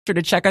sure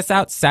to check us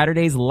out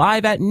Saturdays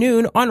live at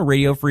noon on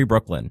Radio Free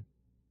Brooklyn.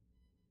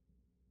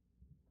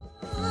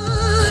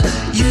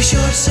 You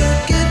short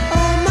circuit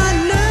all my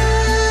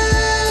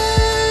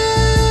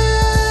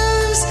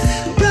nerves,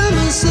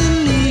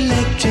 promising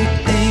electric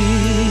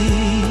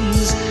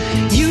things.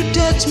 You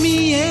touch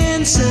me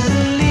and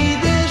suddenly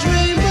there's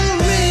rainbow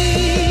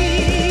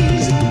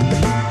rings.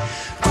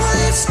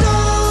 Quiet storm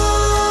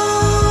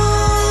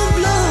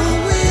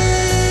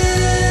blowing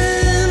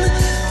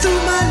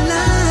through my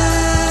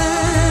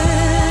life.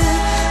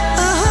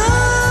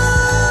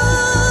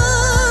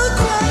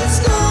 Quiet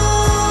storm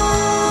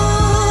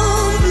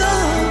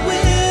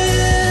blowing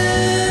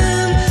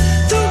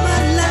through my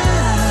life.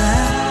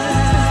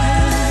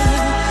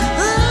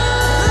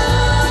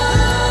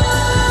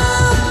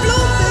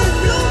 Blow, baby,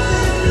 blow,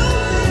 blow,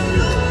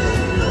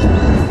 blow,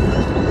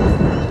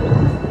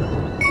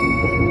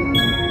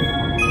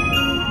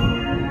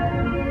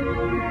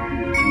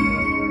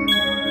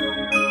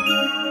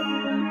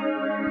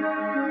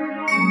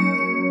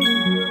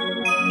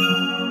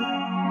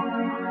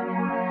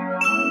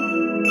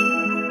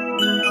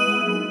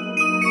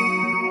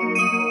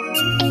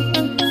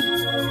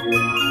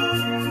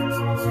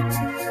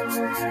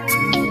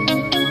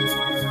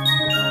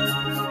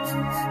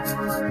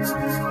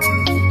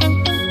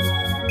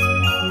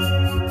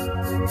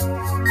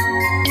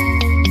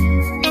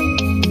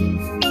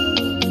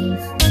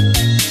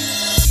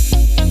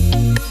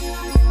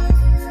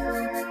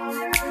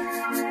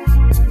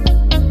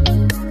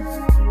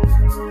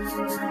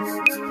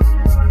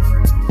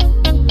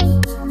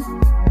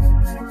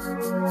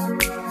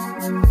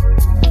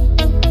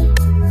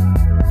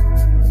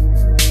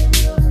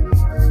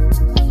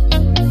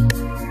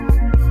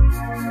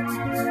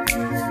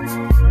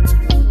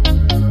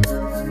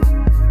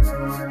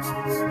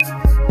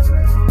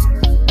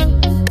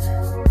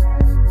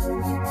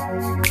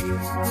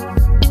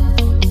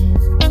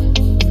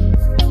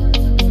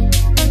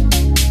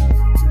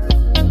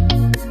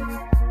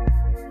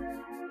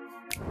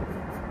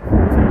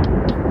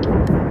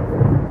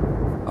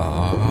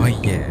 Oh,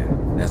 yeah,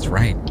 that's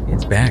right.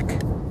 It's back.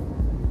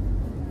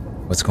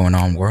 What's going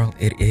on, world?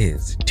 It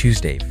is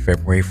Tuesday,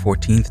 February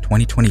 14th,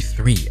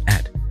 2023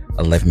 at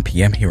 11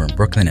 p.m. here in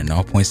Brooklyn and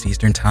all points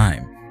Eastern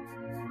Time.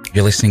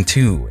 You're listening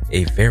to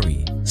a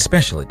very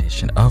special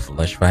edition of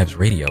Lush Vibes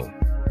Radio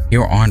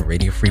here on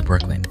Radio Free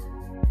Brooklyn,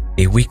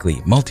 a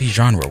weekly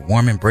multi-genre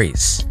warm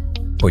embrace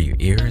for your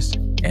ears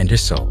and your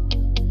soul.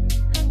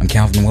 I'm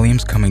Calvin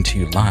Williams coming to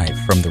you live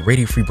from the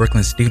Radio Free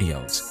Brooklyn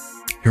studios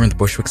here in the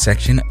Bushwick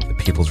section of the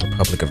People's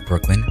Republic of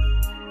Brooklyn.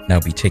 And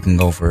I'll be taking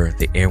over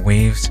the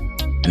airwaves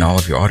and all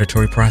of your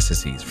auditory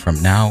processes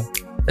from now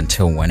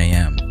until 1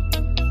 a.m.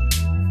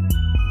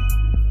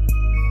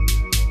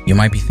 You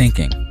might be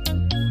thinking,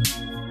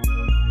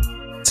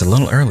 it's a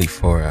little early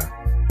for a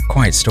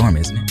quiet storm,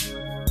 isn't it?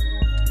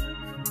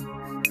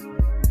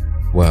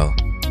 Well,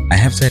 I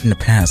have said in the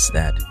past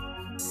that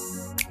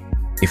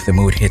if the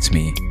mood hits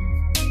me,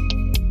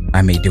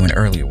 I may do an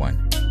earlier one.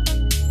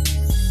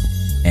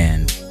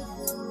 And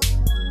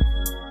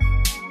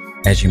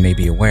as you may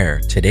be aware,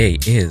 today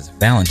is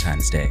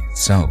Valentine's Day,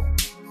 so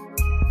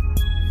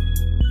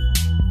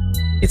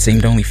it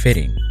seemed only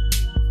fitting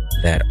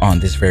that on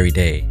this very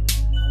day,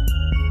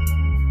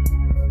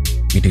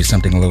 we do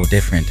something a little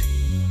different.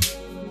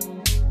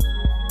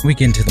 We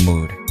get into the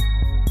mood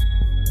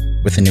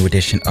with a new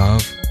edition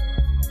of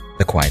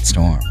The Quiet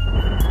Storm.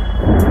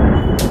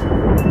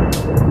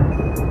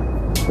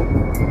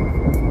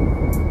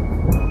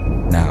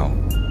 Now,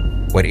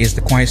 what is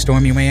The Quiet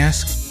Storm, you may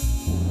ask?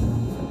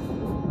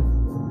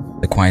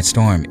 The Quiet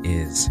Storm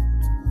is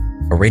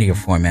a radio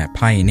format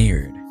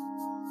pioneered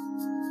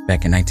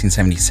back in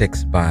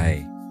 1976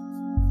 by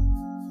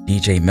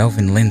DJ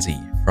Melvin Lindsay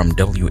from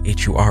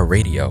WHUR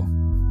Radio,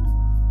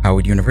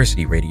 Howard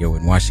University Radio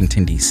in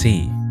Washington,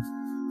 D.C.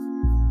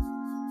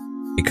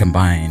 It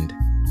combined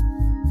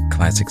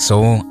classic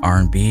soul,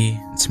 R&B,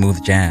 and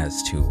smooth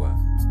jazz to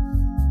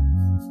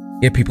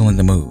get people in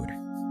the mood,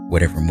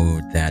 whatever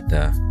mood that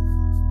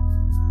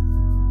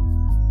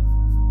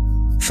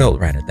felt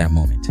right at that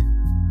moment.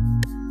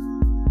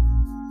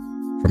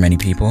 For many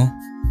people,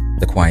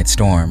 The Quiet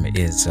Storm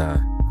is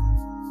a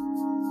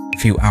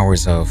few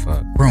hours of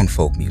grown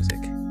folk music.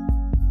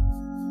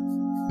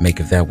 Make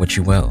of that what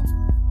you will.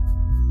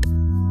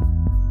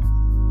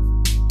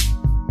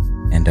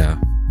 And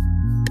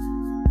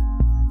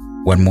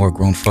what more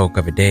grown folk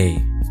of a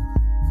day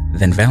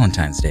than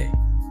Valentine's Day?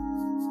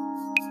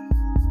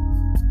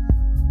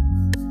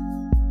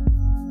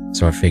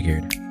 So I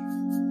figured,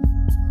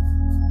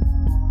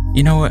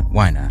 you know what?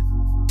 Why not?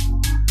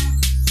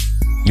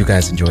 You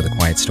guys enjoy The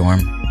Quiet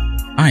Storm.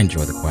 I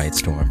enjoy The Quiet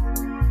Storm.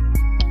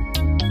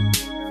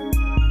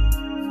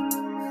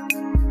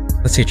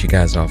 Let's hit you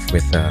guys off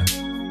with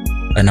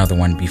another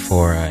one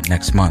before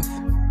next month.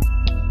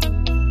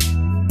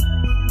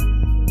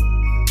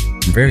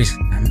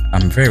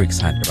 I'm very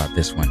excited about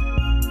this one.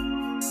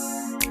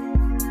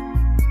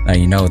 Now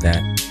you know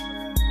that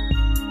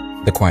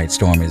The Quiet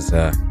Storm is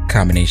a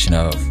combination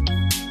of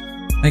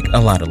like a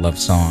lot of love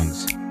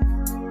songs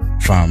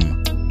from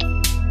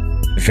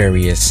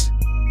various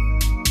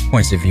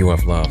points of view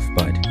of love,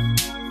 but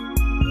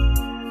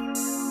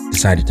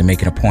decided to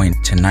make it a point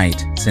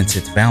tonight, since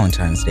it's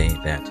Valentine's Day,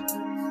 that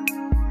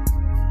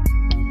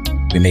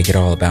we make it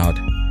all about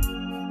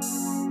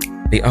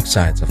the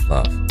upsides of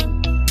love.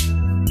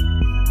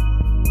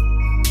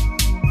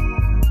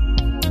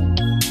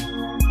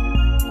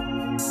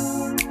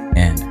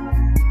 And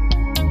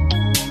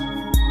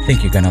I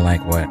think you're gonna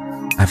like what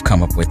I've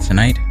come up with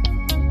tonight.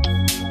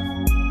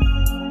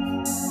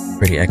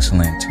 Pretty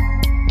excellent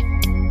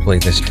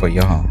playlist for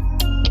y'all.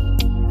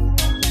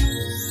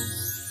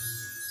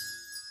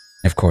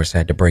 Of course, I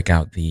had to break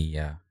out the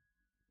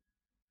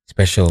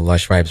special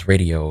Lush Vibes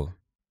Radio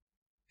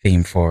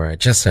theme for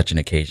just such an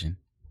occasion.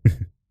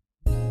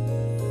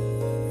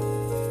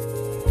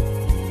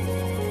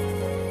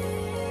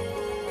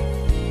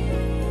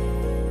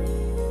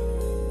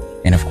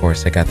 And of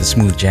course, I got the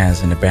smooth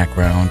jazz in the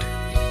background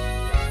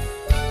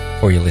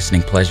for your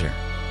listening pleasure.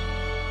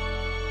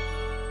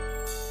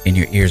 In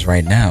your ears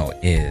right now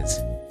is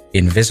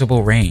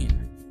Invisible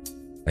Rain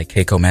by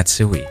Keiko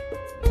Matsui.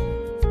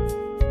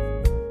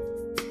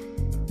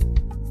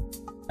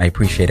 I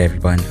appreciate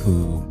everyone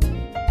who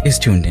is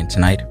tuned in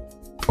tonight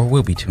or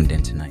will be tuned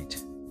in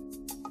tonight.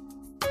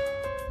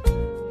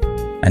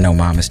 I know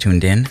Mom is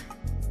tuned in.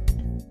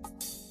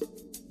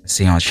 I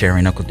see Aunt Sherry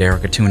and Uncle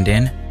Derek are tuned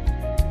in.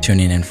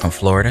 Tuning in from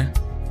Florida.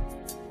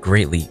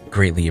 Greatly,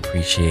 greatly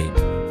appreciate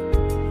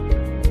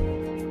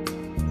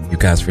you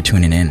guys for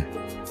tuning in.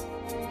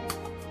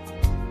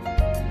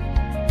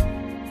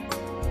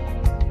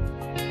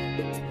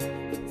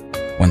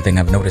 One thing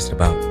I've noticed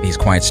about these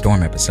Quiet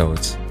Storm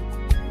episodes,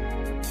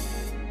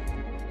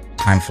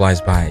 time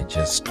flies by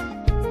just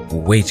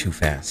way too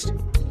fast.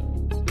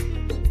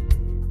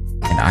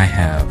 And I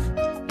have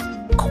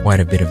quite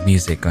a bit of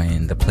music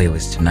in the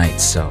playlist tonight,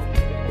 so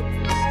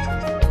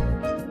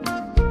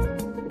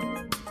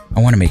I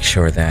want to make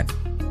sure that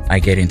I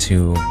get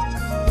into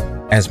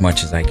as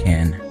much as I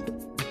can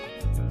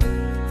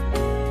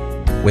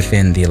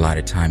within the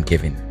allotted time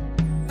given.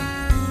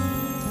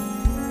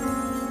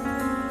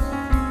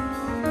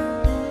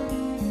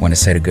 Want to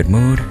set a good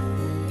mood,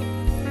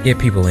 get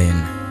people in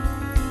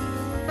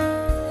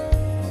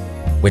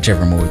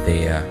whichever mood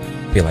they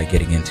feel like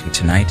getting into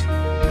tonight.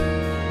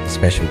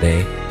 Special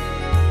day.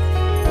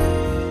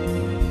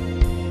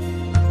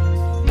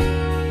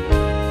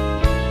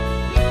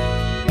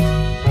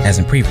 As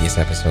in previous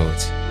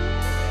episodes,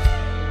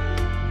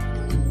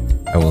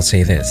 I will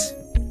say this.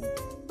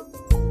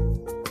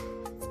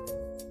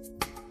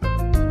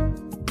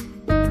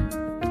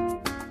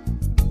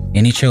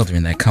 Any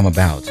children that come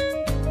about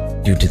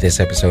due to this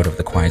episode of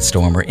The Quiet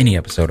Storm or any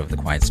episode of The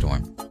Quiet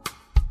Storm,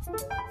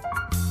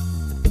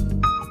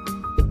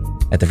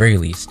 at the very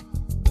least,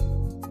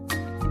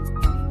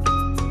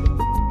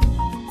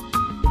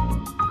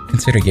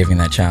 consider giving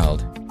that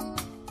child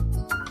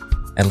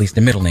at least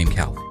a middle name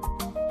Calvin.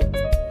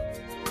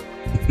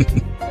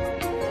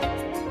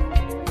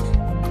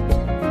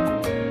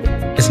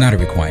 It's not a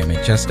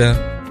requirement, just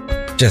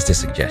a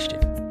suggestion.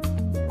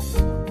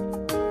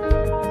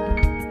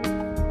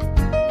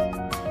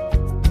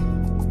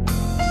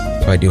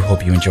 So I do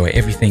hope you enjoy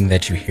everything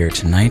that you hear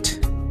tonight.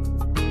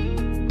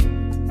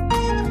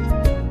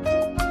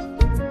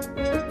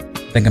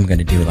 I think I'm going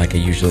to do like I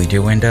usually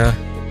do and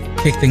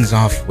kick things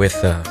off with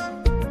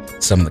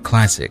some of the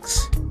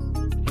classics.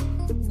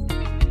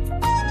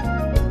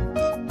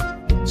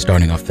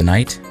 Starting off the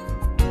night,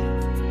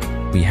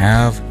 we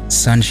have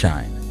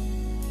Sunshine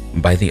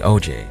by the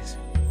OJs.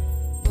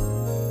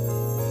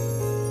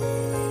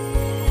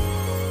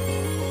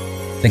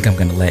 I think I'm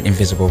going to let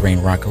Invisible Rain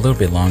rock a little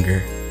bit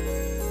longer,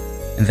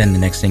 and then the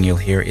next thing you'll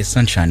hear is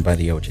Sunshine by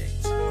the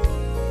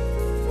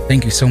OJs.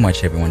 Thank you so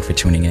much, everyone, for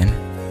tuning in.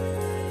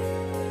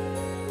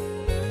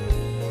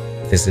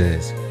 This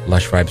is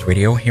Lush Vibes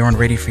Radio here on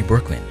Radio Free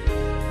Brooklyn,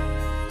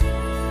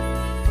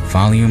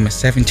 Volume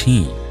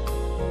 17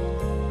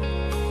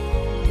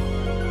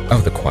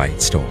 of The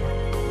Quiet Storm.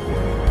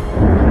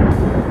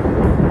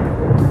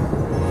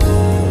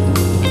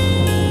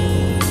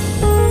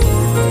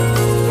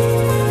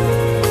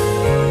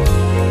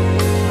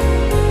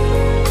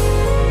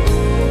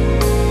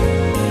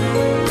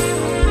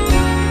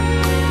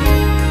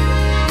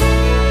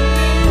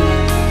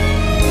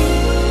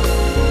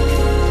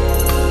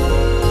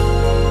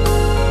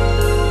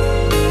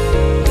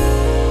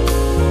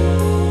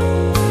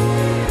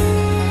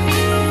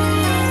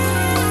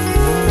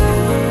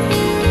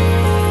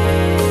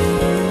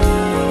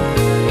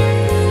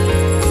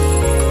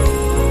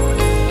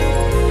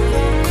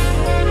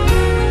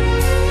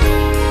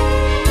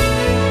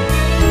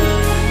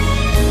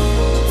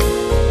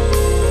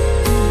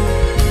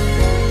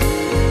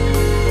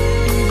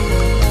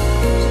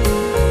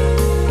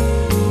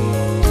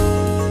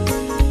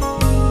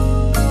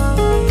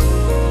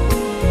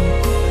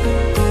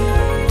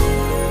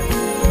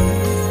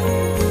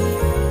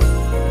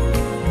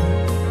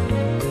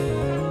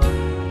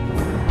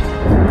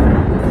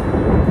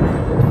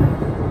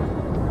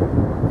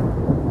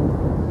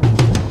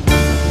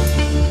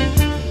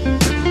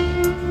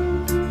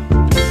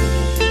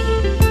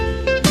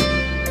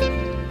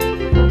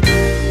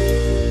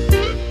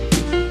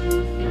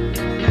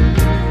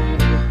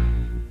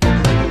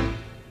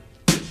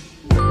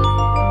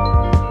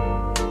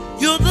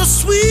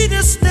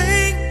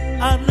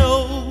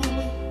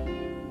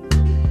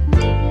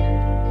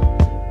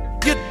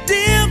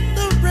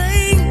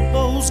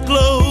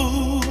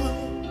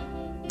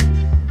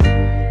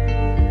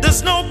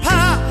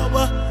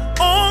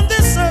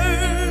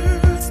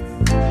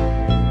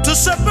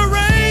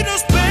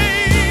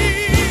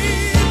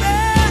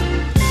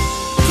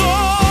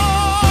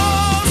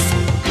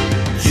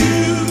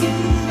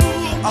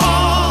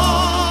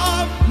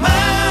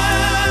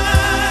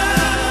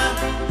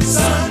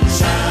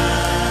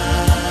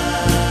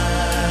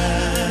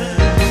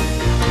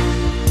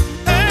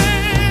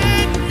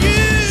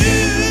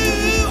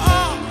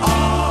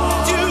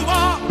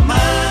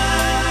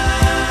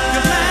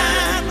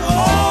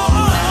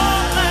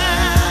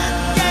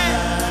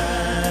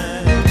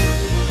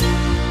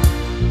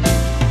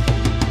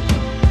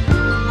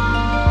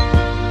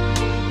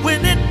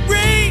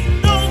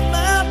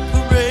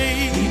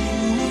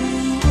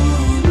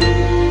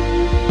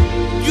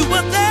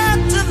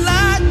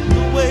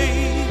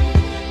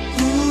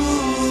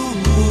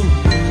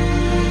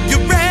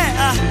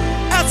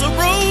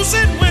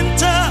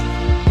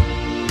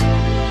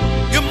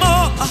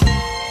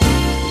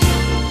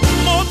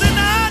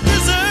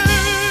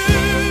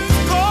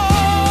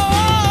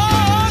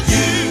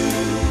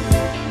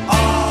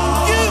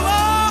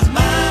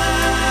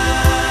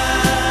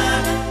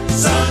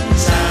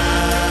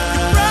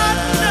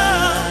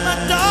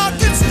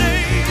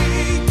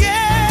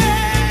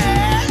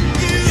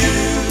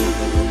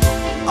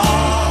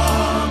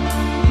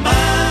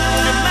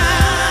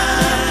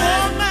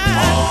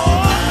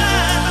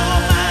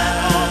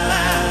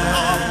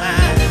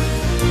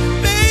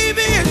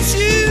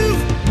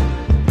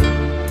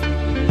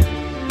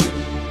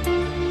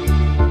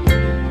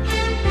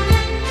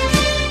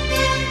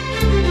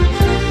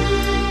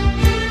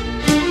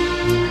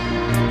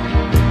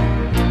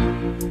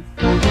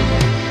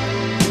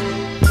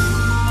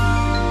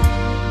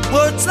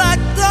 words like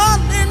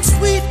darling,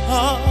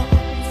 sweetheart,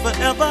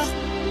 forever.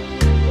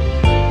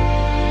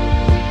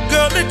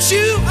 Girl, that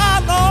you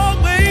I'll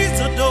always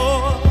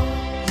adore.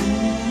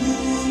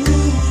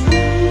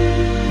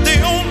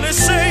 They only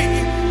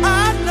say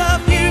I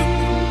love you,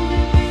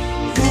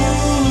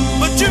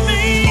 but you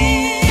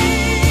mean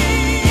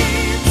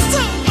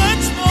so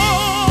much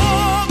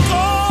more.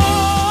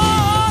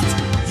 'Cause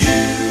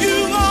you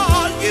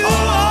are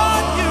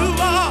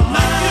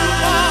my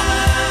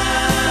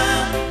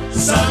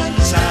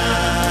sunshine.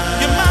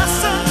 You're my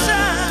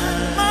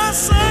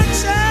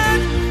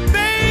sunshine,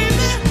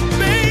 baby,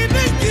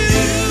 baby. You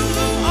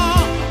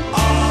are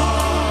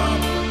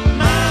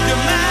mine.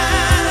 You're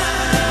mine,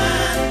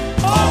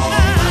 oh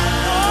mine,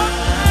 oh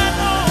mine,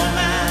 oh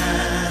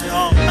mine,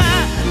 oh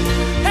mine.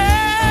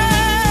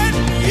 And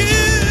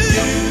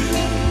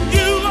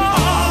you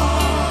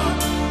are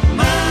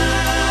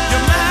mine.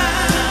 You're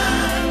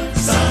mine,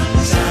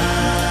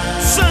 sunshine,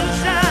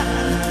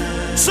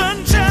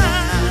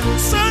 sunshine,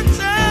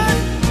 sunshine,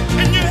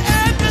 and you're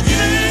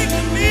everything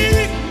to me.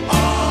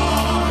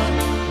 All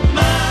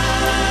mine,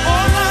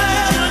 all I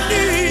ever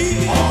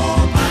need.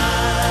 All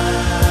mine.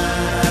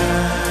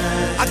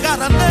 I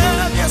gotta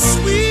love you,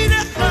 sweet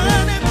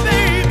honey,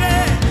 baby.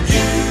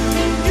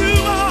 You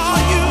are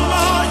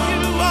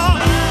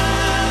mine,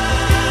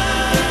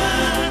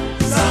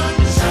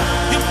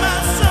 sunshine. You're my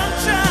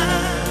sunshine,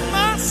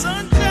 my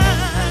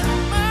sunshine,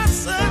 my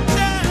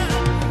sunshine.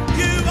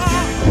 You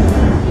are.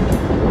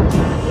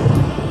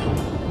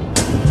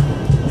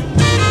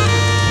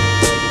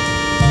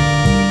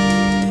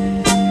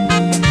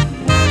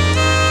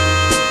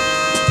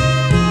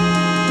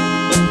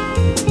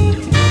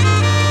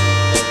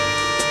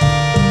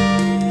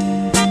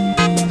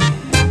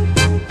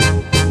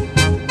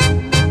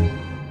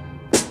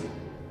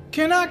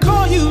 Can I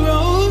call you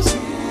Rose?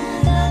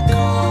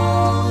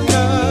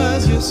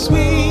 'Cause you're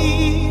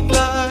sweet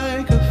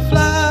like a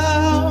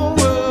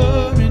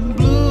flower in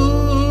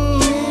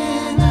bloom.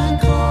 Can I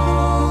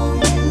call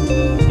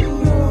you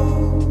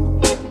Rose?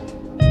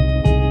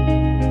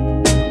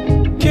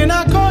 Can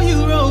I call you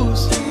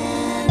Rose?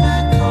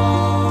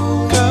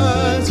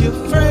 'Cause your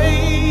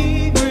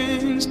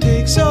fragrance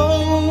takes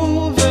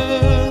over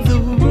the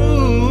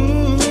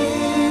room.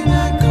 Can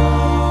I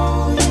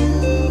call you,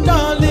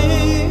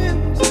 darling?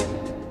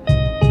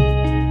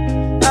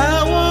 I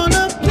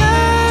wanna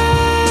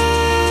plant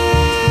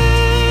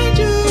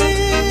you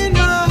in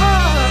my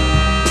heart.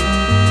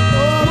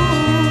 Oh,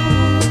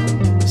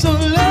 so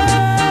love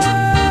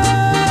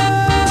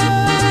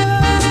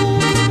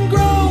can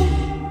grow.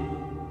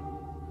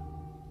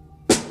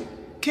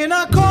 Can I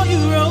call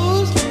you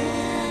Rose?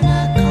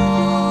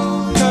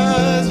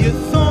 'Cause your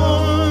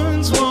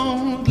thorns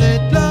won't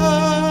let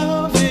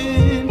love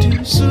in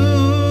too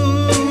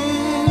soon.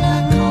 Can I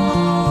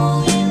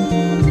call you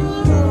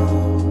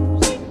Rose?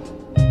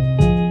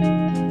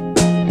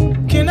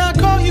 Can I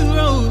call you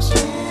Rose?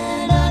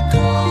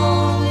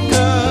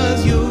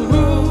 'Cause your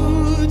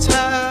roots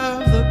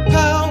have the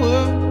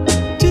power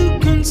to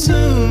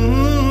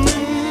consume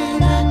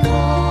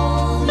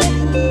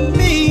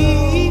me.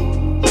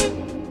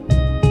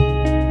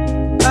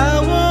 I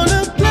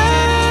wanna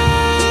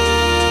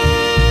plant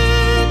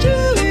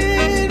you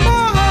in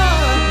my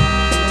heart.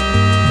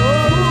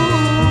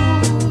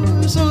 Oh,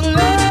 so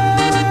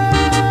love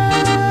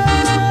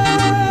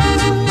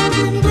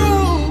can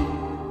grow.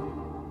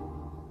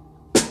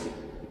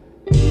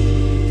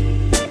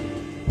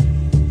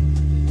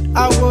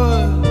 I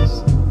was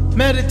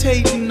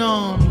meditating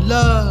on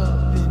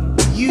love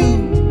and you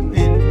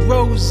and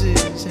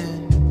roses,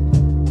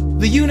 and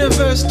the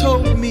universe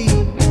told me,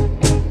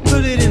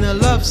 put it in a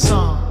love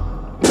song.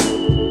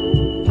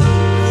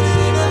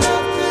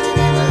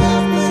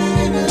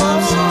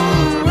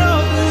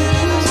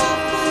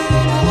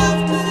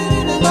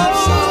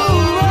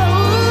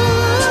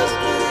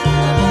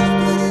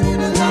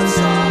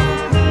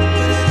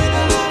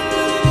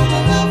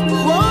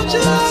 Won't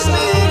you love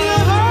me in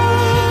your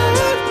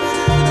heart?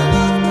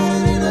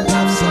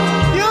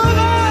 Your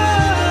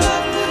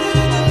heart.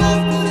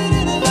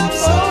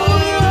 Oh,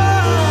 your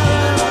heart.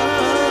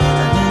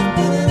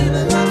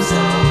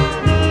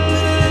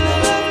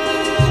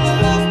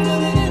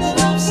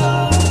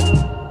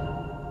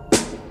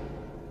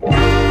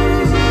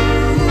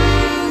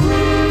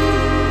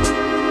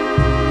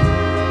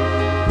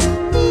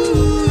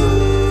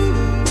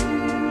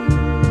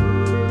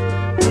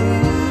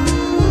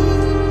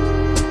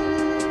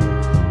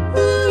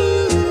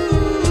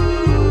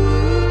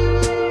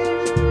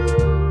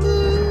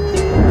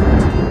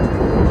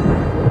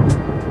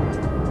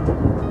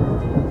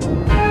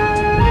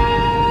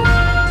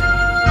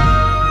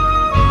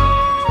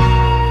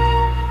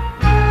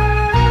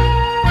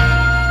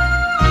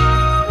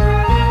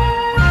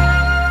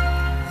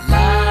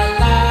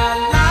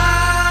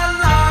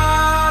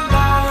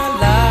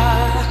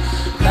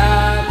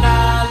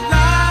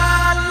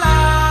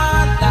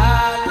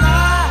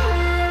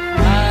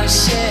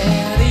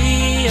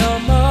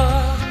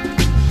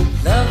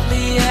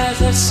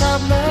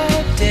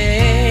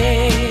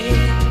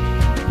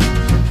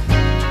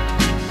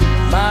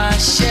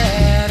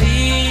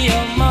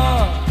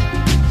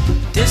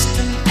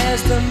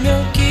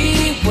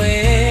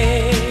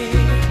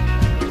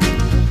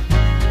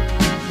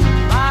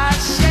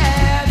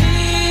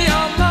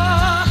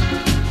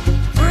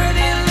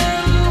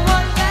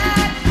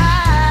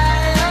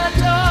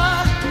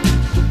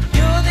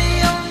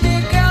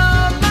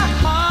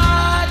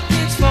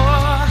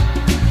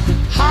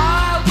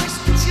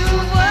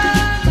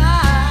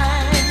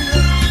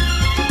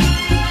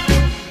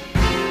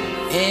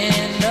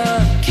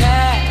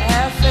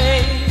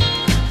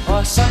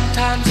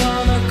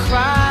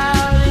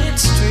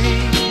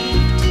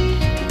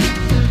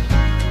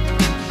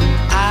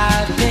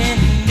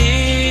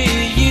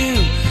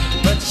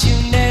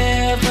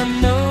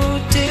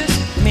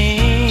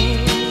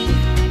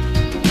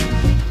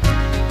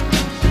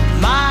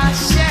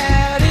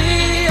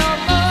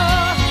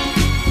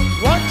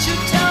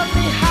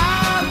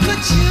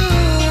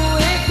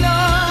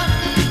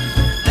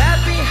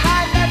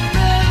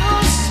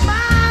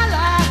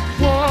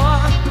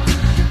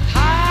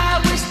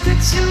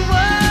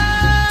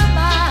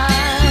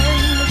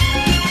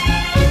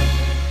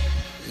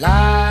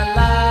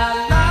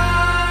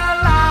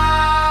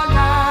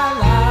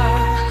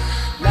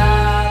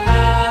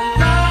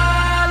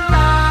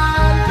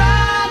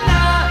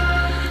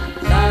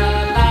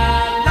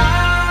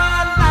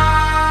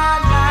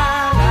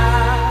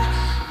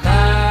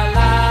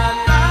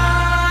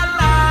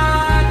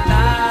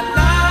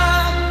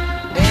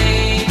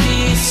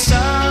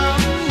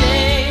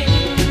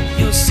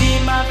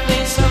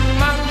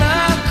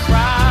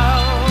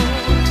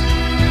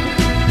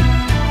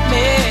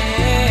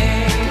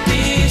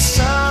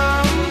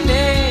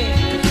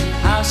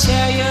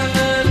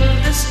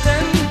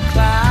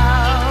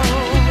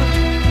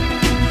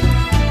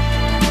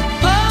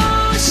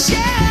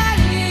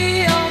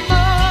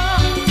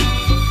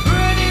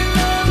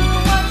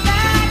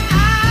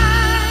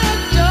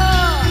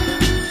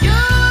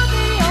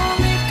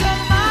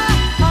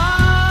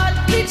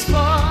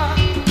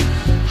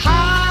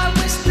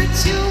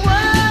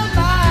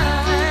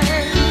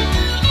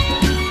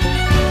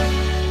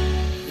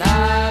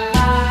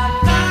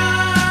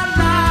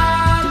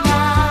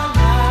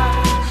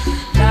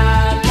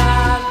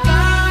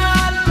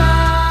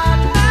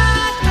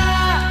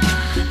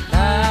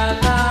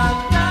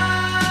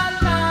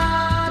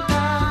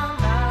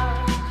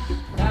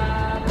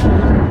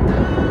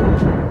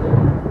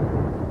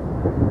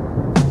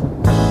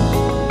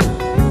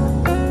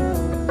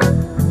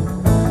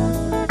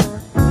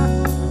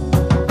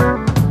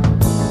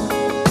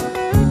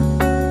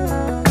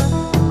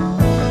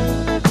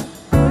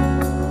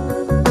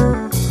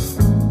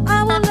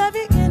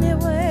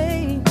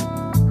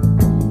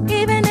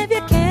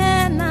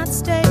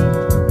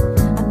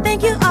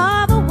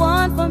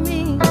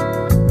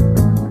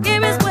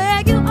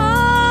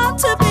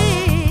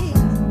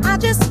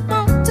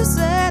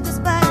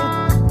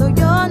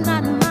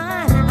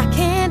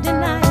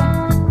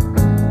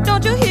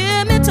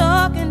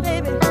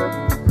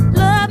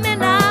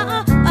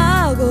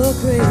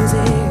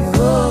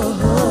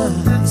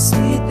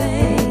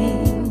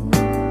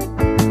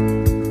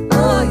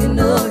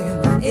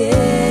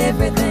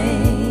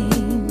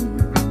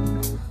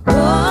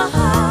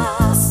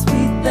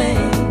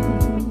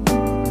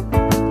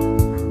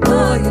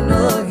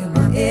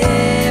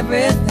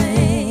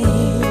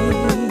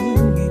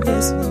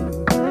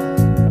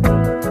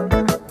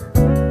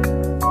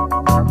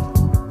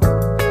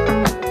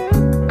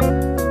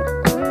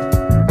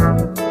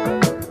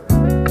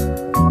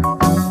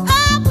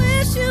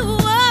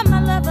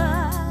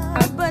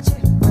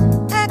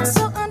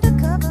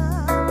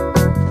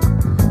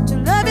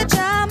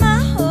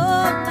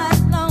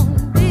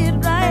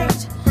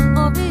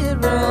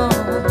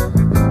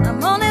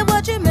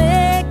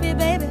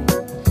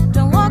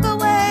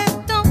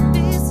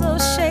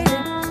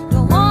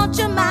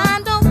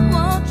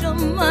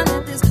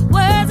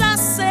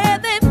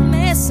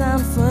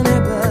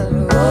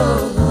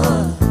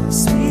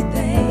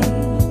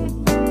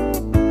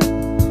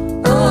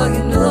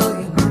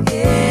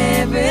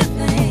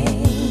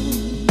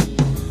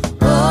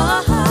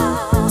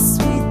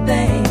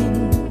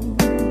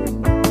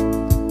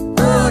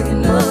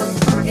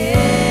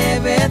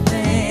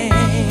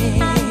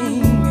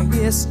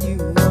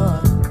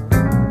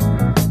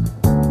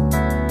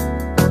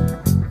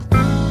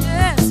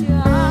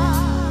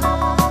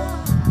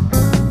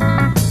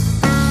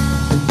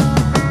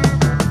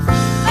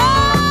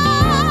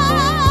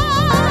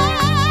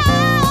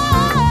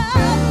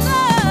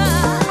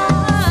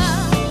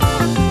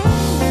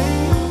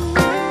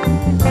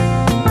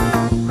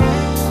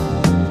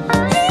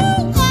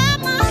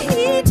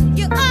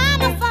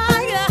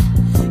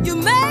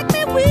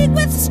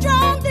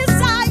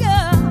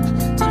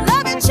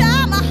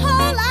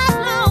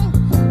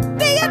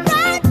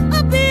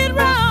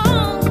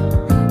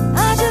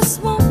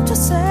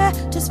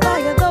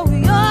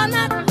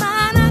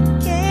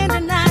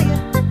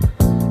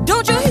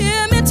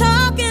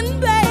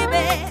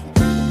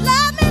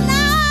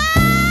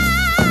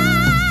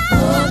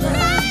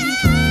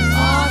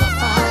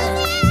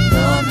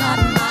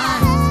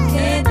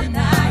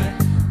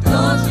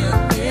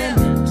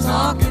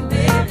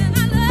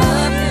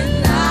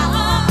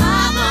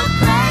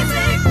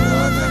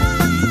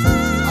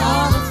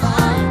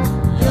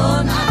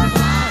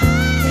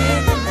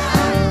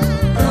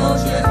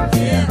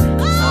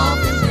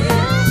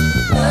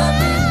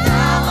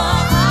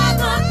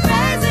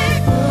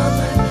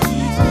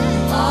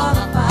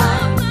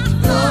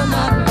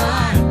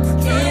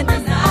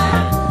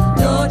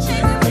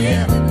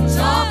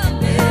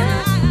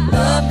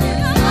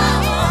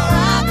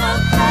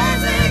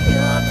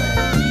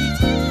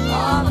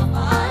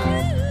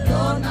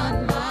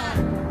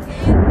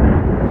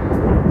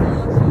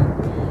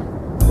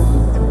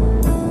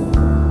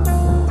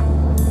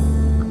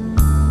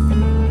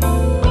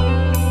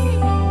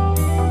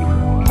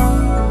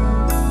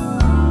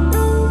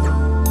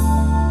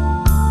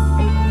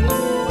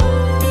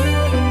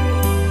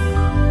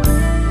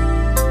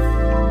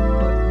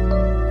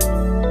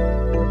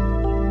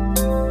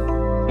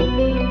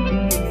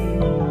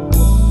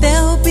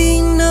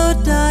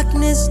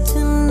 darkness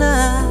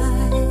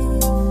tonight,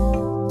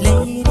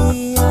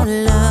 lady, our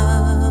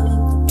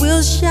love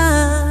will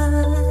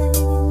shine,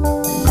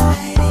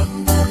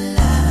 lighting the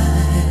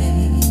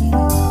light.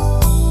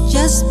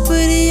 Just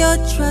put your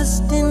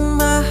trust in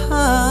my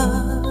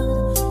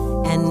heart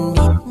and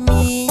meet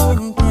me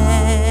in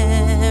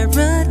paradise.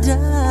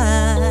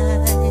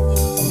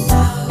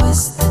 Now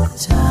is the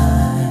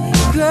time,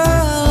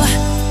 girl.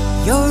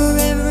 You're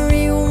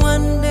every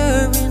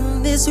wonder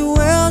in this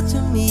world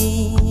to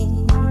me,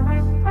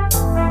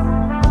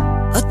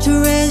 a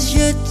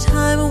treasure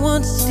time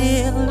won't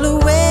steal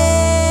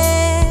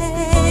away.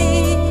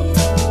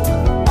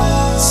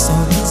 So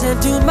listen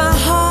to my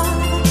heart,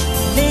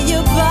 lay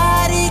your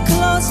body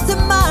close to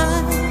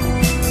mine.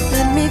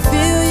 Let me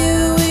fill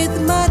you with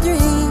my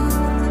dreams.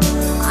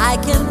 I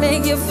can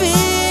make you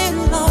feel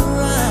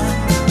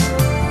alright.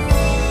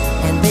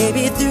 And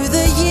baby, through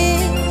the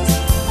years,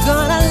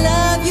 gonna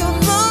love you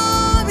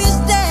more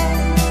each day.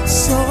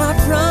 So I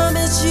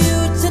promise you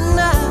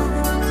tonight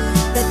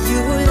that you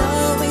will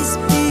always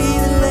be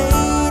the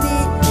lady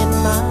in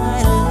my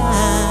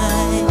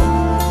life.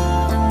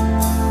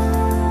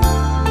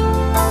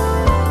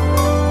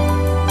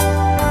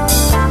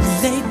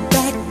 Lay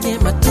back in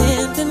my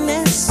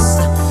tenderness,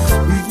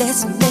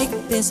 let's make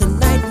this a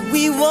night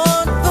we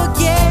won't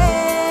forget.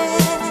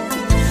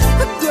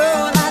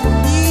 Girl, I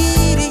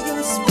need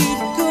your sweet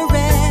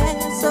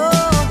caress. Oh,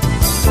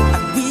 I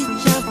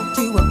reach out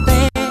to a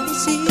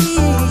fantasy,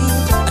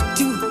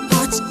 two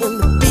hearts in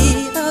the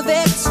beat of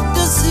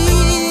ecstasy.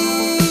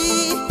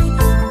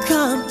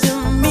 Come to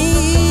me,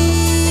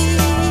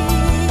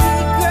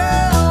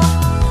 girl,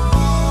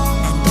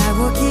 and I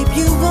will keep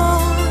you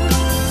warm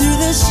through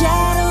the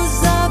shadows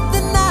of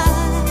the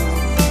night.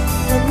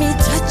 Let me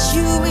touch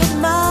you with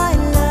my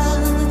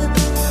love.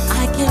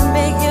 I can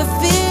make you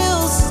feel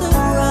so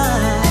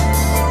right.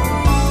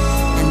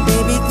 And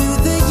baby, through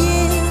the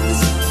years,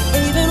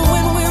 even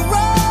when we're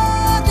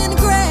old and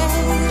gray,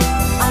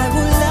 I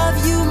will love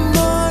you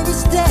more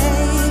each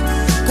day,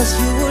 'cause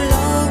you will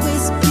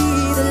always be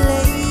the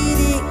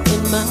lady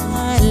in my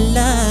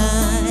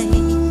life.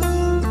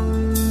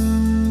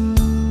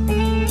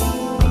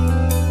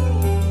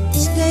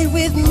 Stay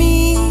with me.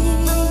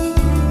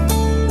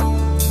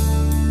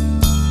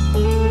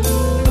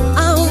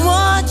 I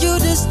want you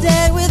to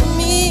stay with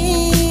me.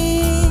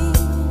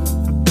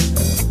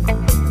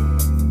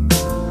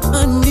 I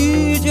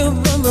need you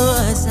by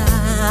my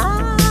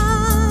side.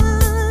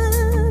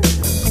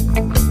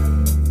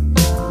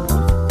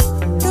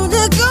 Don't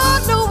you go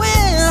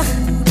nowhere.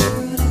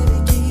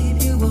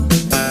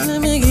 Let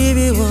me give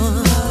you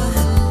one,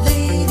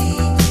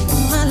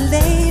 my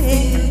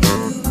lady,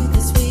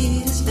 the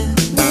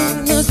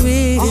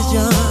sweetest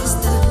joy.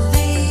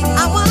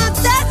 I wanna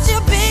touch you,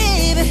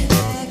 baby.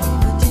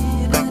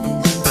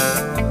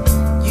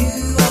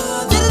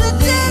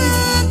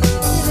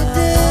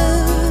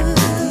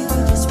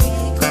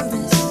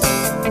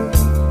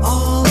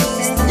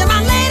 You're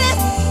my lady,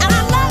 and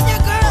I love you,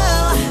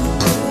 girl.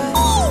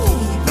 Ooh.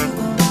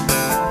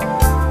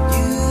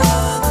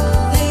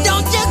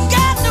 Don't you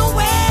go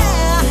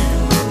nowhere.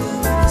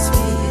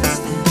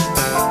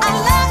 I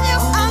love you,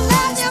 I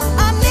love you,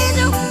 I need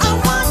you, I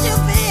want you,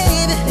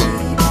 baby.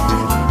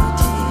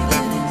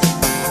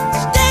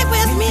 Stay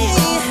with me.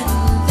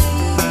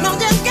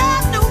 Don't you go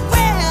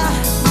nowhere.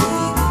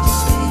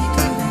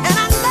 And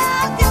I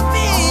love you,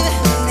 baby.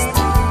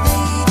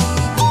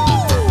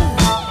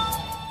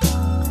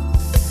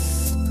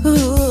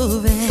 Ooh,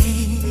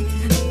 baby.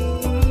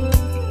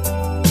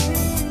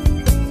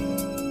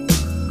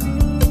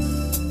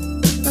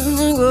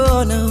 Don't go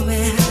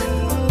nowhere.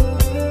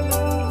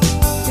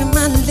 You're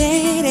my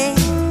lady.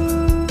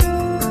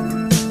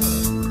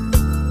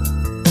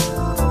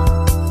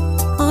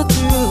 All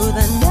through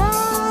the night.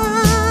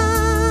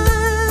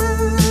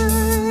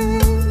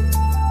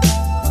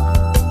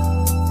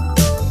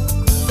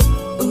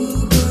 Ooh,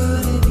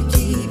 baby,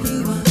 give you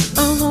one. I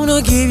wanna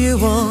give you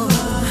one.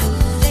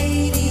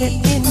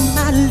 In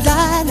my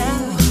life now.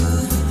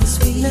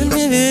 Let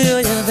me feel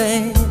you,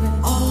 baby.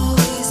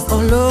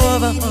 All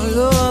over, all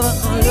over,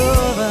 all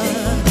over.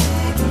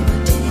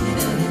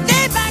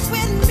 Lay back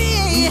with me.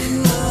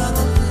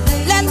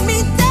 Let me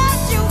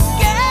touch you,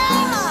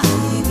 girl.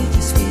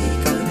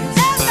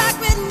 Lay back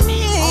with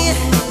me.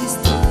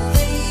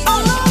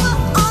 All over,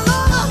 all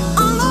over,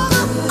 all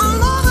over,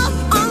 all over,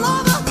 all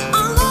over,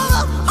 all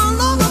over, all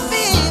over,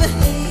 baby.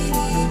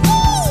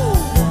 Ooh.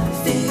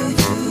 Fill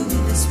you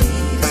with the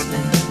sweetest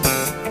love.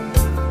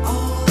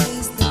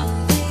 Always the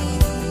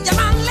lady. You're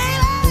my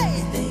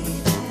lady.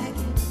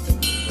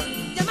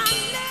 You're my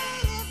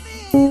lady,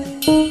 baby.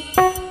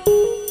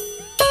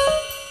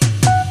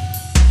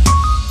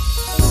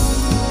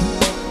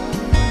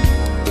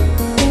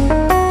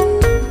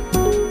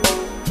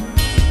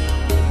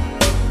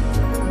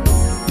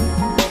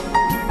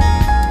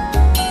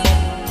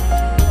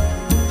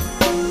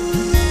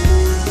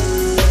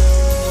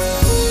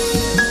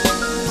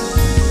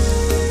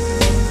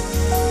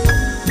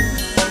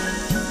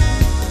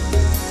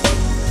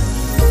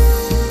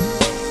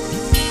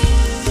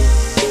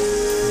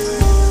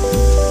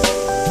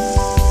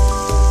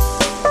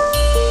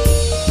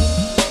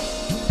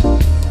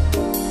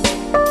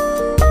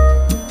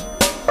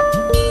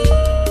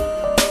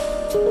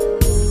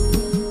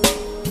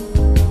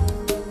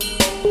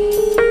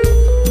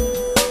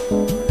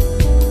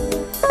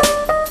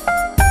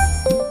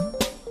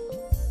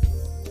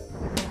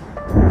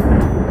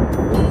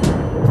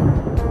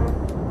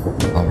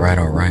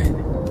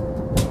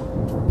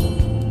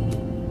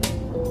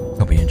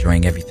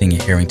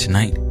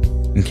 tonight.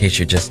 In case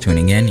you're just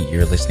tuning in,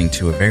 you're listening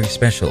to a very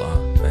special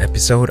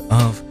episode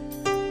of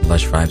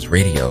Lush Vibes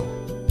Radio.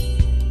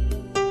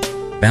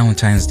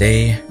 Valentine's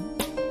Day,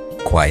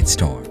 Quiet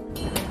Storm.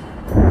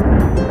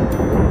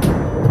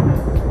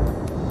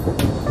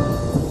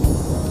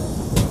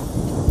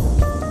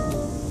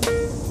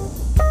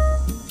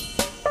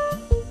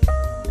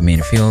 I mean,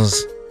 it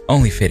feels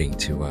only fitting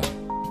to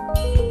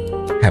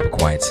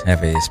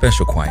have a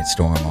special quiet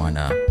storm on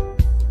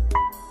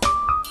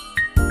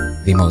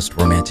the most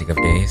romantic of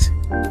days.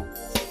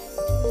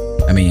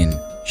 I mean,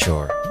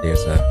 sure,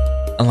 there's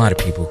a lot of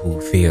people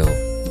who feel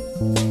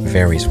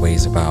various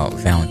ways about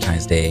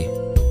Valentine's Day,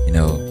 you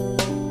know,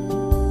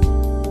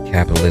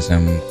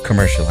 capitalism,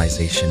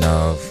 commercialization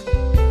of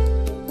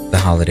the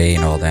holiday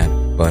and all that.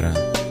 But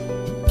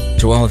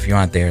to all of you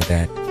out there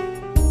that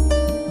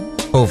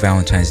hold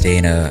Valentine's Day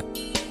in a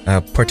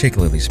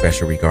particularly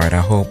special regard,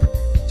 I hope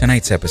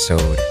tonight's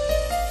episode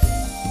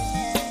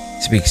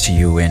speaks to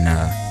you in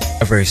a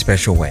very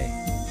special way.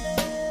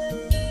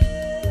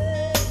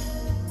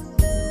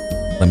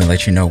 Let me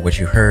let you know what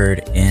you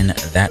heard in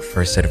that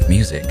first set of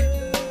music.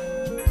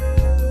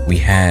 We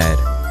had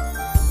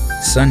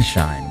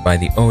Sunshine by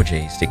the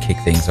OJs to kick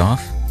things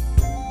off,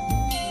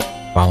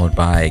 followed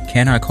by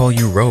Can I Call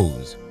You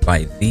Rose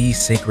by The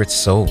Sacred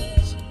Souls,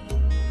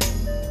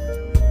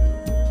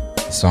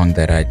 a song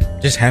that I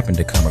just happened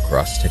to come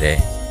across today,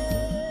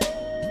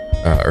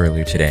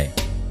 earlier today.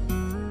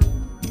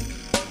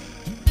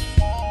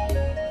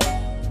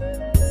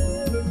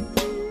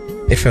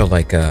 It felt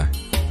like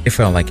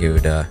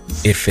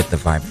it fit the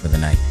vibe for the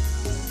night.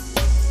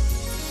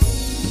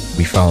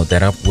 We followed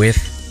that up with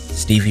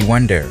Stevie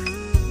Wonder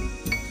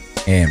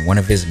and one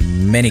of his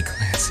many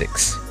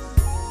classics,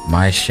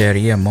 My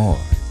Chérie Amour.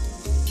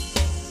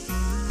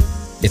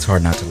 It's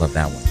hard not to love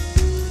that one.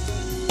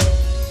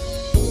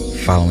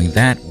 Following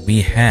that,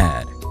 we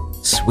had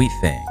Sweet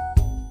Thing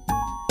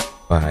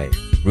by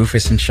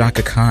Rufus and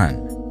Shaka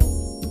Khan.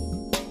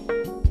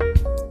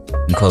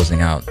 And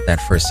closing out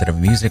that first set of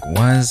music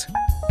was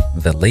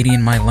The Lady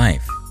in My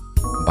Life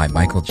by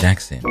Michael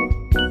Jackson.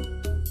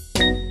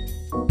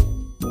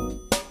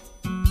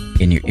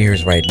 In your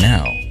ears right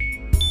now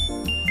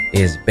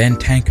is Ben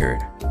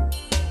Tankard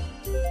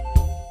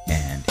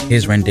and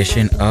his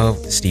rendition of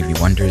Stevie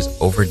Wonder's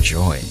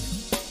Overjoyed.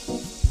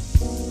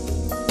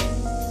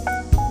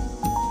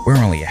 We're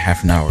only a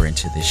half an hour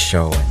into this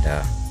show,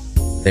 and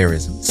there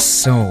is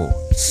so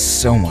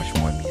much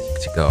more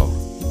music to go.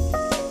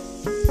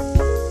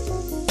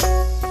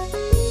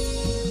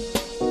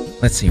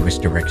 Let's see which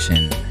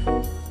direction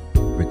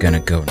we're gonna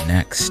go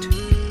next.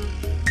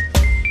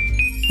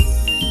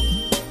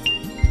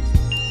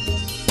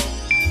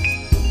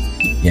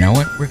 You know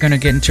what? We're gonna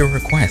get into a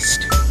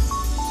request.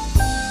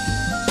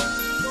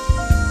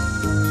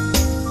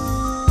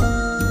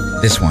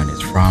 This one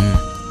is from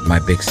my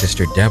big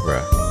sister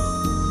Deborah,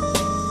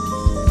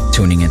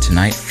 tuning in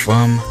tonight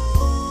from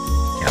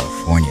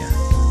California.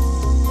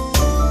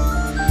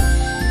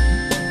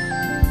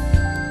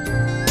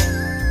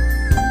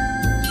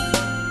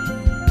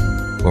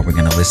 What we're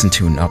gonna listen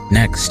to up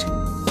next,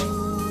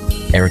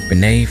 Eric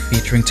Benet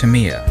featuring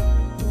Tamia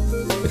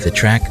with the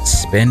track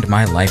Spend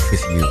My Life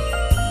With You.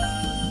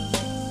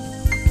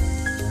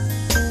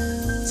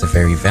 It's a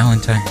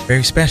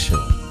very special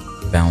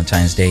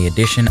Valentine's Day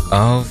edition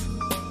of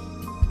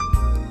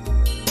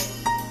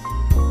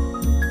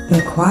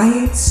The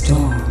Quiet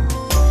Storm.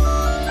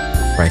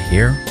 Right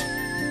here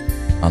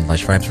on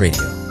Lush Vibes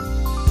Radio,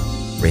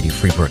 Radio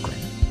Free Brooklyn.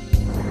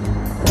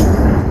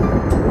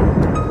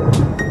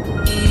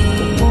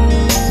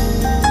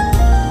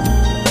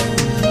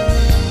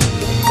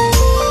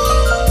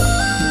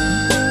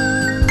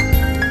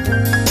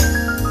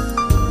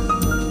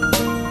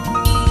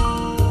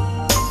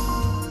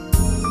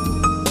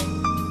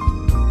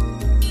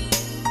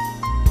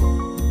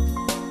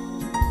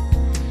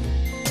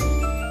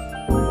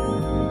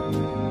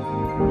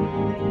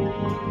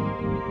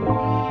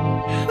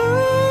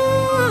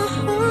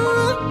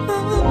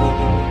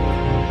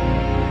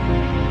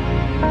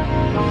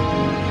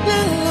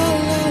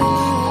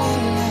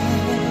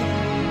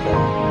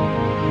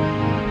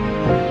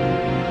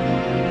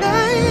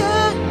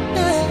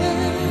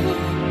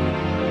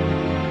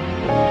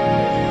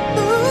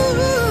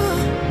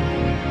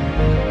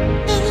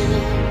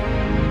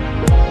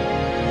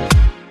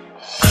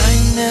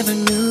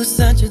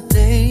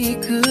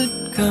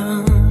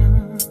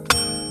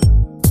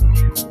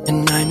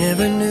 And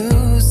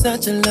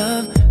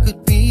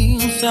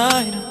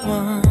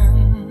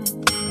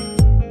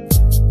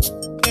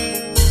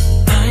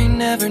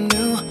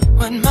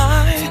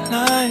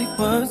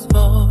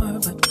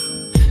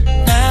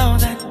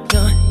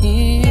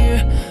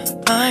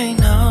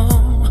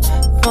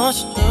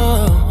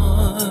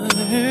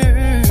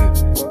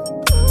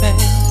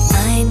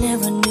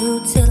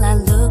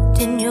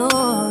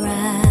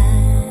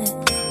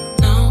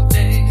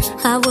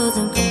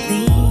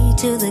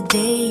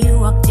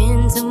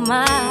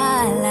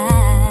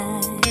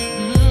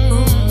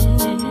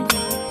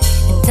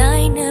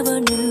I never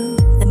knew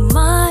that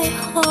my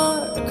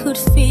heart could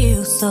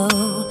feel so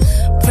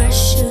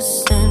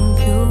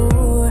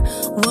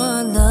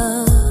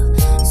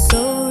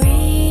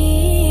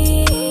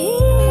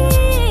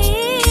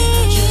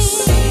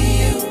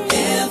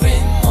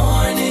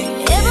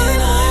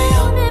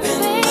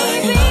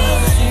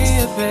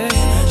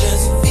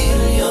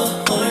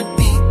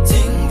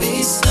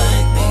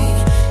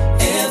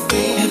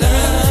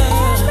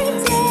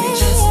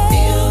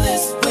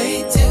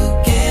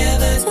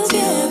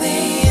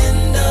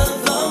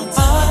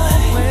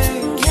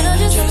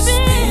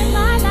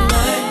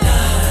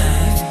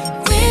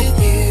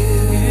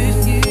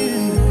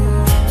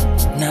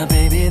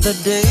the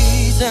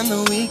days and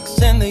the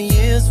weeks and the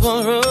years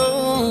will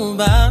roll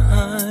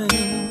by,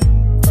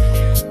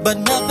 but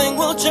nothing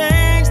will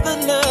change the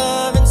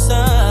love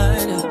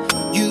inside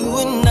of you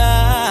and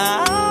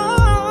I.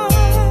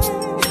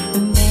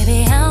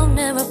 Baby, I'll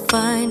never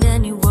find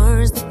any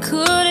words that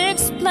could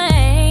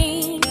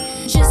explain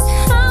just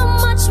how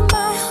much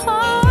my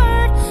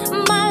heart,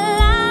 my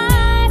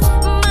life,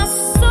 my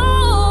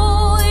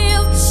soul,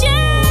 you've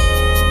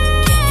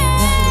changed.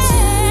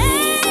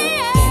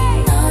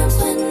 Times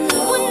when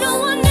no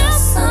one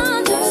else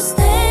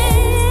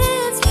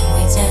understands. Can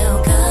we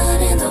tell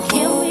God and the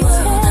whole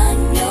world I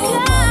know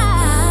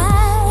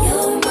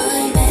you're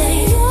my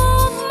man?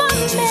 Can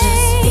you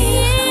just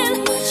feel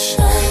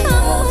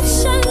how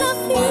much I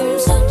love you? One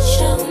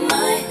touch of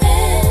my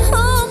hand,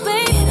 oh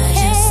baby, and I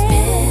just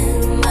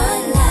spend my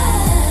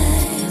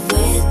life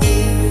with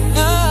you.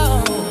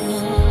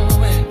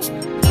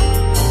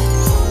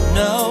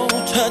 No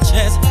touch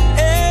has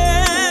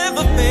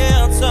ever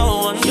felt so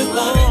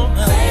wonderful.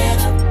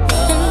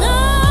 And no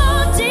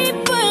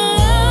deeper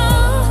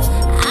love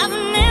I've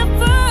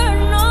never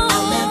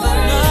known.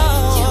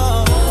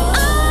 I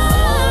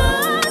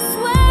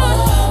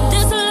swear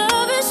this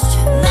love is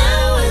true.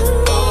 Now and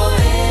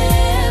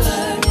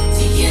forever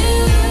to you,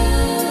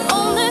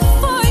 only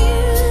for you,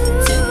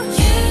 to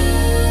you.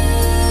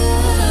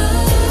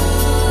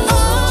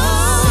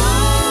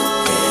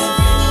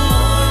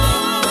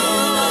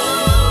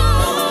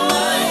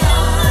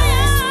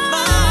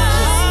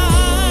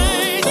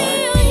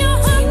 Feel your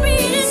heart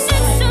beating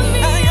next to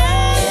me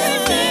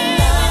every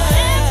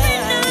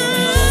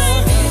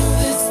night.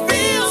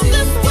 Feel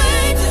this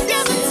way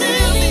together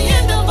till the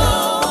end of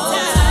all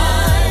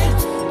time.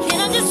 Can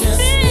I just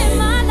spend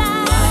my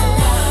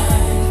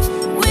life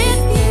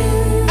with you?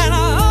 And I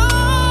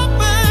hope,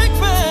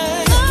 baby,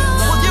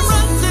 when you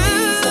run to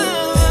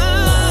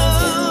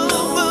No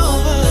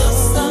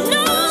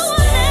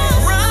one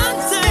run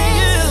to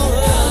you.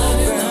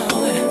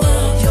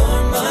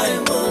 You're my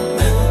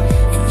woman.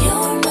 and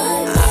you're my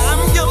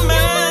I'm your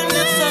man.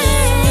 It's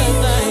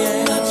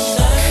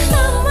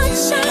how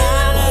much I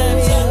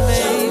love you,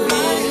 baby.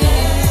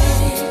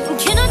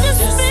 Can I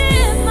just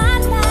spend my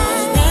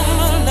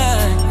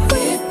life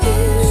with you?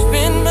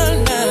 Spend my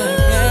life,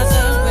 yes I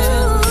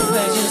will.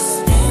 Just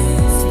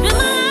spend my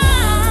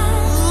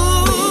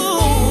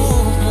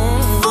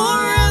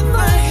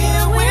Forever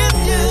here with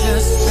you.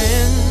 Just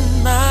spend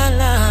my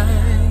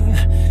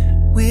life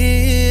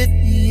with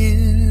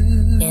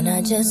you. And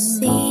I just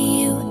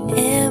see you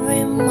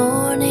every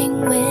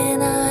morning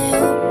when I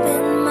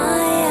open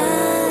my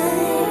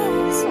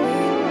eyes.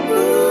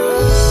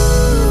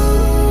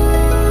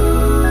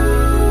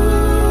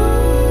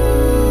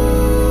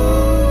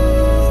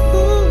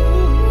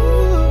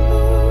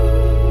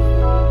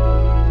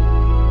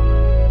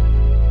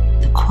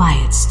 The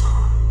Quiet Storm.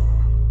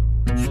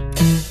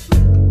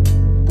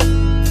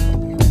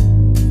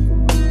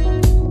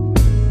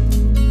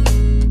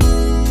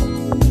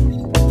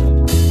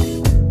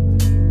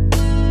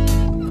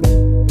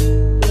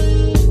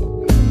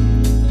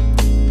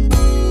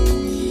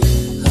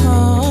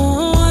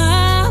 Oh,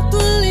 I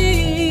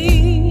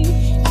believe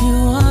you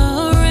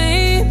are a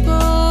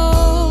rainbow.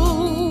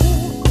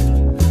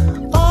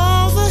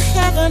 All the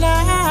heaven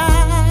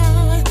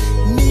I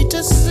need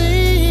to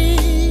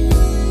see.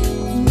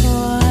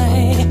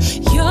 Boy,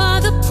 you're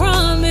the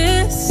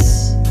promise,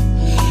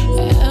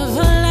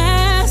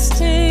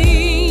 everlasting.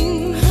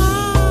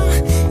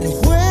 And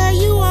where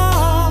you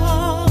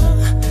are,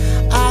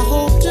 I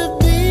hope to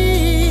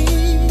be.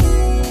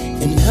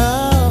 And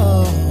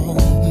oh,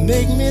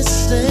 make me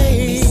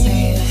say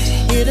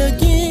it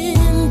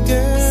again,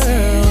 girl.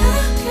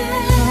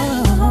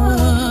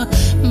 Oh,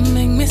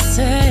 make me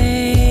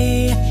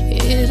say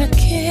it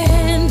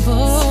again,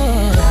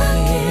 boy.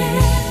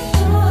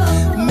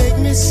 Make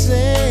me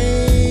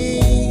say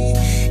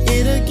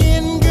it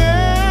again,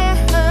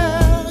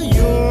 girl.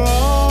 You're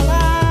all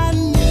I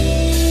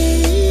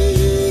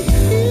need.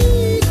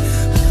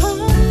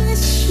 Oh,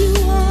 yes, you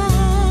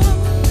are.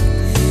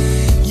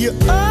 You're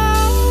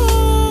all.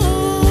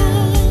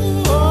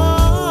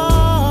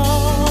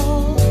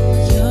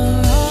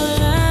 You're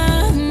all I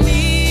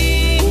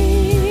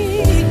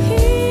need.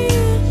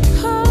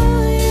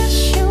 Oh, yes,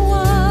 you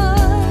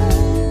are.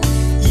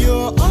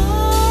 You're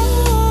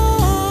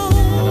all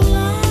I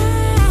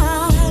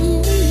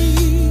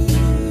need.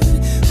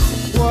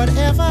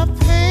 Whatever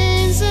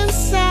pain's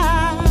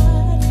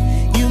inside,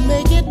 you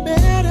make it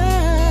better.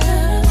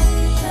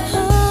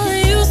 Oh,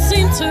 you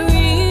seem to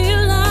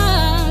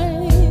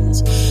realize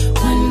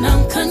when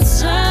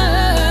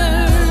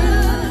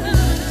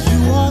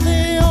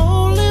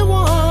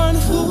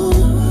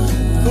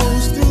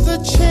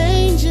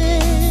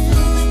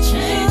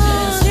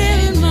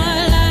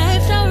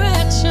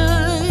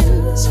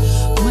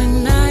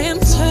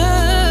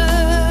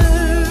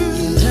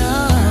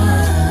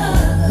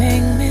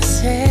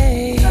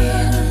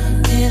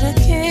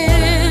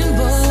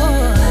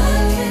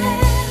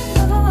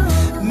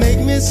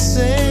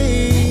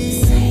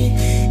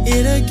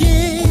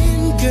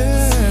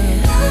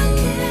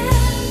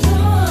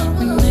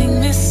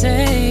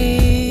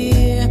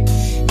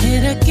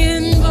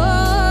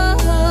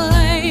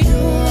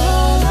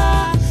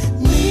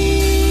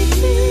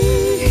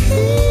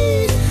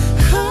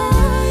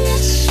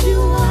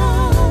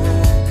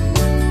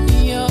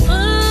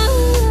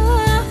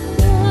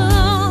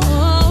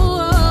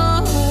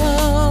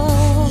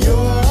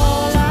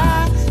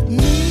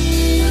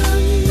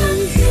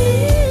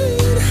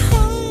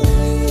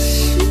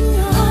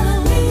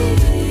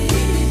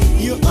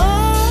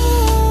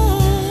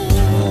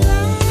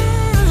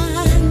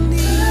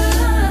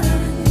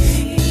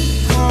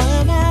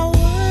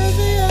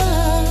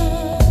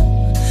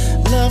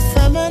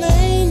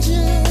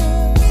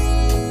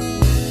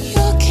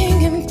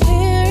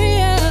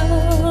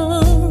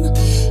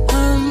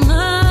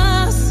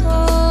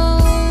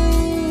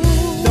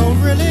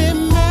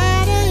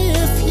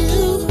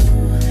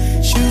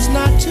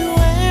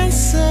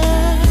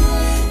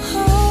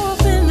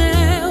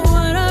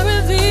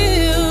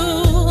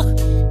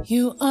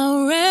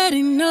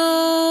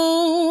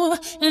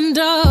And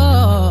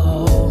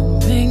oh,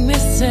 make me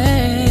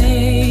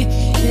say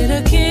it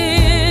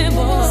again,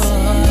 boy.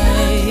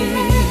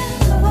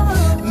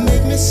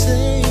 Make me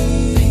say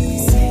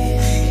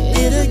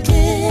it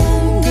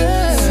again,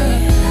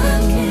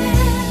 girl.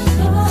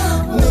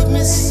 Make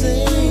me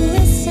say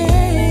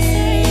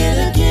it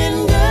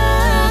again,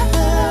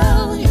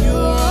 girl. You're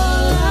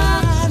all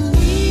I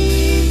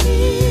need.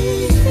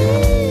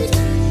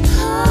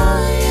 Oh,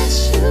 yes,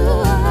 you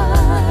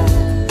are.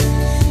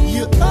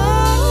 You are.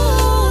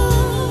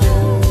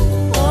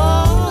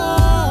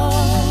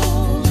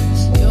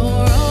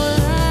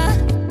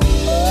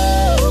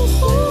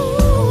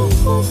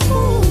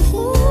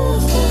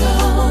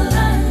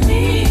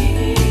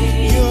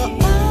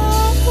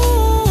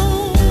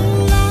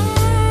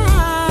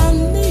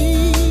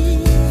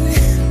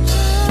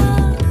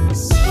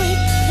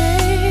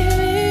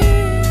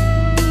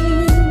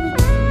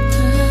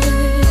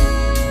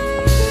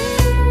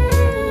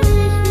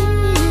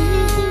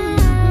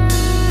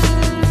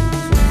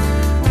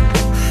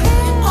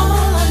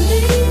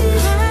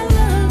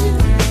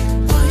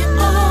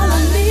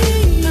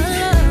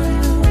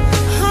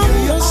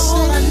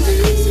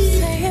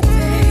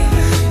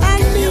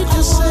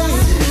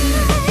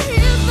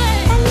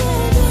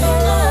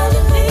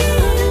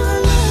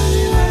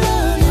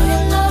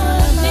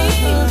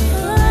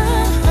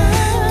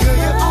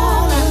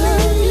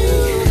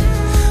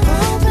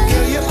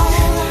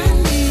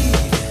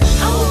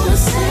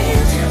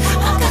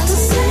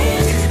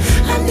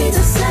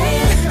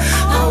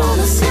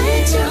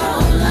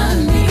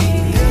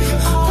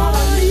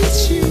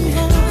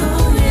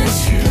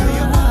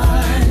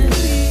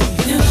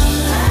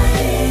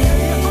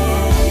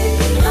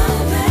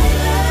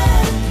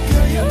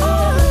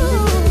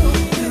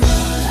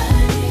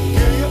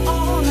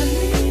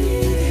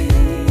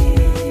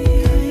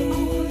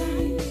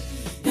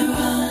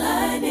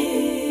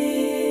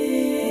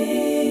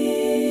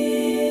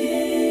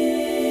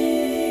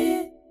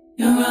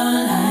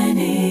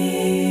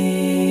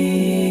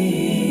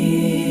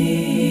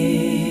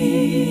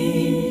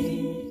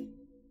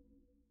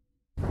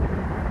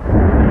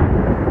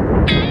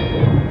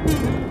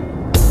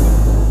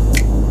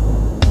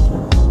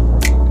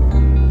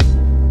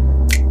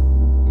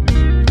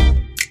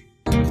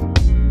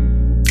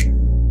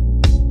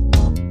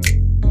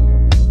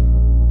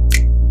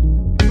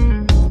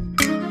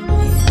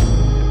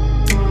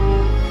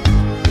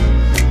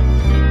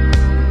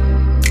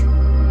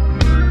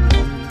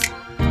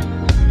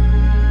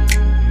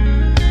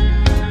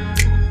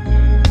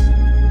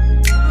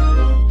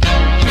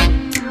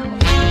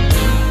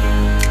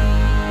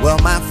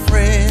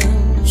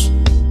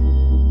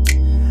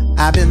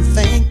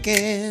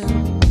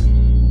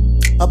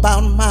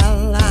 About my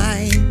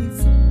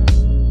life,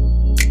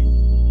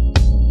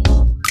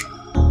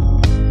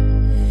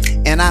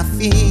 and I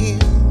feel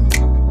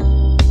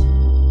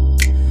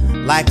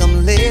like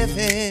I'm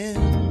living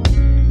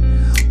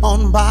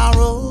on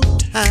borrowed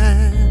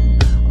time.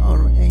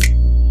 Alright,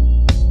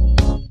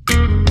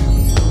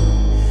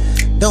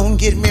 don't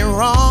get me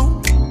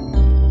wrong,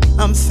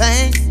 I'm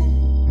thankful.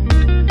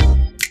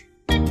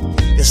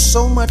 There's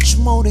so much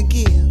more to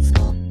give.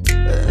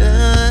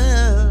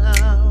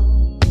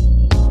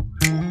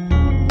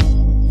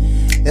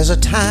 There's a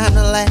time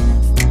to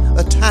laugh,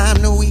 a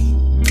time to weep.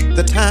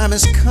 The time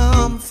has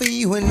come for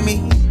you and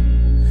me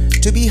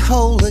to be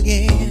whole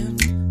again.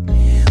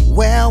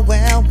 Well,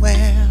 well,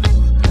 well,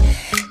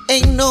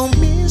 ain't no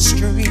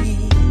mystery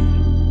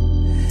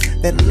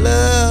that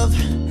love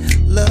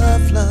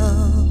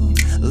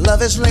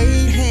has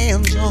laid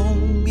hands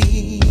on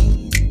me.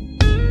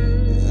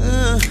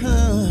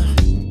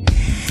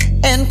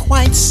 And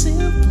quite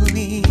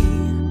simply,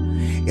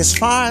 as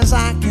far as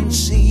I can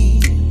see,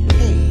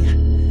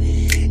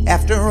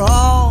 after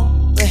all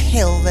the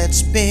hell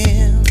that's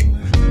been,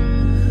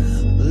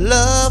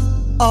 love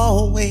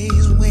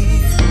always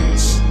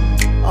wins.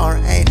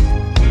 Alright,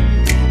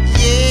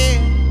 yeah.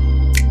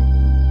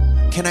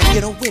 Can I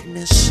get a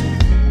witness?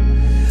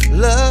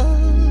 Love,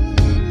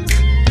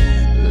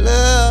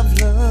 love,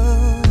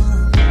 love,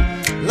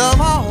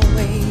 love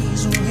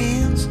always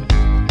wins.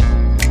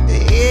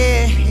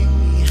 Yeah,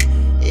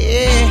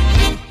 yeah.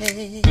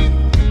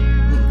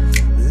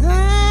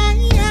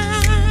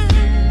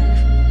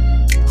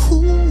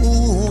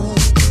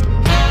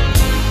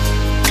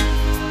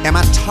 Am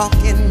I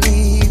talking to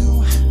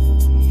you?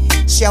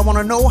 See, I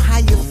wanna know how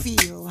you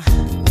feel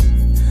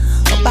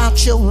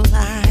about your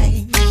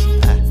life.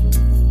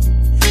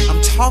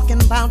 I'm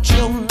talking about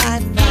your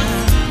life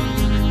now.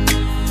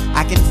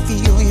 I can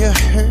feel your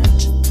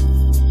hurt,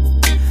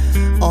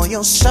 all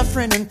your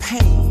suffering and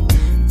pain.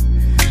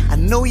 I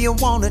know you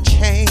wanna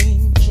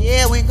change.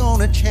 Yeah, we're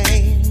gonna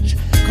change.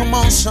 Come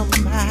on,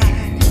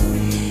 somebody.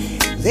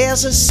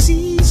 There's a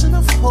season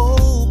of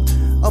hope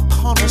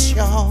upon us,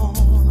 y'all.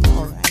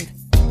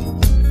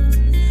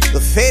 The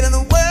fate of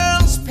the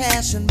world's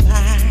passing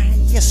by,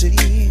 yes it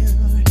is.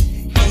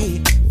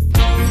 Hey,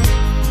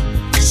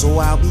 so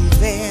I'll be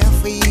there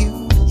for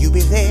you, you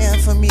be there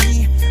for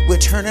me. We're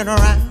turning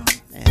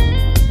around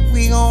and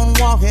we gon'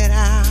 walk it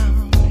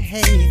out.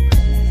 Hey,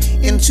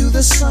 into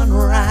the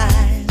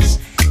sunrise.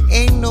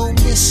 Ain't no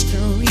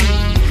mystery.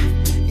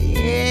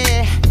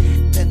 Yeah,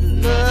 that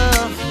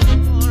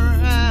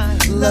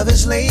love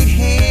has laid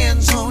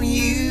hands on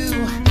you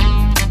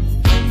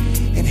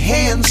and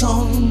hands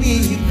on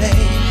me, babe.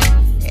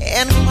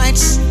 And quite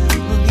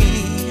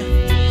simply,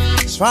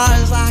 as far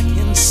as I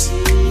can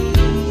see,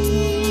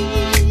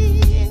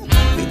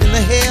 we've been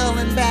to hell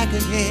and back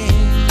again,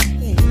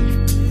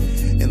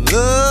 and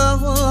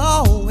love will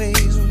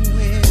always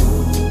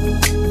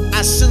win.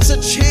 I sense a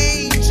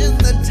change in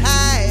the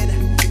tide.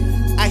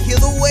 I hear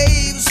the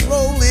waves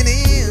rolling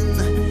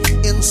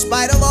in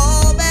spite of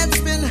all that's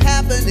been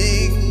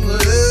happening.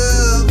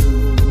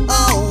 Love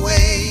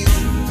always.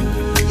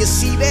 You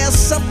see, there's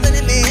something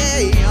in the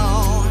air,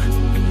 y'all.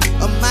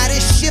 A mighty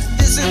shift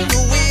is in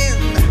the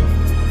wind,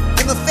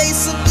 in the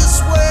face of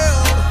this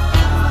world,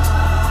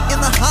 in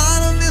the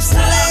heart of this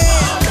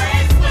land.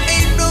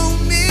 Ain't no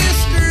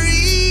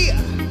mystery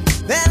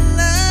that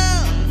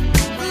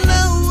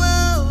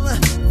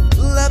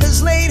love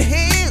has laid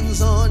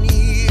hands on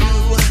you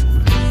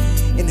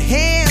and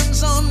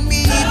hands on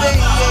me,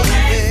 baby.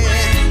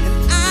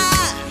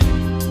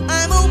 And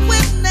I'm a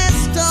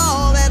witness to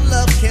all that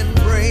love can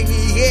bring,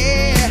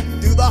 yeah,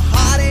 through the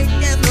heartache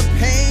and the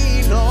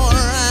pain,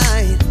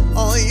 alright,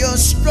 all your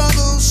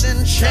struggles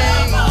and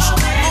change.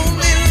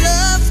 Only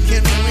love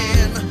can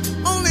win,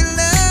 only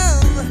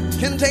love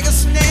can take a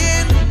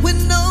stand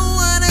when no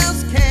one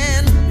else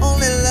can.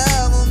 Only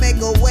love will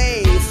make a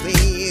way for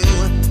you,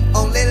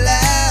 only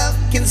love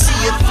can see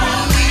it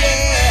through,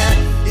 yeah.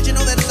 Did you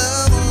know that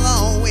love will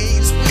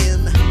always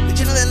win? Did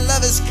you know that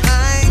love is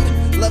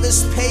kind, love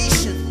is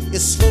patient,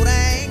 it's slow to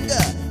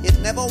anger, it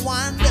never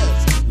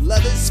wanders.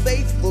 Love is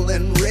faithful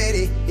and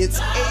ready, it's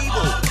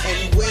able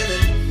and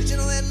willing. Did you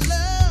know that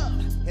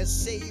love has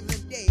saved the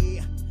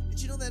day?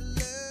 Did you know that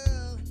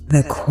love...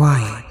 The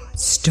Quiet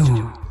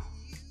Storm.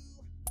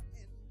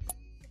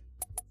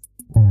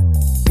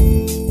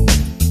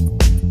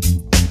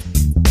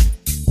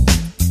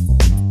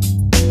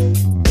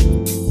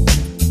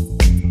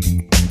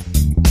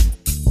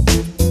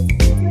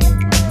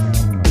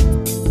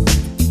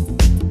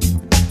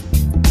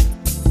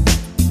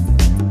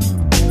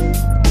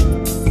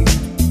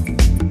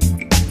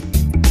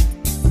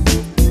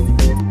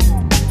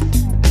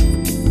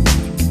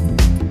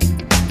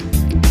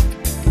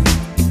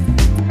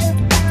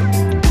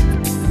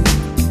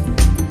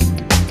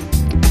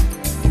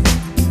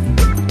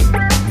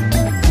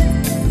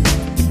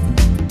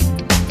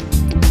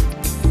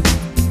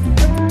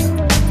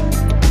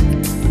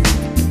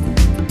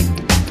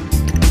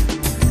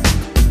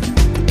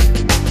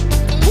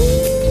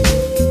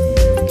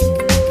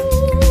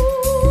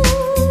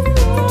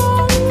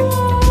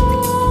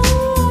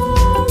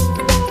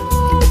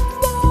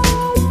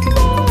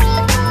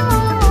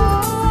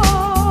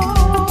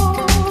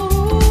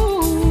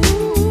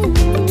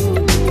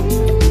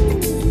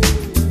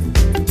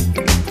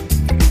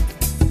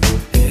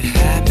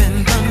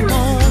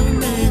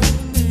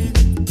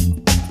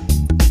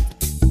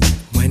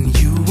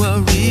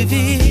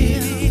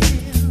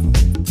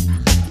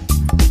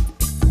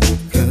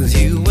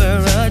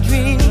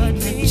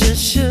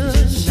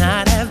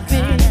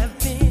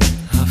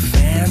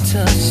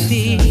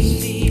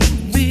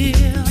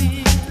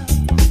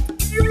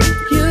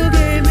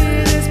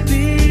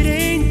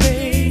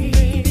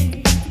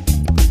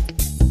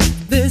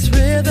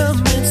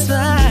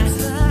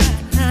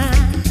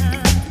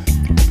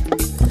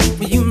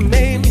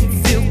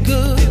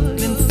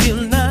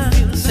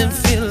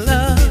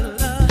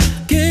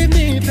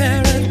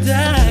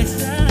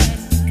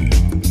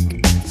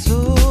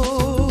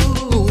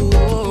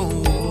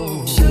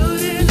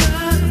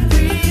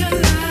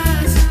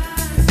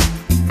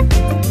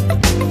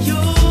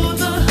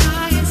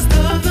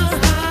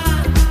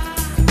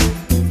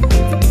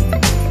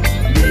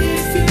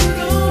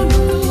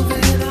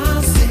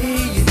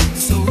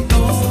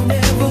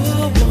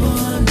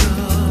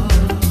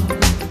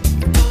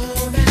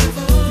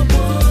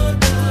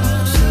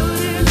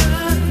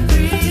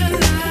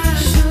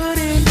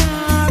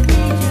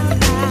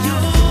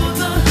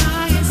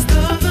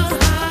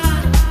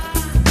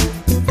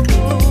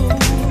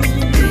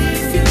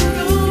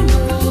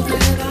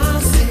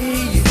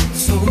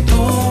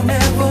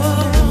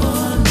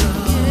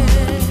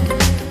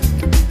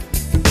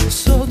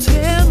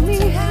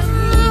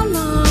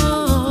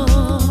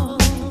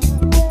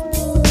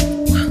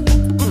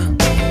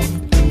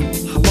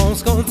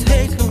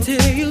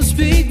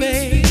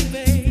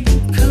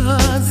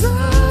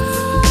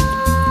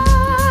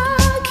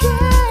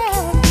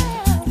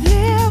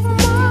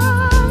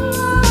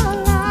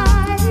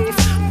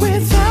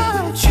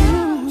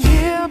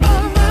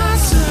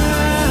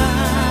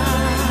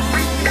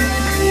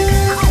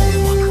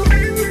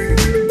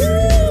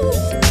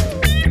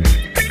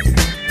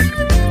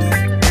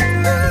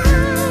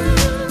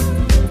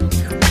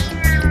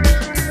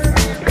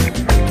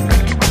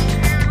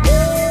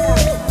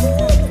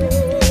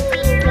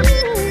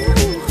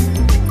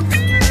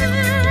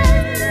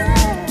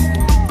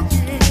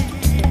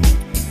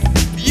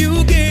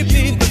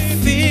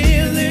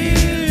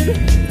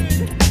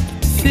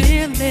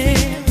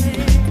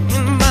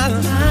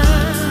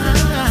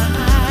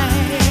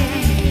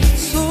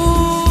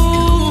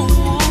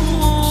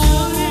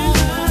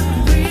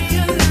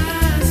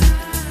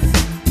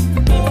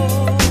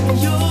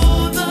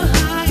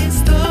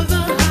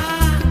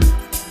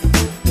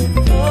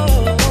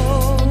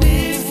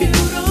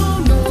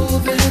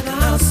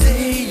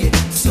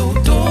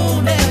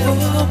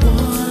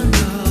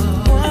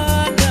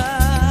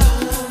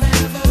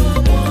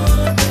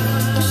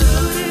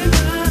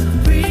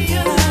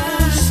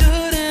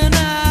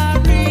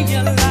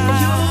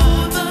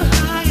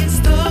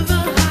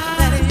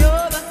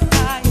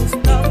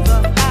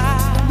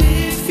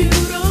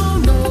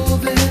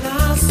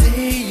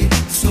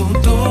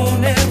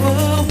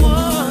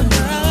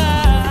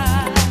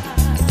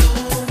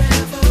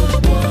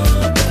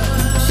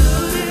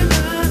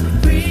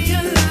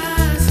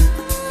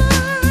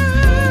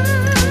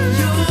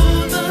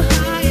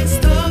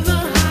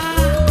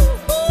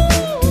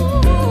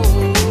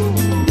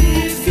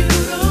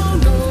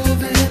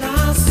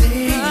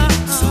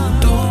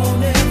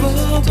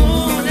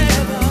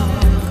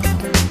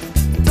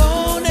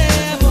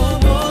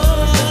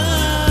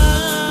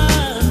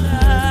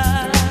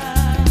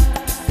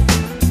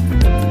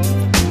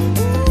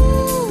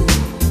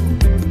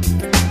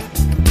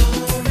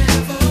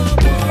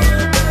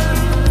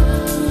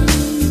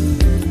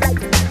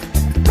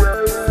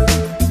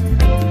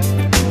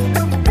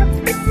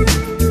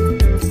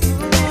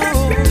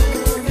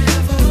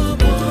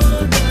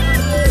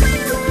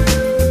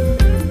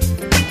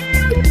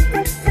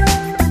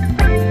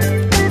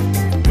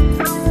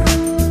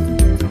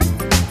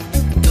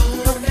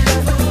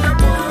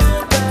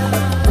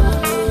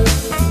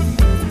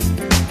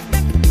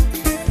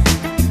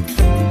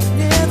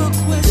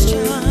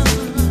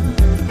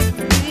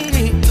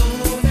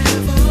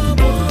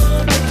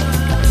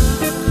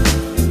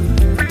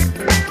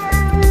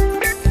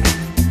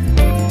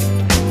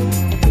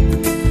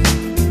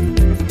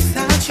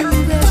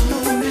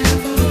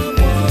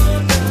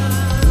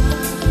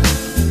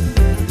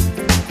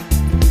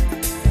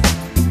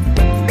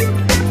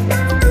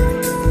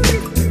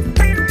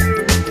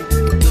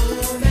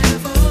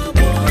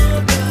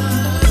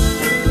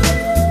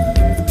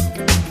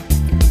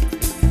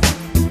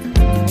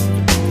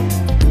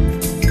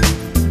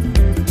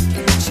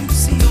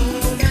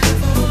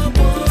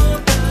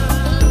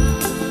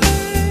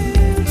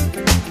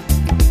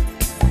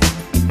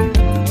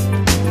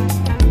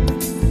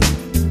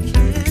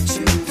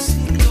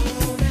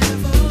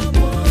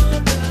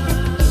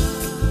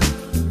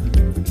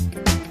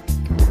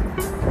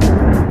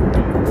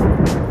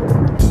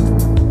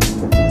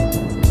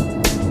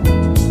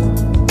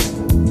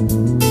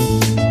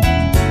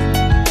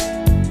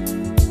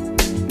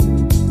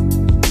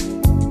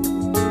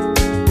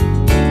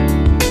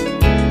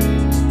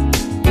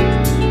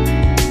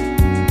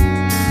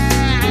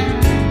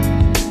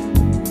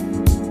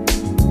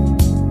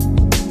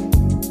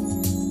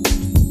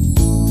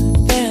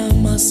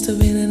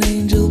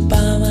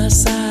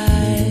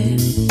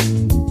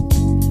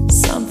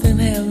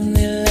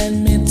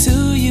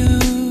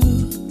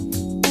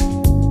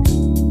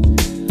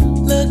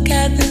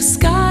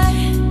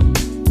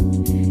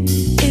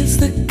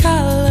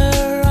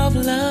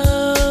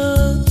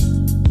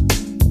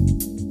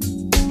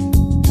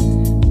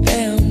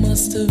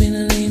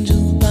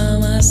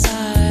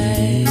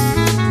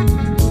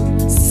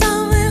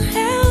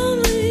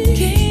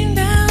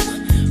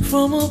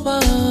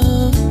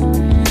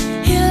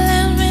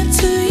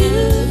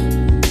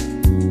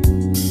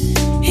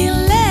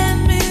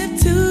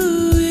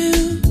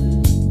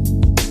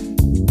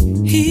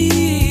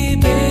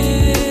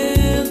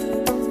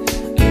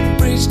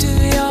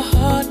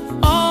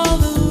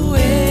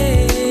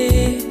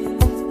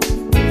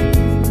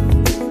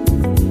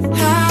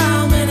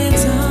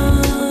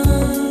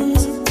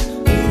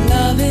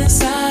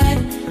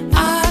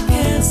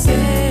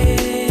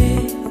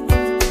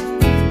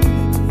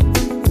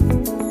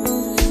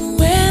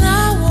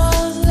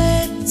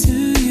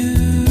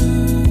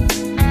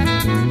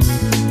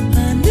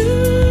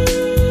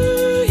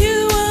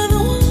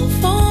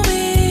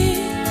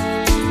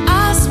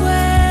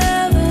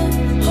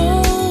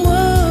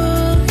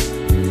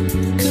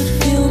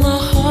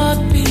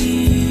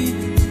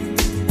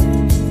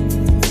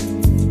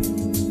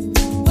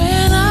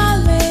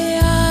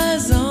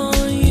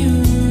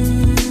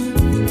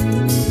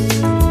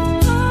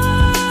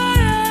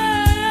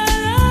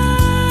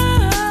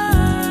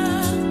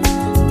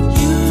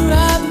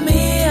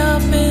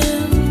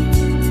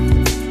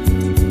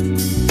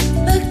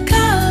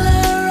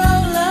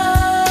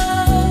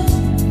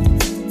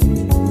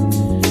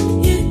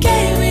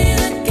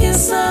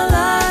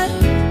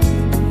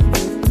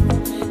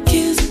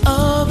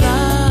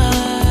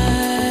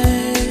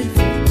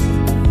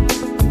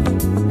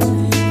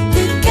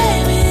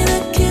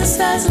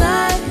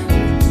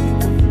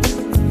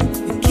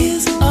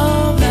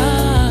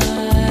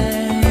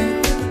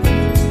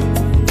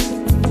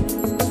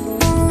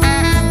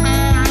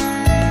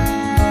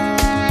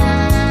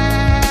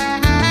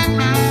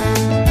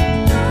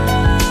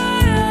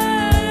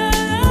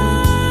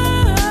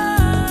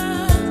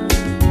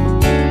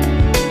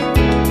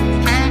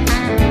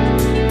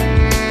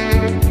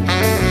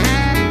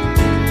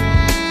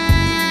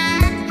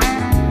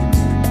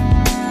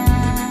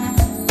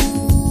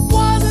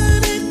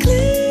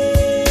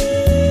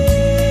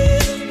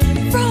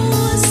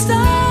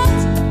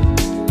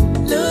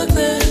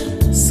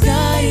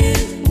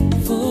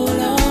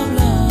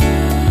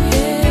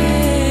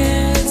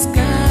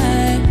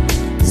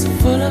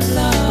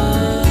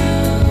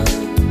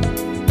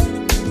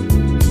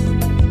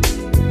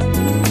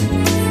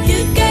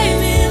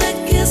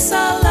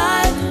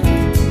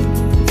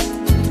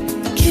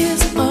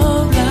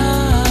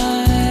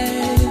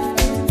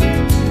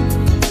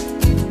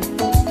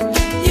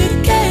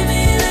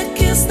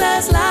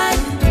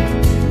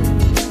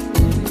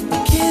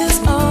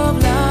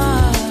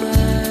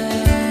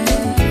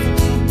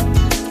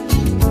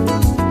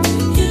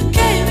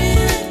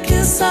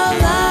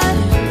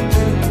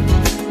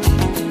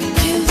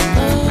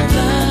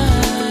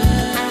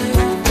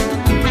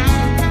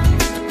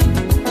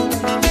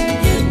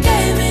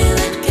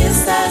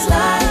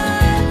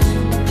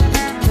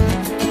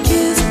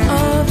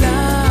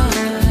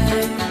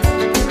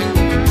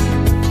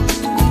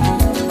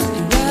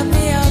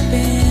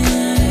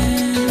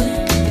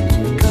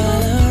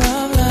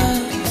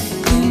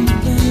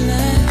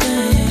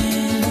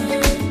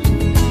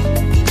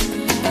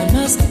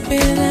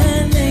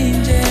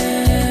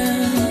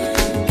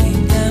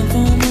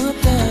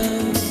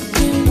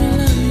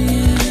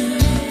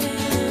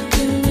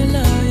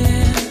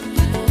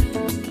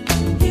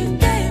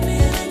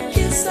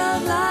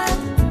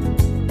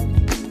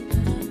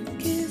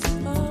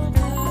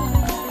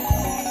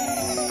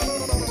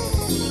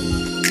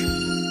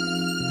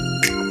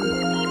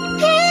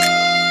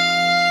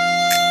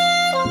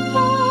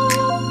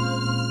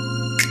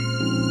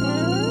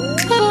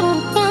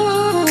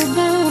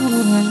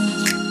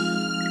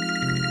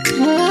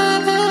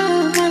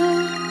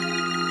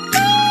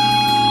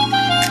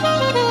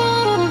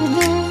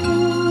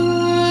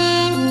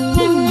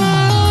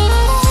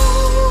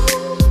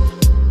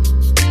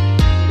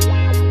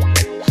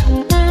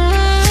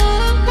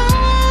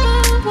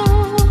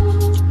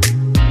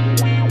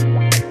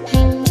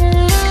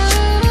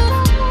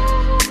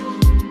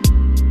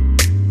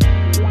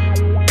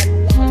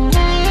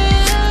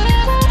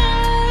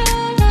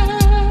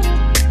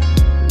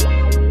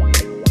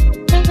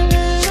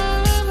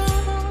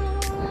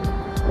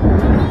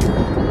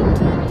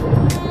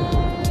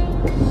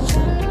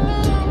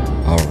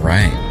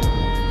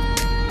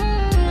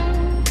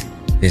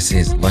 This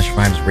is Lush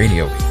Vibes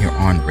Radio here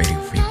on Radio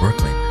Free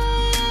Brooklyn.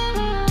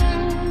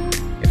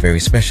 A very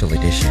special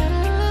edition.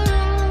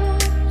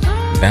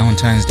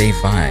 Valentine's Day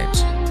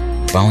Vibes,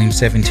 Volume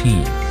 17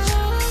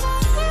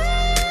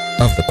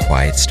 of The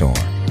Quiet Storm.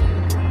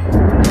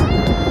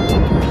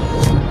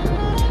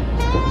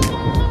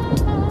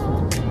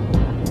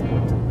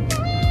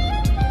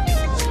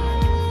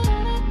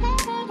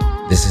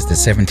 This is the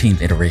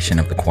 17th iteration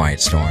of The Quiet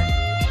Storm.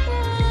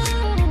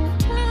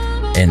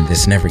 And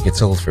this never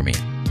gets old for me.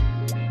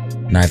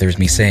 Neither is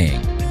me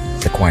saying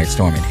The Quiet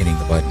Storm and hitting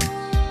the button.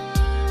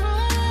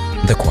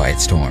 The Quiet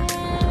Storm.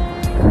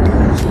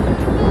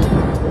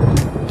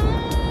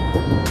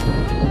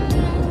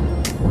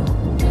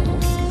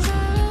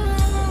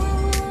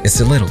 It's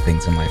the little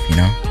things in life, you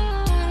know?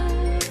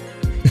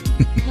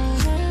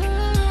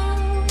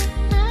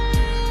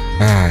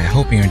 I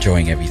hope you're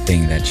enjoying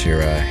everything that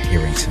you're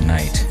hearing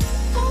tonight.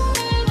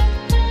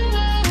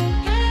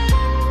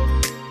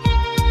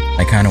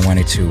 I kind of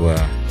wanted to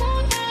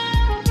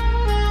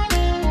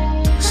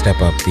step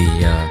up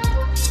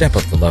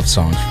the love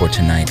songs for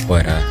tonight,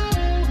 but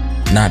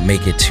not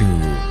make it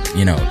too,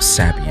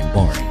 sappy and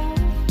boring.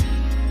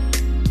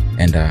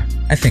 And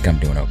I think I'm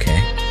doing okay.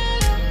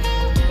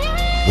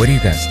 What do you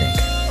guys think?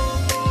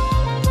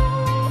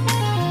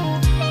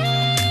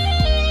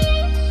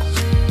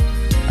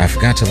 I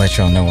forgot to let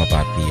y'all know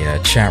about the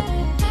chat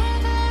room,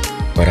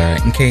 but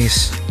in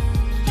case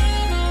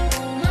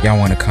y'all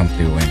want to come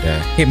through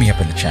and hit me up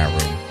in the chat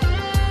room,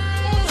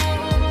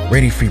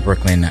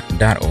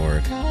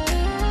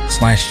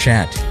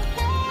 RadioFreeBrooklyn.org/chat.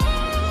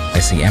 I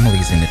see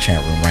Emily's in the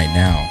chat room right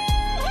now.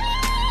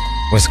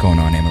 What's going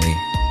on, Emily?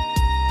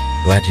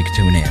 Glad you could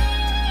tune in.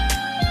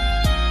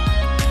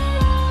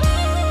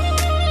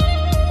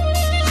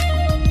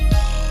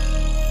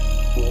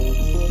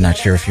 Not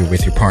sure if you're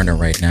with your partner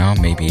right now.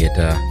 Maybe it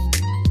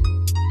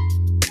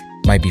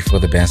might be for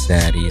the best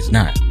that he's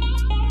not.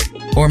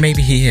 Or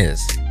maybe he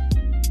is.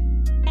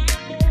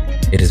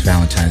 It is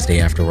Valentine's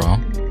Day after all.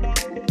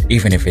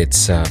 Even if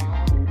it's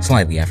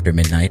slightly after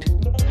midnight,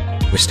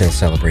 we're still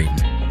celebrating.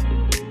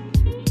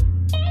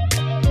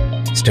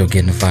 Still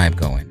getting the vibe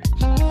going.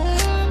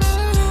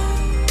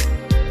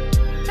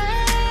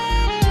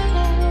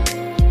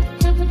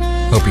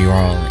 Hope you're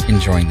all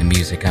enjoying the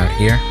music out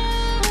here.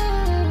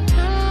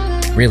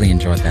 Really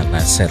enjoyed that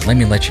last set. Let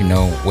me let you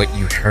know what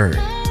you heard.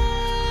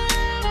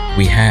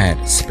 We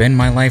had Spend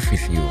My Life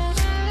With You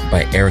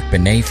by Eric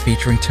Benet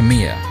featuring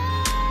Tamia.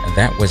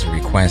 That was a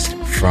request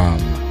from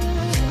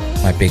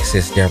my big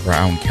sis Deborah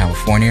out in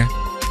California.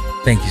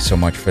 Thank you so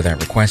much for that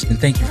request, and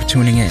thank you for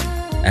tuning in,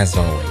 as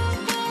always.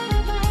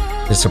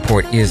 The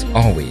support is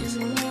always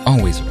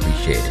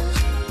appreciated.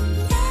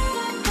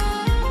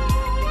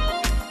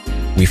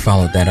 We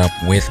followed that up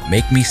with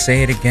Make Me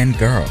Say It Again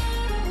Girl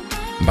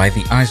by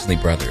the Isley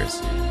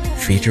Brothers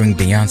featuring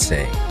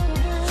Beyonce.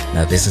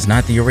 Now this is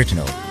not the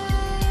original.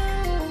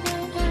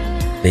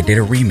 They did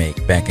a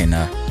remake back in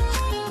I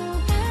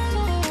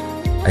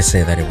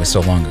say that it was so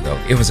long ago.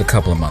 It was a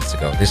couple of months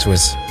ago. This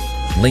was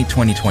late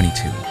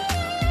 2022.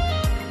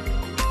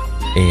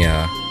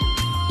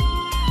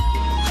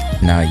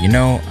 Now you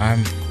know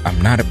I'm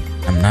not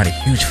a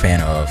huge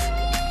fan of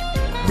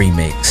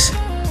remakes,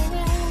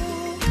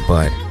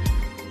 but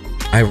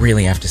I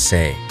really have to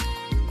say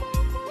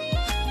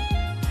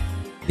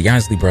the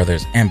Isley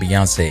Brothers and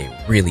Beyonce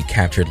really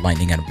captured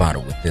lightning in a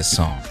bottle with this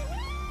song,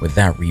 with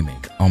that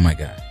remake. Oh my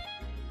God.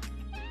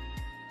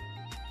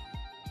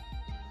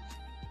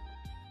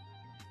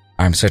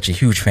 I'm such a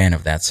huge fan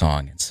of that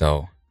song, and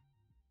so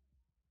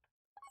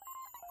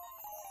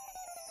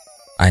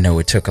I know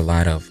it took a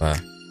lot of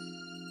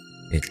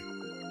it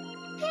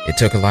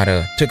took a lot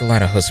of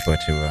chutzpah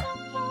to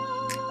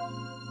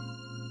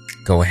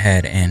go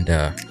ahead and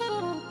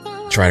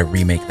try to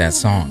remake that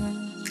song.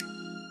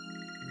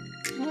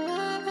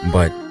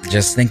 But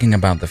just thinking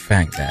about the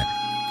fact that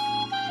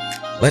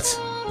let's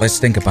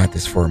think about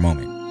this for a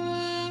moment.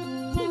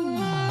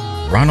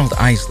 Ronald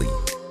Isley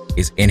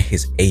is in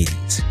his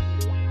 80s,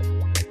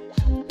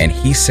 and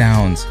he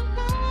sounds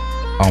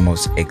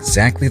almost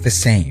exactly the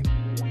same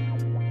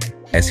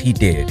as he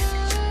did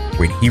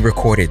when he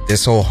recorded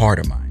This Old Heart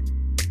of Mine.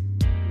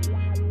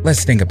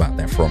 Let's think about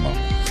that for a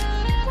moment.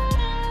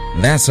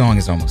 That song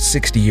is almost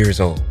 60 years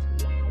old,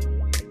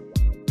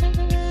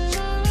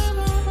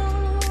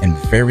 and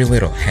very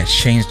little has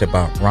changed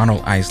about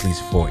Ronald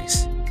Isley's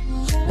voice.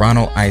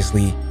 Ronald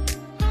Isley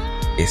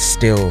is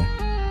still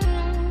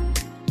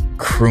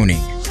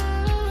crooning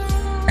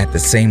at the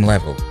same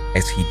level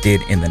as he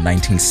did in the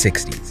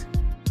 1960s.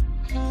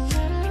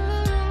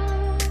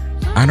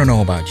 I don't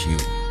know about you.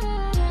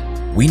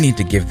 We need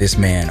to give this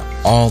man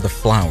all the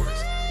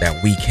flowers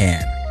that we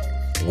can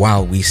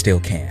while we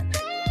still can.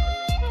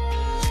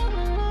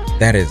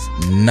 That is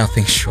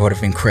nothing short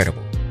of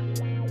incredible.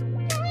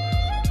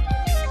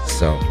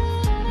 So,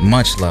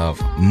 much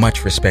love,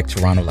 much respect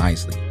to Ronald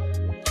Isley.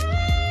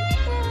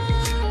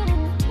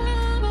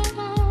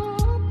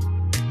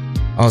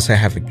 Also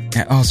have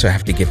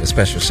to give a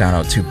special shout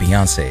out to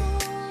Beyonce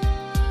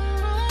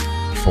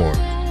for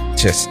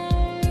just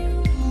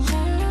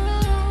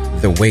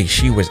the way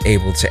she was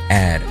able to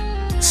add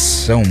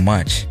so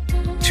much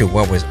to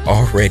what was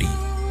already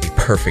a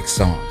perfect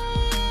song.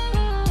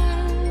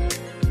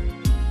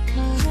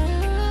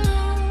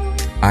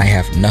 I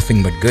have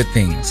nothing but good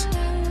things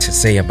to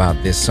say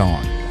about this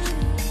song.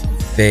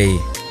 They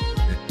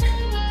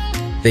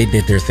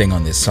did their thing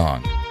on this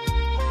song.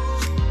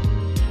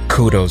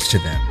 Kudos to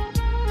them.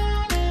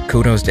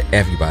 Kudos to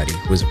everybody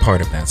who was a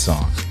part of that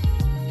song.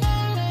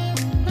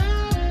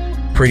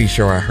 Pretty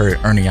sure I heard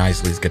Ernie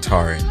Isley's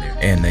guitar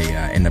in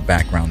there, in the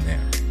background there.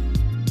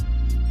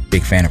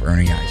 Big fan of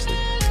Ernie Isley.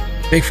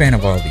 Big fan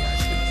of all the Isleys.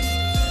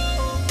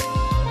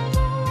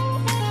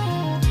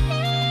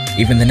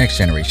 Even the next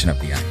generation of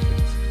the Isleys.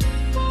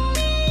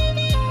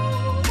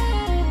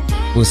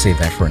 We'll save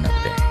that for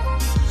another day.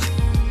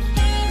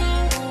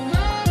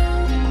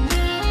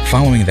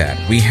 Following that,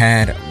 we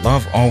had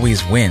Love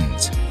Always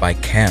Wins by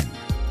Kem.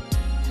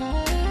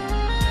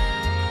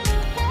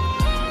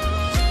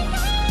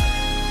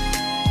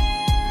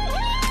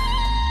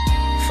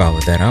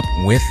 Followed that up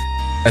with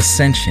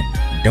Ascension,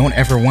 Don't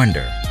Ever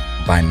Wonder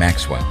by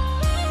Maxwell.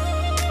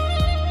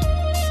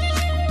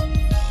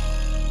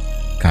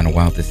 Kind of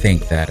wild to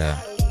think that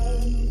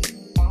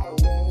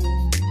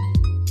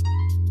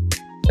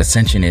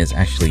Ascension is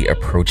actually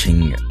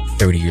approaching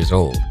 30 years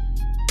old.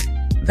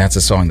 That's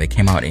a song that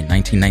came out in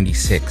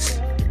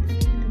 1996,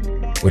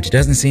 which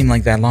doesn't seem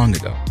like that long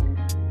ago.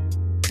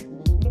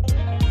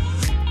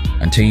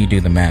 Until you do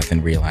the math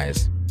and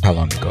realize how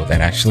long ago that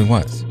actually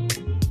was.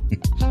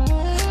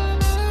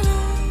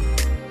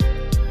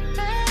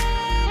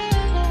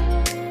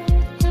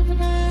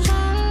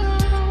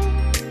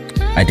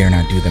 I dare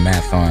not do the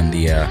math on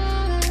the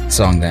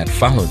song that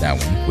followed that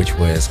one, which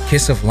was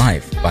Kiss of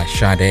Life by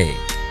Sade.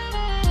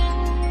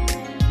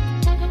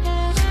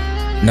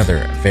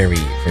 Another very,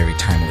 very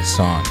timeless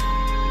song.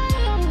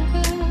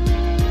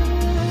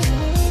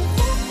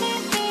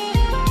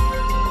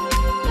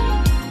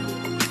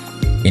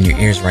 In your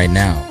ears right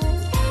now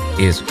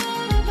is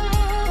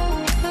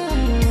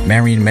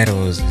Marion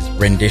Meadows'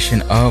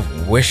 rendition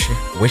of Wishing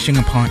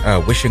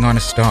on a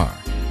Star.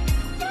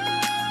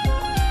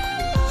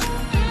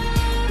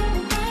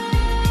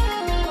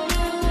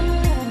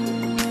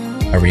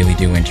 I really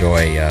do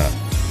enjoy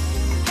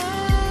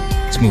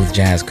smooth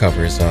jazz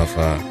covers of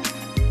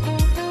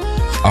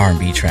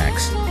R&B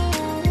tracks.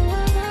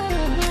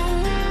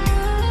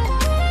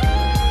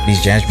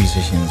 These jazz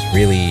musicians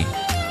really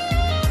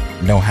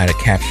know how to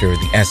capture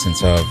the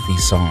essence of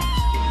these songs.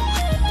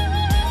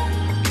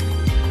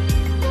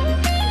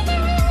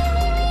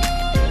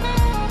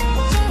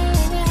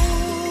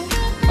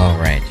 All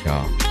right,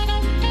 y'all.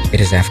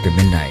 It is after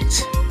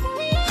midnight.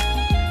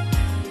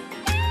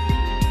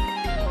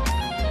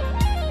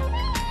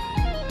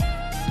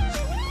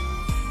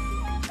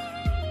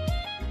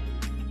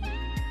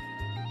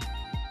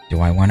 Do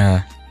I want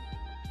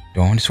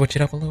to switch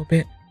it up a little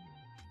bit?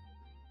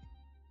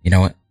 You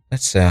know what?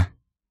 Let's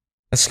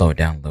slow it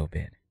down a little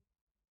bit.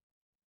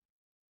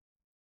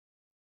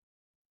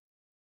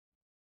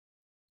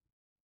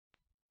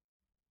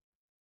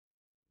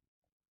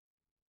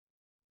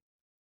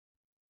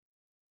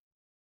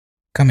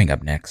 Coming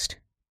up next,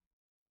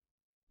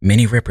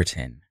 Minnie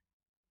Riperton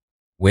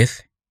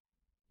with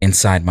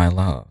Inside My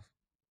Love.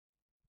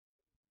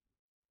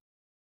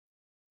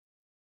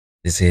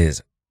 This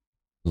is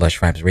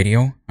Lush Vibes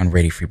Radio on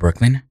Radio Free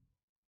Brooklyn,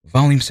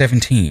 Volume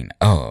 17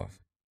 of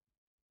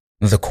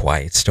The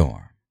Quiet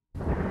Storm.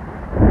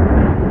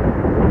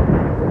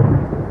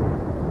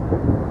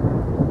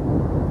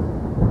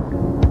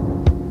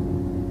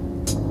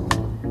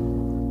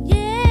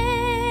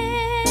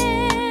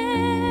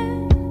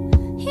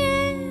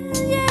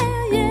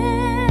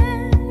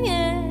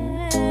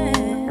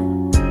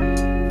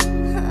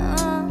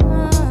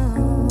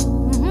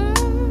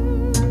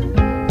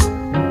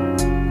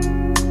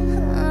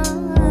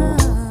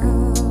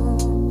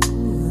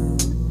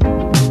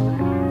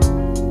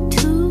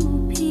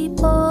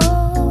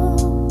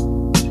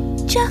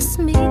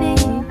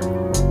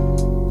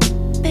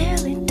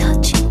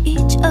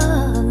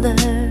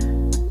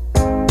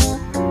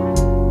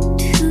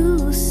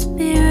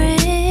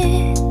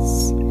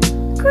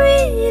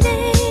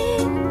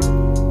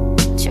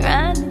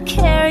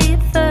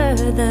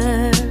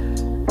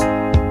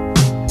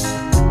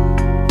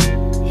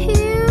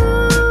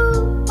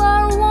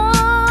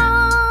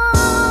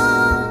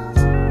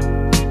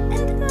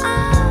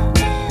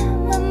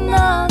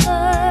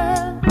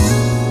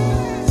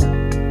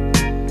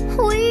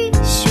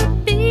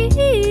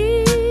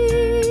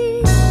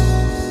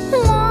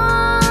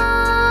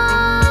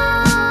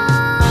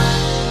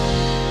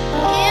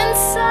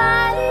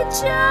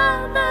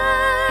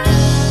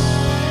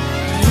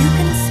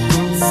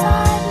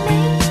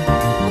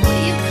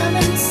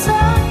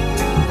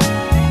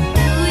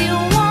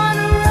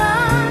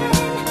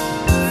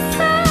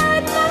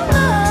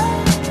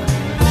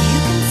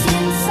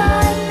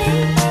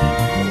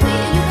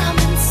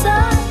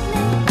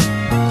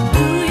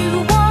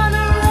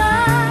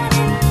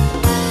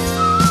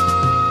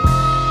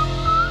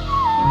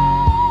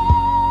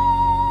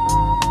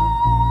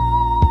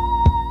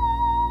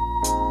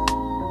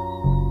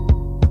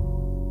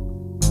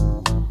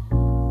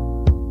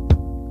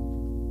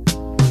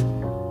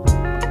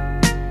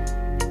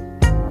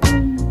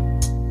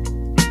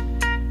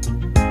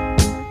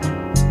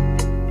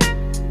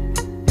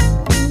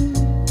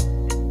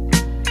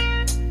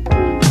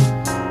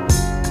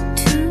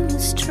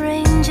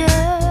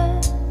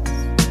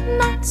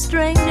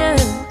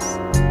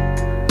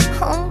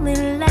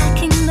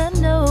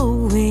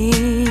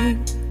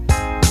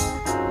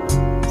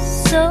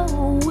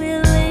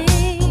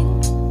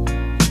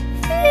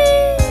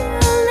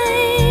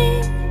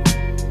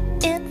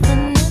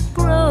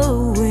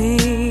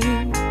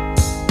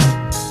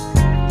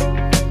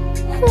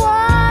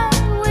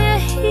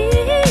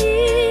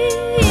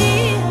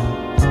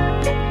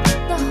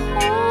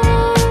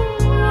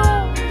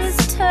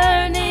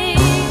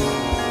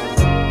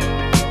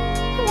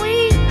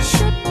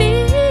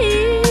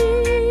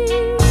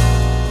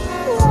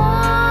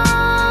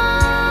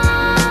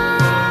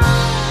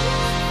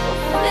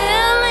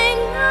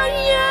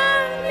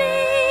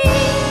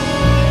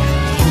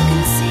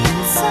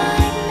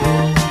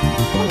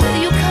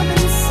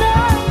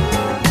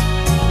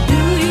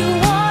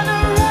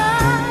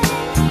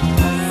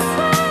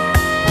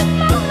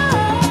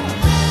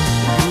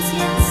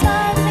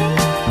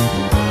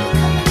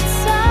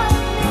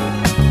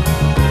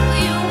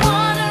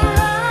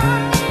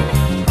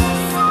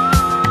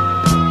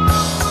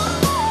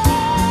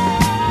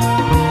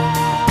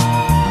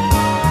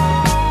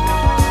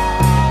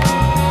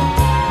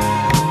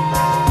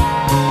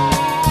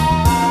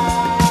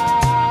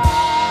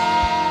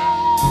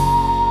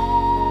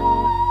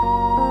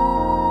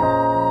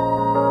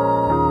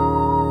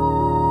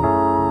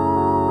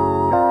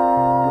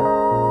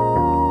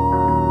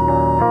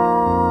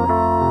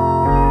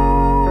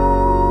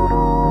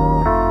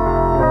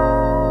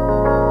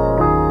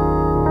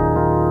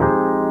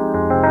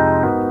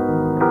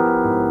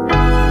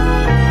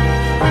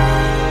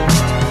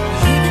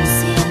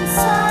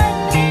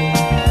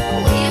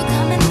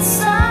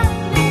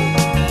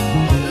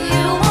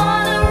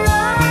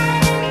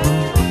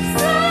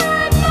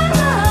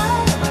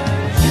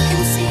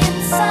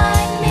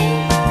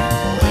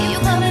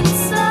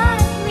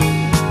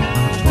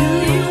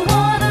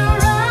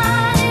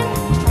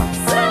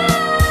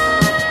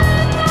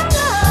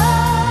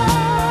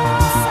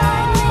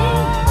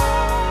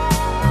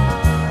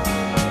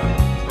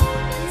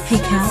 Hey,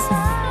 Calvin,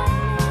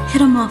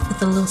 hit 'em off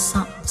with a little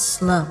something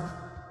slow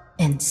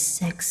and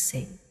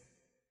sexy.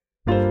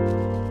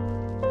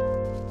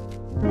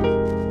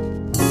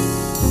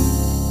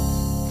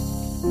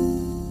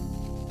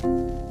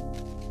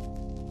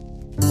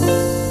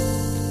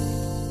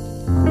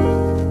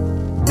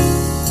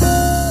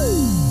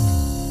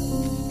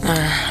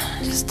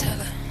 Just tell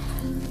her.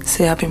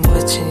 See, I've been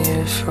watching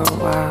you for a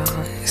while,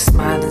 your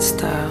smiling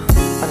style.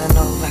 Wanna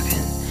know if I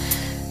can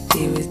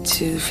be with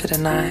you for the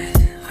night,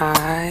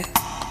 alright?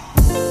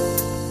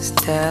 Is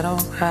that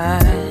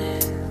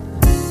alright,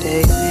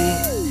 baby,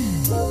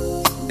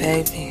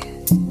 baby?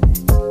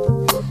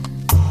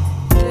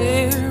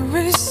 There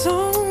is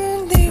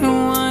only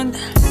one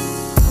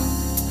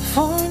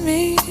for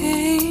me.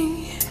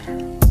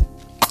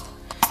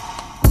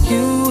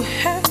 You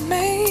have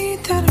made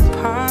that a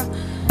possibility.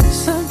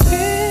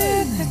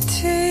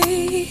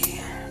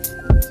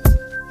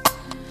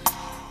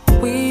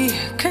 We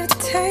could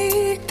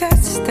take that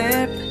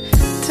step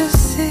to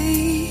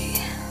see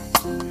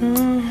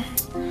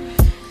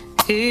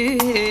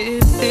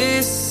if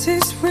this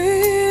is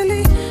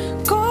really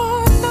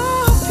gonna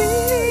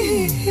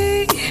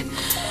be.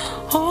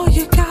 All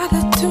you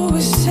gotta do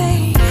is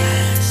say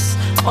yes.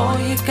 All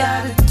you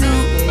gotta do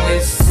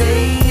is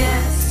say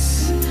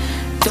yes.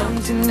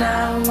 Don't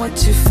deny what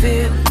you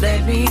feel.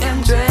 Let me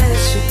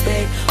undress you,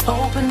 babe.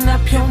 Open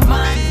up your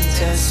mind and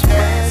just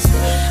rest.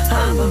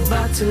 I'm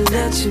about to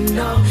let you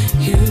know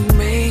you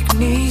make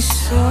me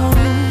so.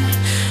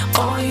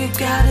 All you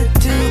gotta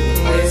do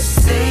is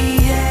say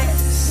yes.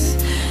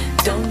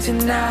 Don't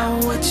deny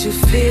what you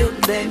feel.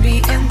 Let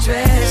me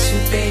undress you,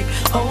 babe.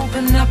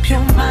 Open up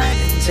your mind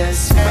and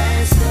just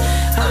rest.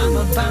 I'm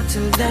about to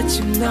let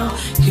you know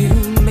you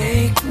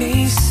make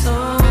me so,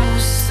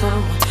 so,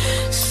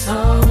 so,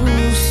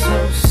 so,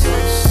 so,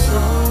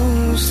 so,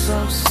 so,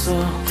 so.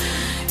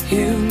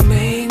 You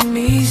make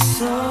me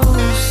so,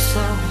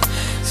 so,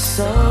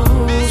 so,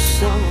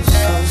 so,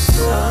 so,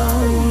 so,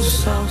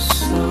 so,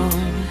 so.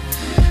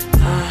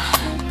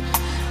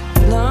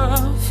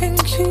 Loving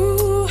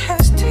you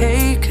has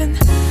taken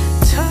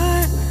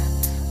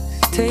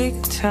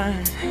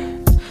time,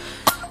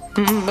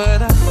 but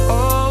I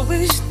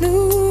always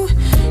knew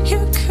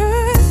you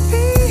could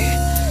be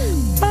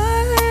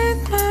mine.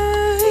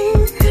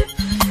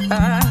 I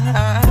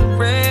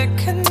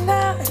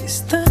recognize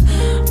the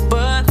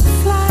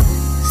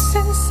butterflies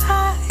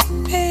inside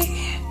me.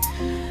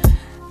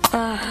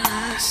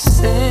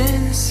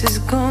 Sense is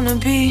gonna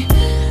be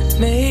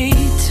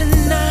made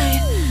tonight.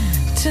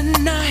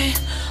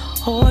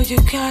 All you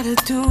gotta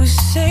do is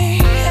say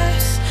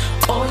yes.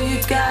 All you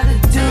gotta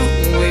do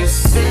is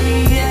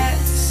say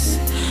yes.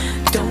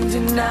 Don't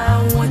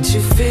deny what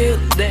you feel.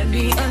 Let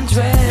me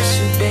undress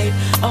you, babe.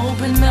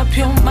 Open up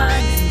your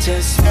mind and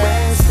just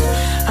rest.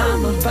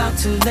 I'm about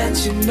to let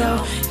you know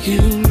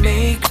you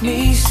make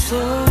me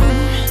so.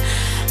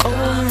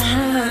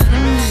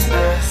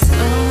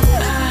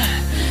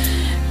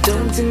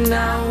 Don't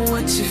deny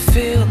what you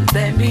feel.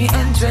 Let me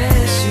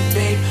undress you,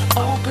 babe.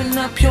 Open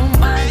up your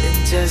mind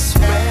and just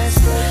rest.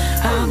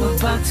 I'm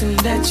about to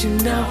let you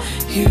know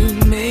you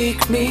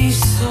make me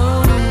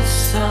so,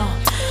 so,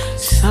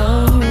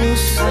 so,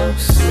 so,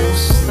 so,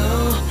 so,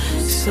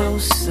 so,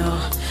 so.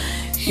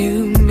 You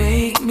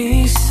make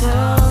me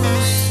so,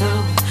 so,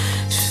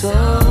 so,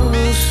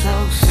 so,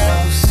 so,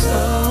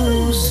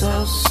 so,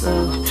 so, so.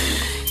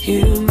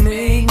 You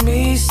make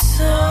me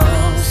so,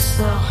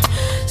 so,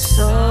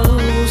 so,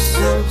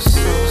 so,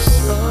 so,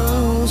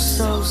 so,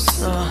 so,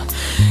 so.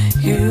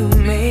 You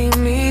make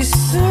me so,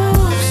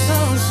 so,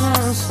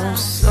 so, so,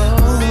 so,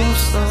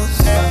 so,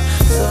 so,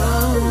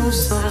 so,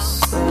 so,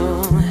 so.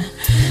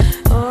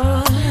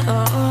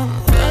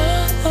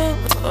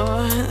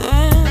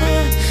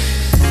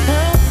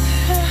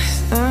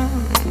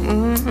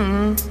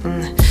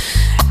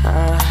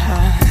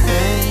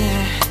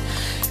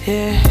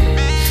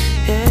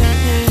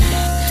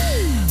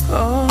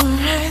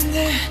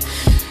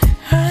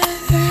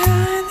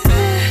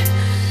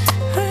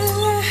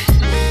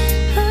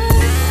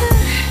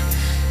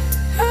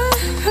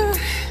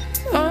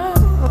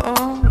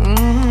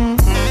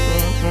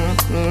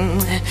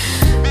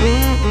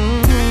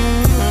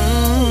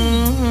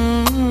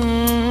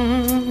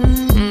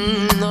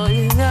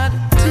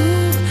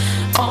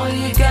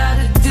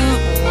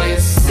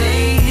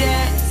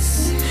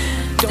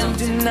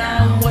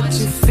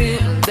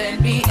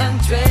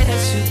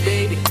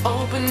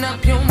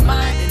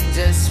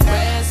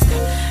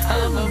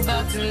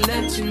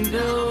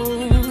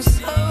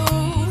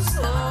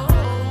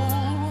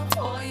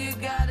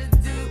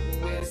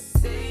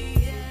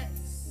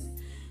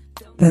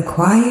 The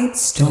Quiet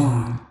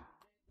Storm.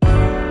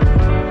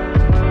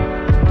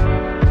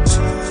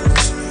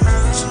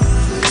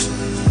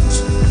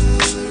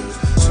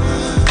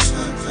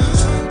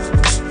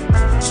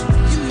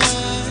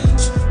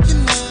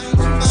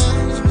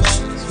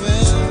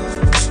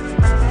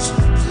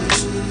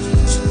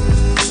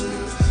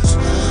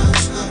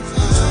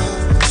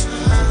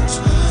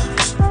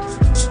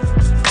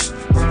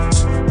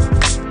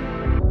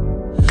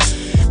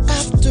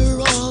 After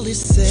all is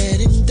said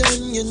and done,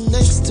 you're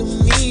next to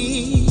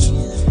me.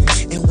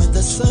 And when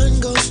the sun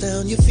goes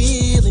down, you're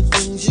feeling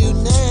things you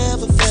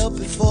never felt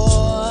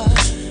before.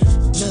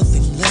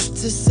 Nothing left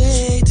to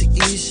say to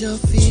ease your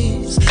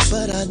fears,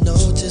 but I know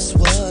just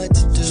what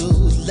to do.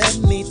 Let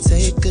me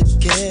take good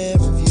care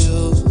of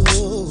you.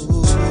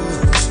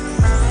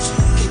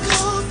 Kick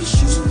off your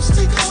shoes,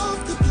 take off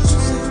the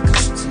blues and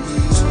come to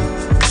me.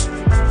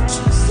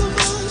 So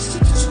much to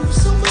do,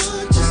 so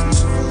much just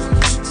new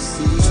for you to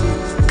see.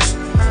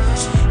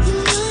 You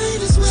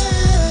might as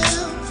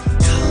well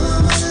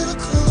come a little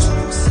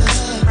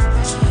closer.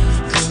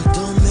 Girl,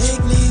 don't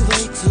make me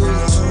wait too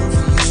long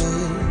for you.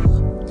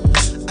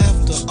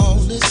 After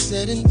all is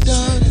said and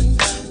done,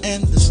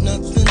 and there's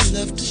nothing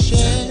left to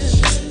share,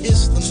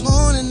 it's the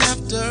morning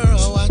after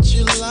I watch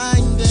you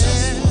lying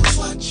there.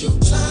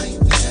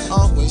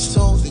 Always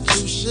told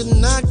that you should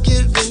not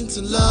give in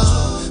to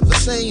love, but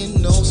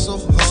saying no so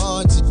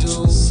hard to do.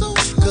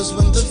 Cause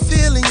when the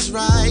feeling's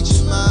right,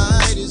 you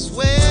might as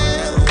well,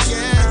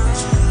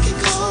 yeah.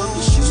 Kick off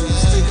your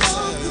shoes, take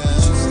off the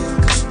blues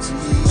and come to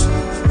me.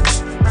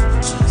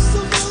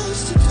 So much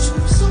to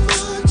do, so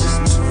much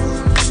just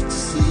new for you to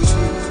see.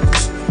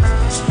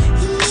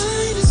 You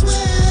might as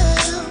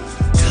well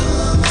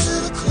come a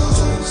little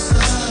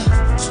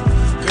closer.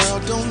 Girl,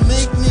 don't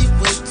make me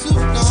wait too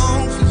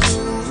long for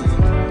you.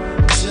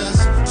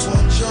 Just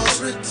want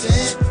your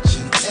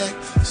attention.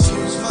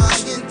 Excuse my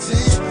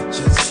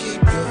intentions.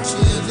 Keep your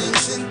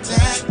feelings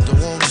intact.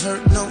 Don't wanna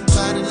hurt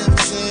nobody. Let me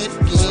say it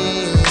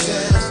again.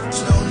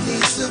 There's no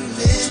need to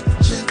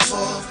mention,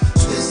 for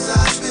this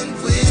I've been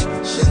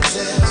wishing.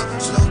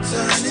 There's no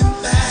turning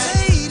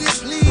back. Lady,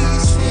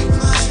 please take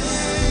my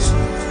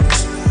hand.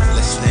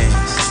 Let's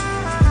dance.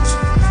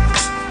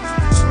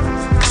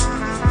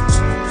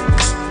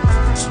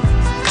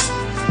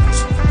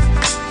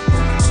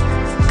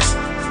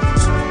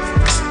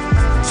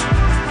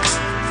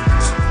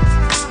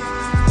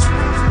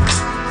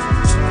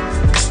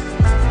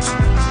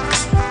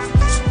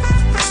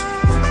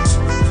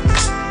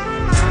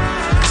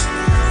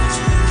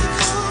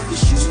 Take off your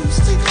shoes,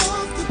 take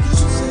off the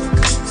blues and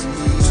come to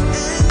me.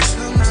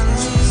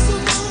 So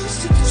much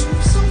to do,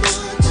 so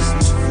much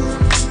just new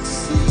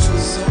for you to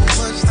see. So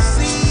much to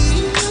see.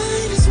 You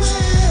might as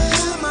well.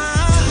 You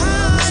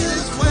might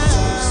as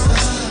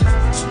well.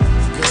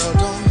 Girl,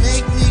 don't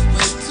make me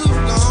wait too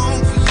long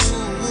for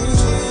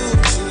you.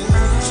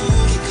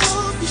 Kick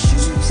off your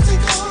shoes,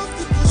 take off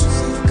the blues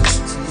and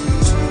come to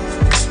me.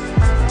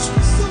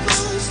 So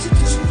much to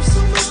do,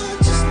 so much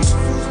just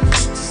new for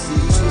you to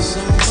see.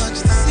 So much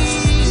to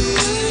see. You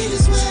might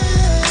as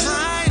well.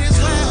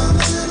 Come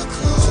a little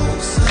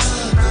closer.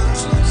 Come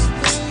closer,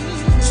 baby.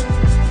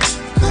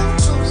 Come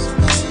closer,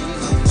 baby.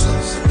 Come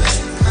closer,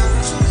 baby.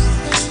 Come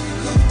closer, baby.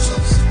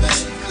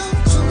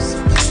 Come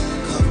closer, baby.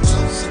 Come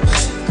closer,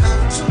 baby.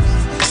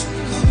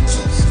 Come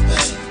closer,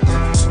 baby.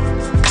 Come closer,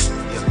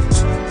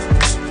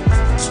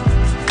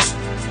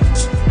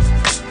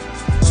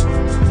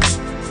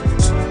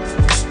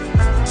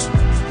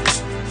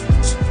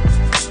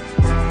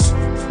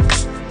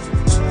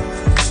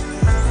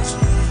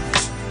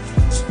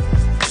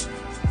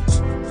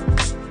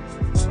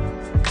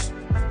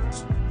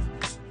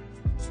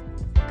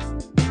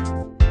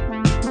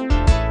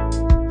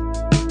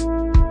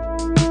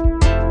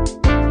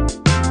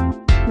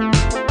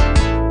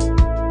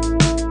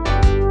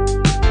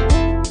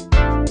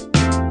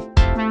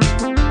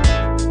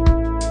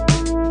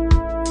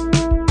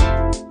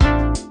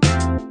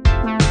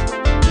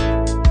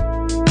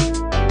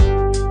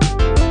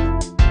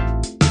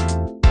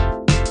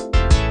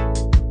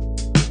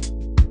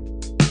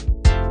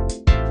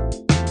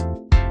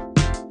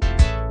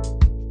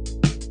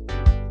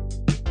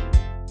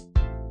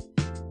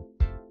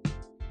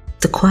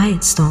 The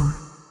Quiet Storm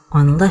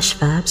on Lush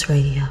Vibes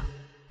Radio.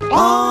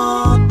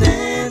 Oh,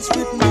 dance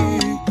with me,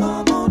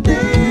 come on,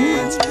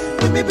 dance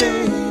with me,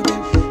 baby.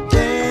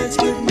 Dance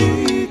with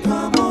me,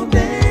 come on,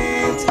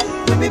 dance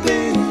with me,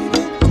 baby.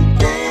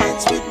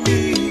 Dance with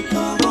me,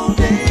 come on,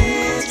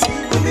 dance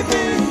with me,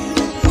 baby.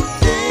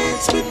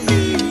 Dance with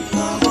me,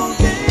 come on,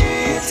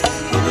 dance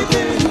with me,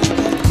 baby.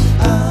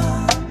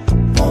 I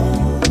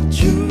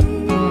want you,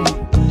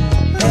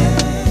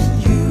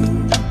 and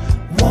you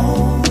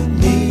want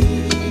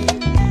me,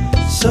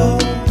 so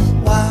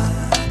why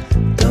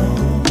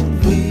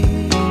don't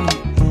we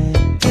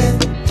get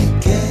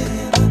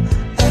together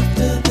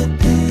after the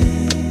dance?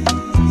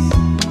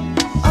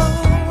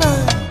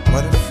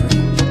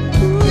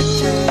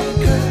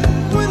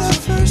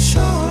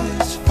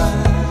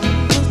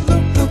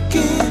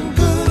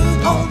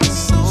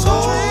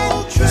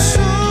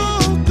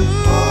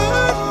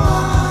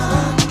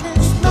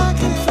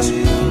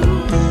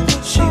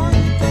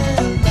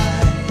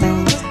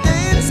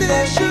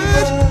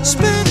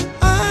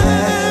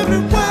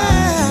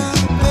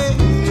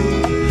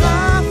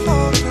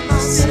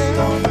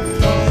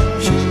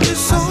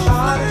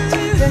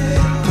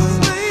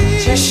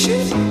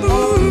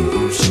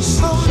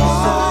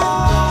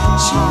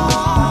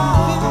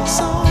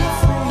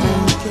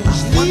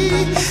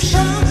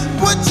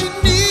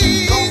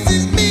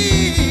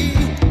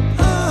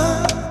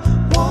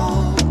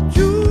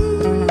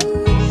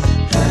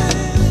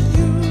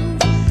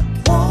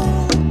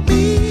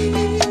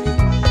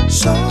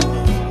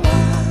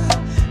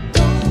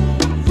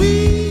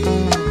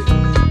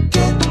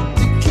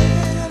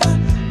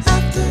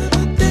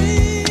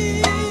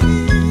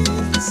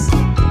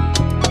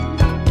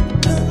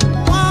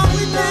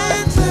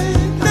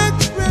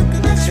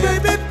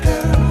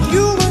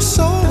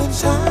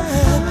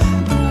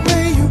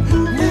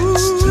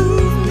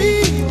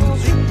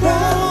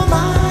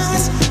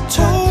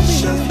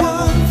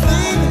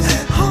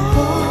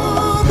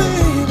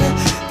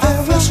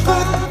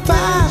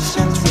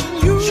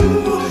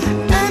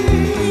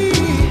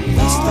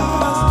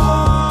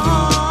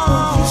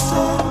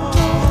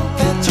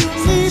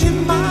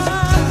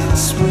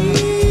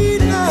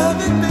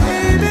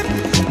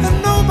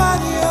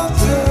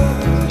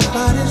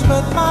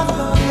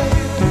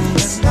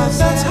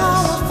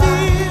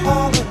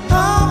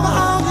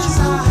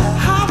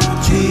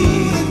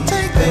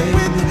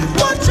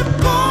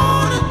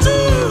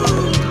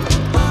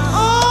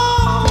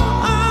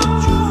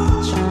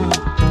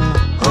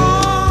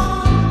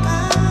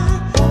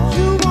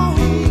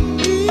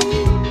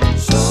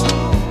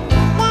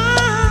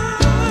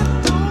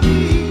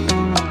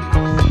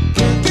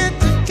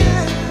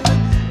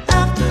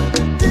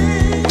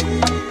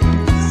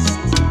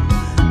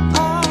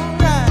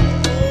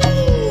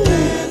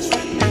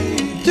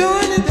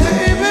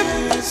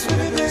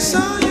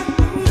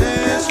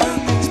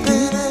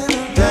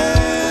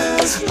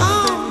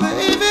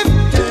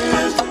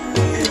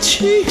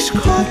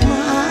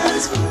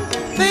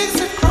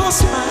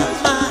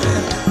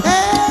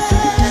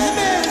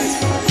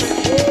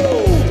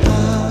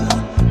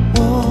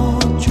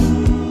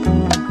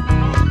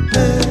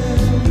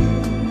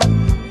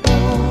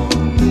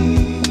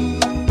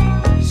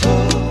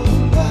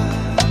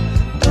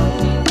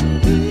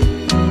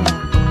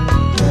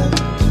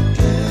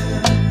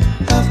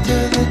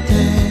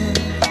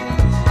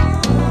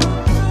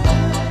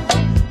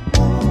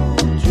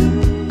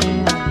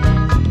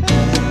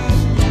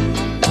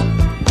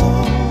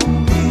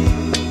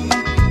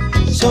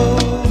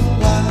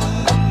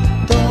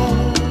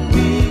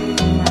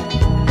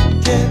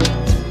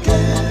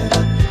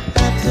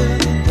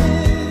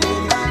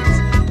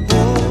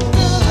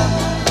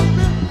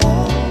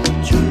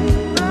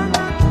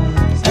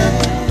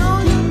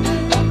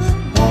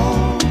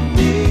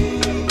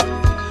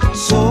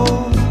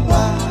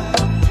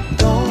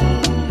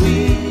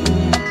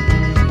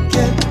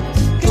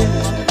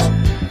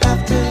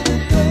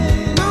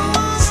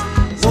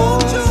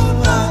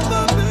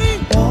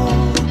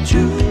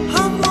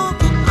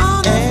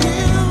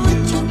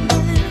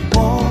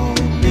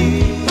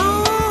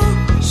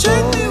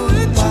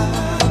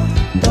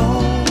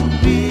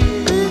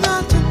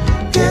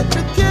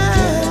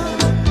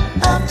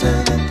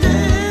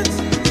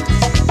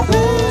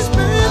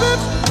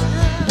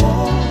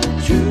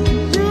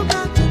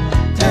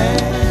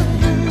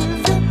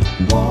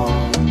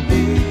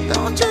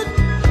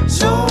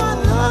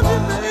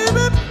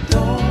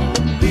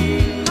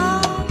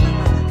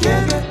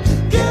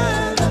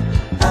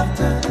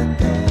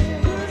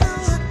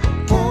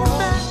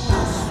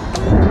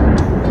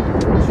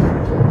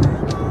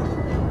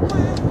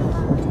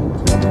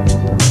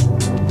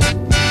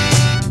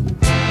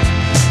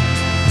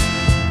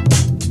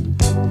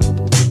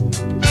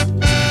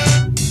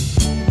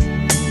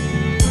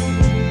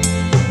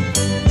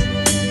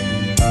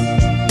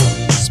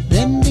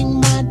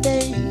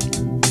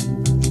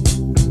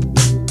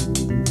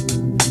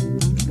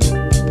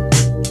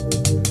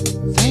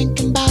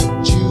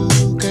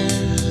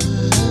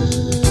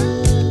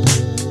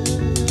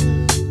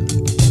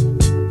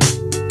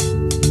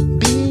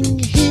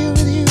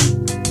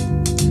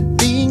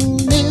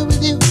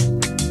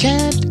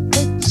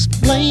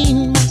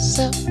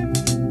 myself.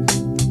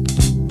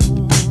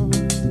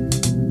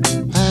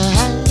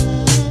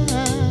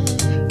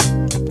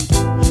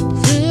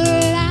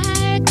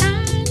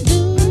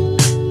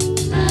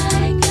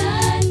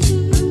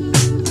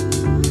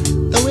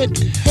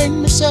 Hurt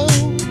me so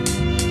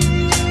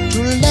to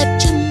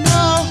let you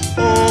know,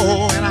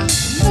 and I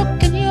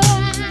look in your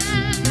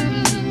eyes,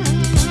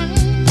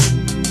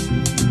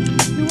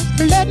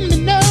 you let me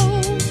know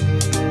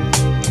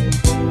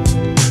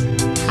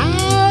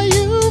how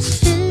you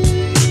feel.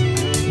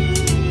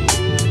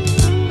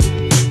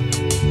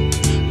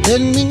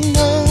 Let me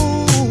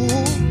know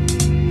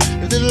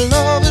if this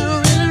love is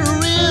really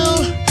real,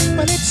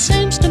 but it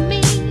seems to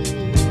me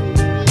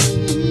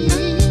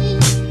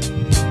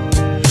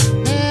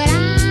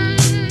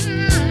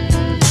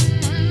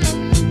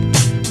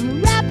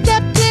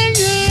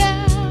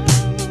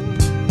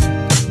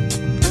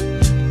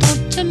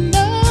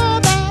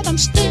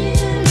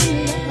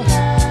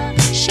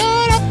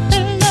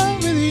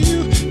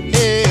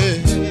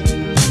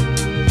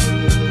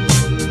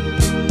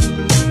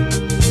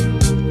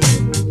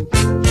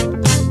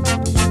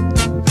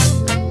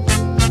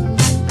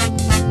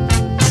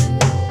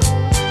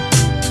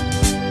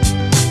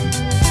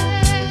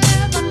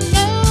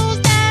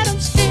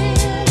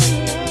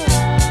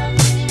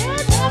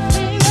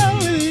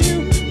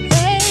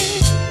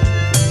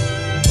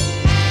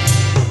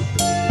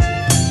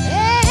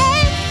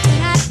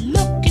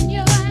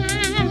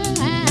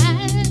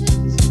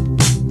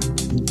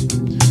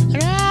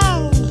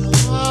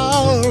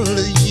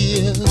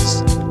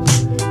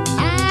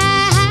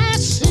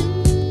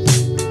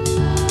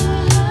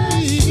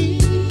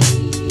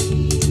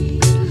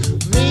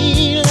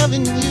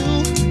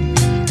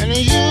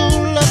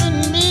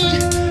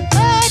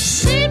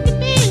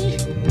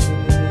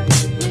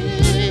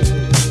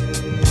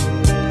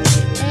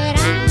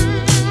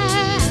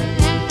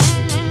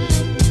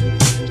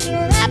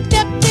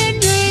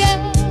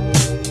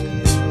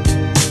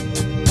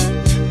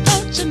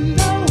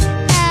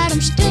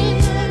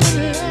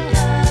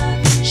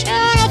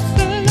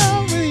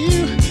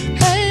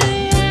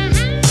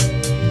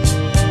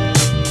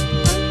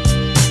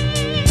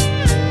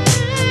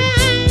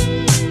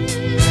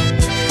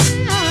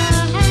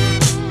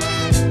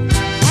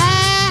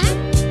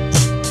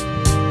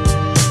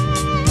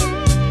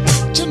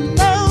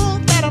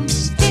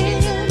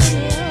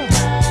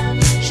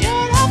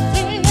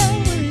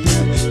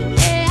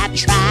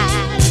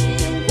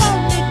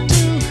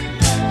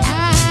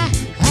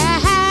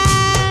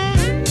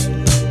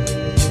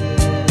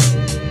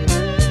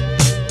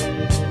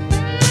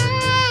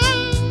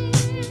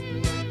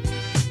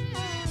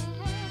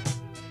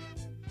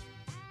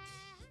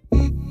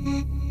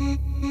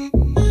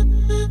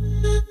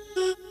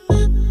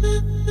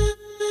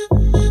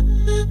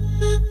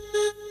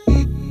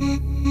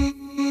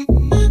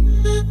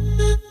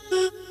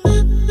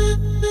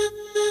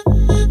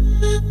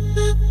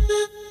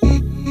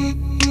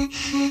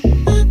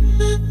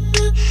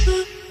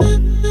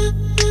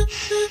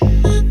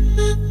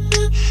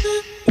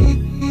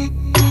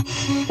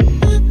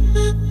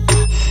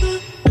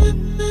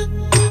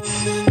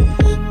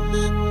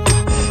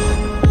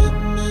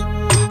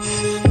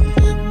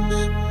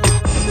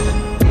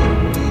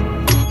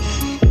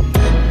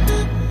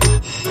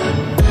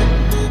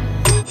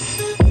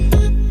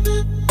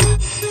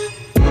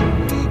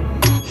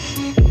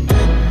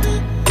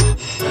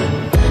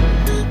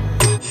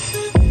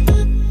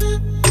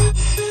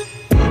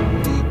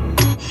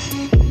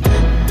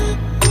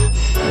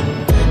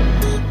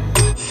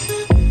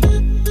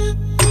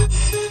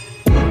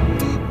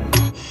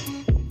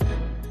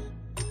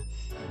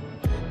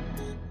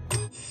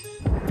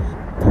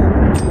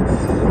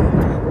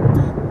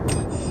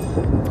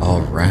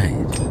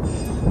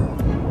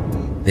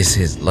This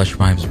is Lush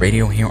Vibes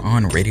Radio here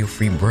on Radio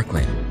Free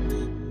Brooklyn.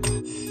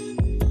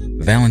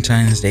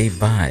 Valentine's Day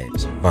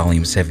Vibes,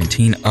 Volume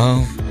 17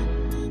 of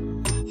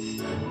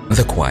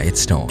The Quiet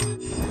Storm.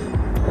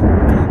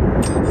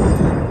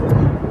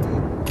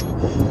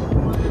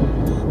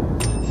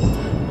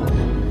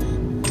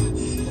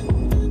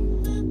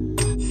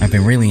 I've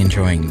been really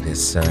enjoying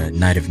this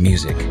night of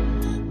music,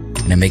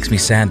 and it makes me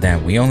sad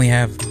that we only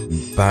have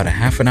about a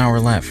half an hour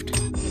left,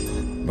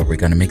 but we're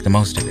gonna make the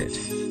most of it.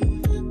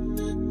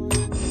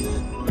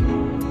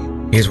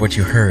 Here's what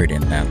you heard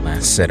in that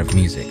last set of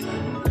music.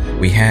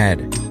 We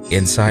had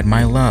Inside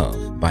My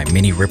Love by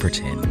Minnie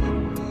Riperton,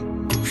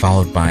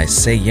 followed by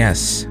Say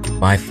Yes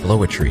by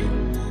Floetry.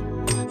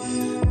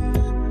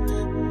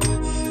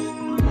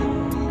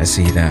 I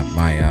see that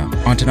my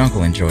aunt and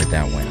uncle enjoyed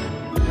that one.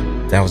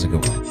 That was a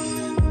good one.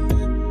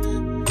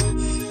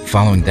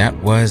 Following that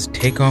was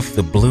Take Off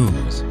the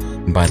Blues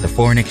by The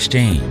Foreign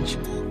Exchange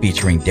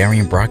featuring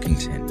Darian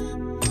Brockington.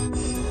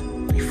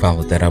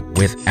 Followed that up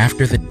with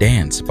After the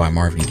Dance by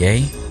Marvin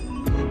Gaye.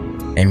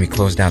 And we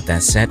closed out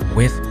that set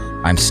with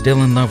I'm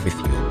Still in Love with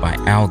You by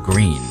Al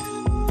Green,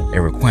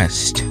 a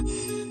request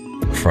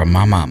from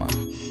my mama.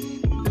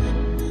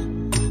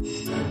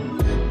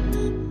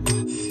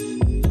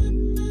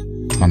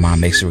 My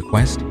mom makes a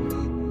request,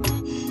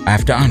 I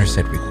have to honor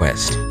said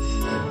request.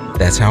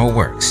 That's how it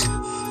works.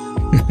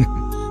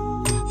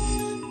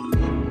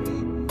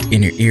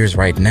 In your ears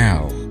right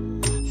now,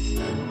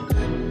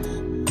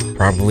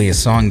 probably a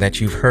song that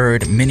you've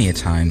heard many a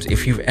times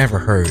if you've ever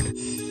heard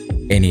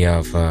any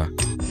of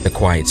the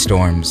Quiet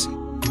Storms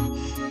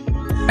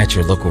at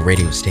your local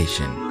radio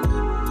station.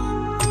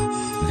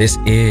 This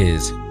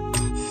is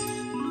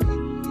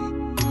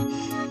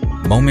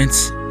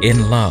Moments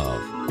in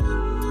Love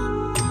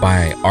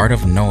by Art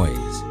of Noise.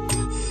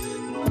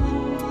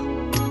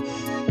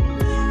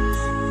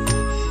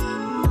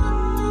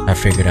 I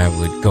figured I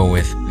would go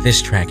with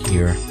this track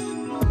here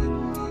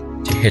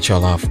to hit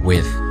y'all off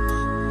with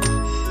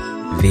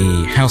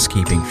the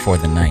housekeeping for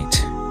the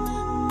night.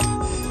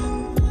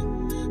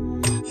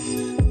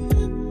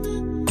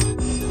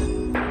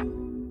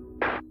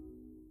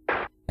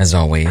 As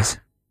always,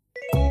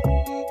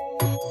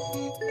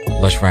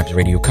 Lush Vibes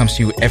Radio comes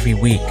to you every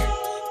week,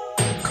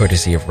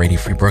 courtesy of Radio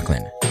Free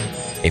Brooklyn,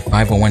 a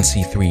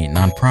 501c3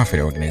 nonprofit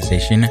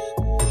organization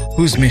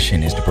whose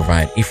mission is to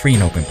provide a free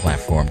and open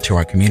platform to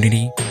our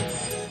community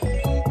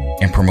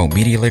and promote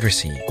media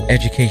literacy,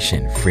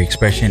 education, free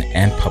expression,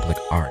 and public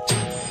art.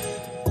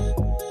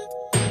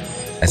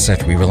 As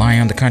such, we rely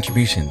on the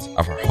contributions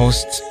of our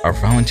hosts, our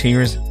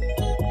volunteers,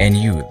 and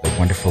you, the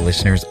wonderful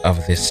listeners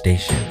of this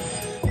station.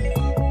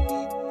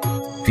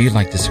 If you'd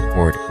like to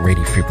support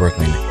Radio Free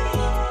Brooklyn,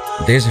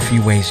 there's a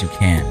few ways you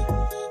can.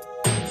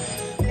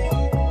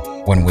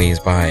 One way is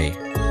by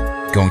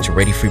going to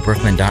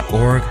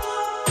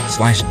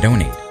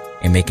radiofreebrooklyn.org/donate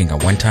and making a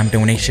one-time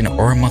donation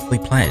or a monthly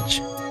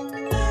pledge.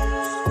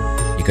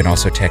 You can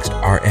also text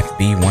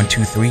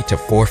RFB123 to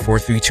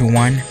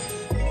 44321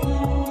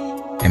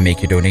 and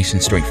make your donation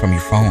straight from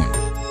your phone.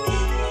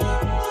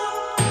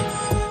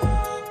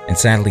 And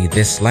sadly,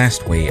 this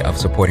last way of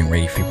supporting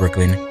Radio Free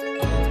Brooklyn,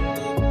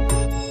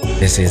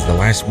 this is the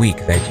last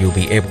week that you'll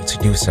be able to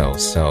do so.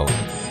 So,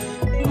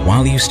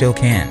 while you still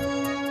can,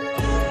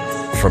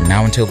 from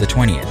now until the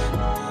 20th,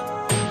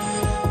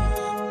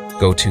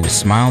 go to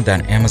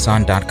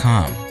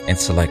smile.amazon.com and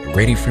select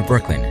Radio Free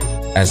Brooklyn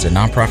as the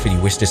nonprofit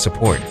you wish to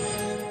support.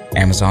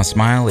 Amazon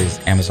Smile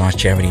is Amazon's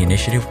charity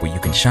initiative where you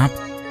can shop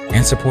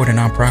and support a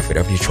nonprofit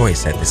of your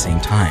choice at the same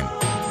time.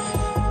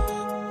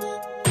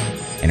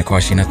 And it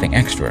costs you nothing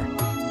extra.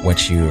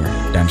 Once you're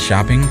done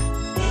shopping,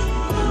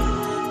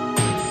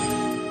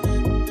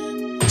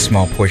 a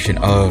small portion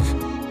of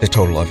the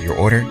total of your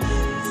order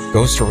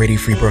goes to Radio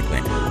Free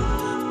Brooklyn.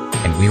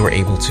 And we were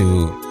able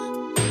to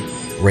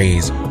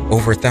raise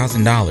over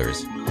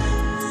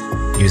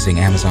 $1,000 using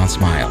Amazon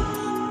Smile,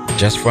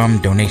 just from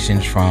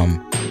donations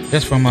from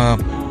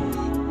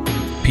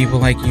people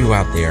like you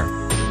out there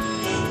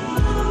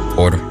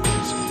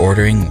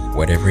ordering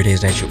whatever it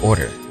is that you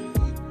order.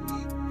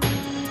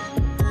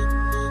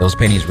 Those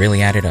pennies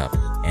really added up,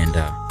 and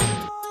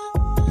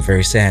I'm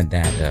very sad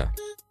that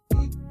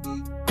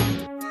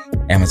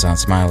Amazon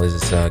Smile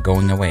is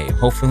going away.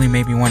 Hopefully,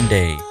 maybe one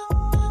day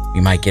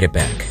we might get it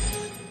back.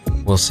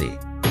 We'll see.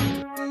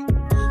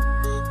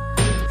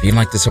 If you'd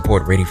like to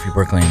support Radio Free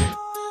Brooklyn,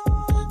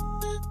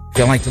 if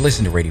you'd like to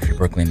listen to Radio Free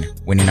Brooklyn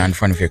when you're not in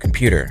front of your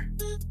computer,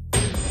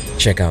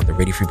 check out the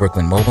Radio Free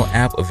Brooklyn mobile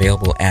app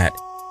available at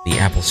the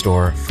Apple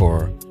Store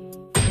for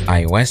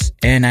iOS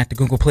and at the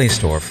Google Play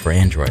Store for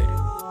Android.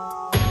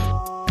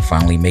 And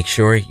finally, make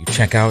sure you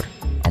check out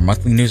our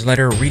monthly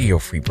newsletter, Radio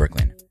Free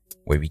Brooklyn,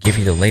 where we give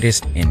you the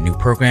latest in new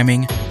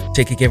programming,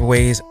 ticket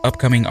giveaways,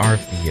 upcoming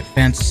RFB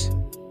events,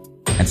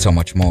 and so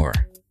much more.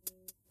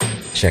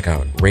 Check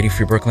out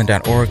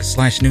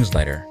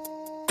radiofreebrooklyn.org/newsletter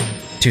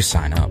to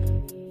sign up.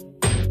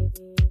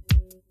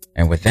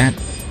 And with that,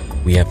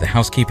 we have the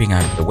housekeeping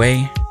out of the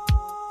way,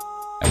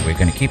 and we're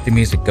going to keep the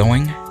music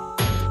going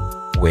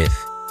with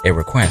a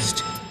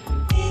request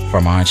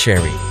from Aunt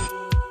Sherry.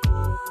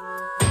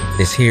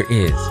 This here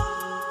is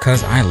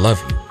 "'Cause I Love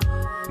You"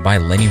 by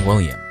Lenny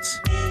Williams.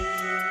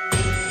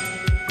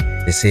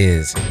 This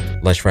is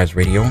Lush Vibes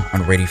Radio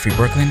on Radio Free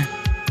Brooklyn,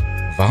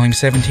 Volume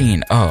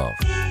 17 of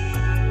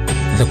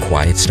The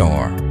Quiet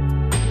Storm.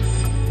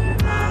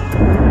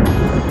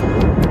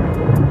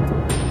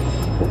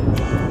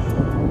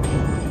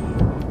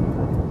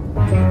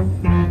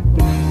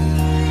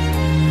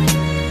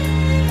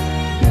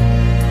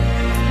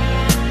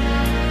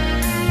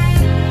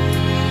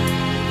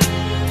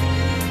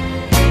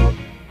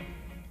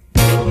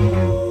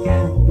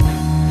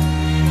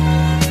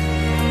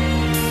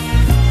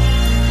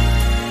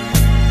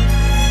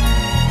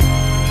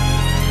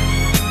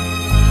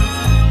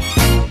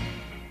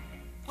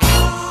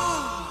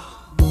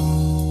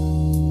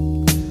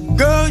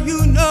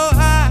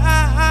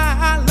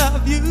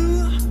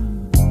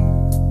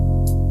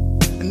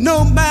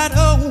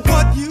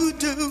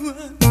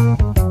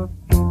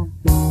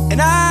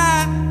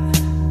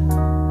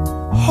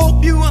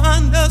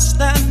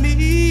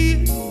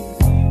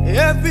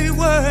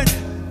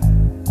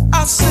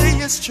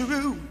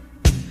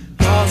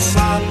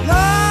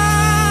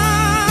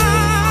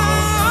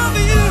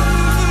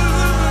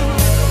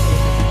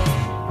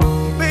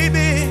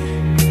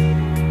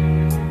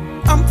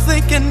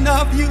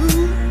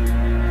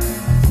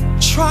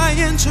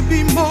 Trying to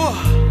be more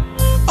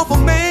of a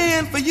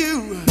man for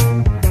you.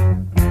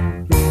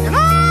 And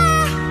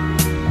I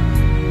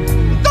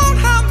don't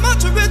have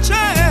much riches,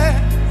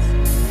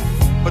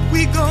 but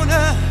we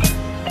gonna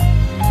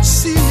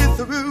see you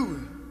through.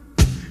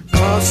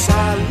 'Cause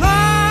I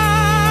love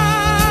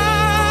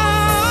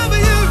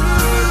you.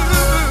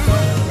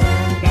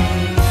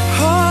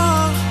 Oh,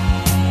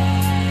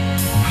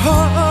 oh, oh,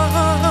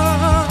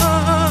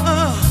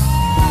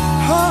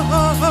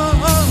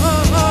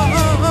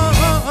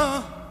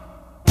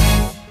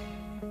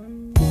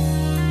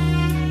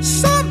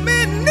 some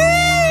men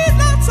need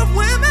lots of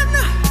women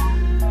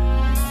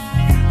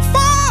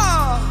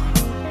for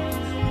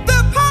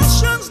their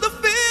passions to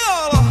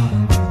feel,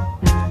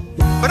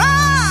 but I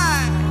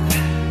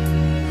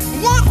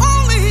want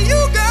only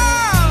you,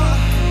 girl.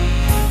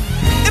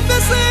 If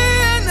it's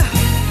in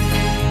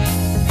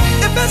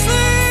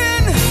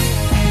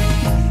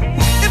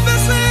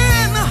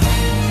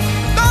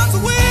God's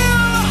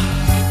will,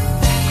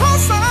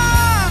 'cause I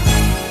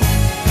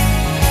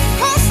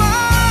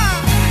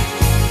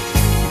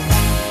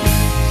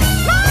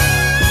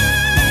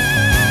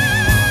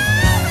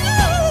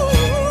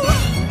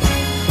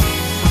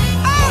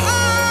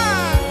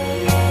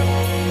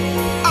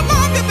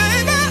love you,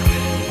 baby,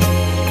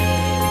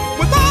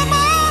 with all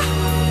my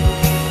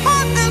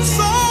heart and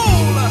soul.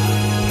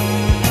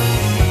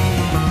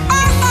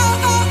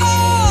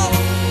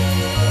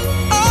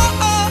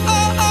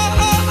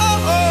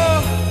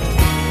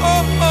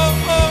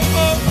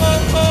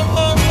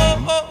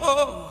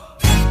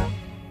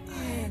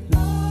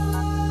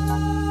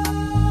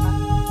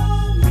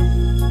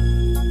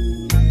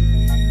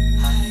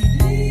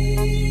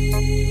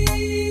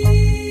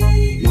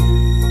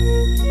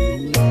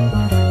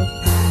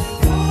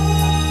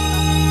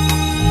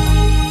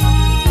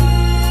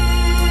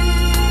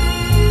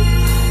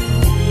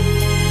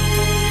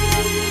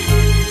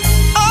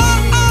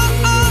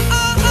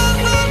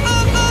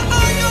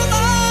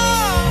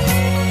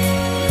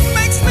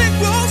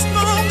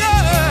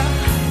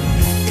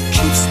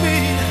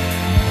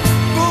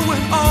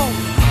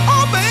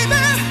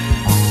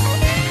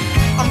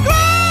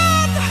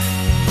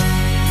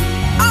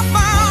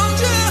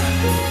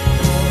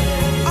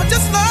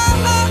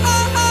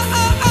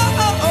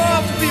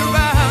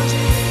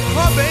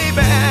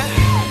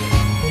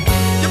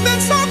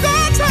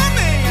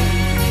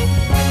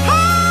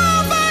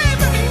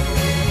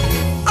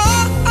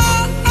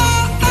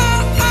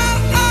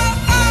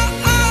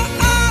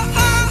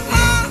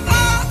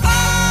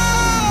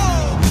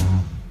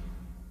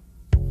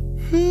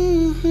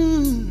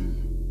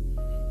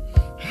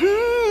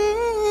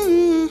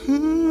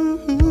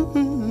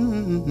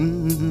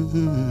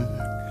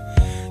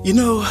 You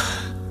know,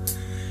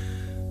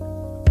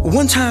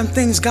 one time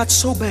things got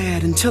so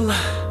bad until I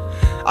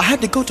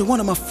had to go to one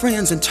of my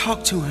friends and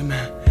talk to him.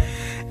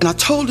 And I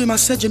told him, I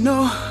said, you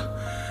know,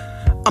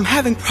 I'm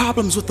having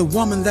problems with the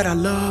woman that I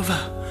love.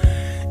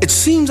 It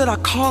seems that I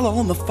call her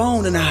on the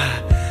phone and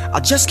I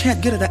just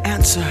can't get her to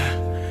answer.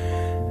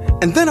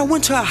 And then I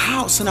went to her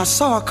house and I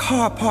saw a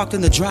car parked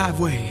in the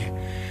driveway.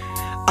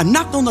 I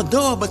knocked on the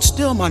door, but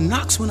still my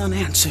knocks went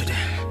unanswered.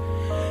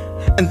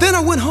 And then I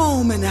went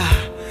home and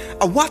I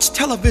watched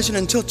television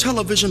until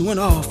television went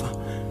off.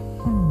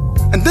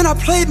 And then I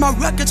played my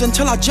records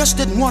until I just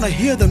didn't want to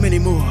hear them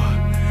anymore.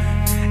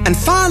 And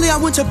finally I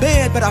went to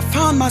bed, but I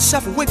found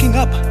myself waking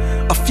up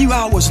a few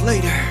hours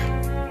later.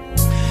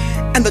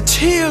 And the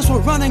tears were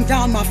running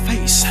down my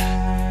face.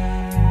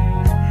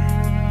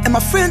 And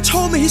my friend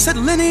told me, he said,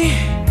 Lenny,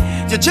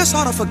 you just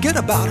ought to forget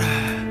about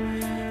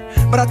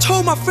her. But I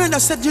told my friend, I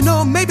said, you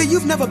know, maybe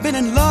you've never been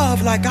in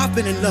love like I've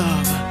been in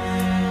love.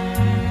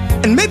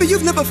 And maybe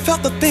you've never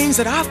felt the things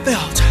that I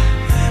felt.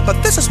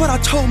 But this is what I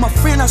told my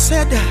friend. I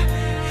said,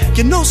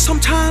 you know,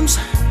 sometimes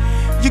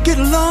you get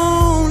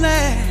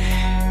lonely.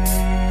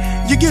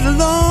 You get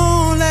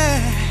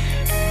lonely.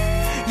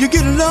 You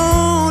get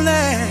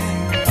lonely.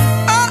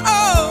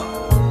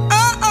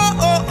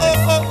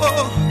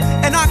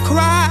 And I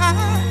cry.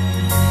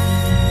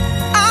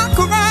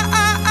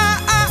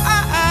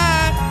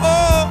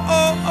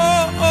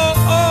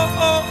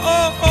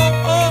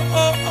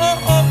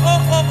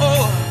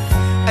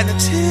 And the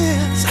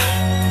tears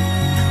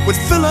would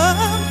fill up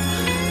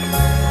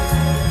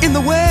in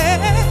the wells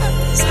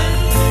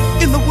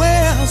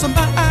of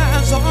my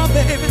eyes, oh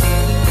baby.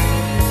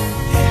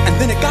 And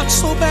then it got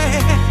so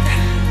bad,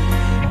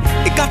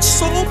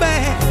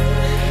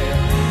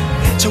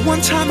 till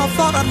one time I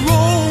thought I'd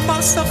roll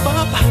myself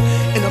up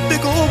in a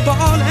big old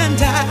ball and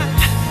die.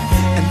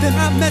 And then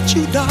I met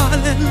you,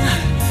 darling,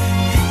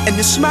 and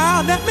you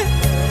smiled at me.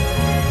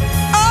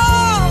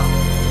 Oh,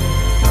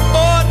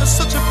 it was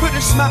such a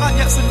pretty smile,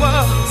 yes it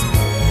was.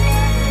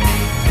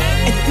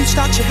 And you reached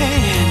out your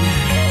hand,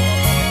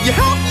 you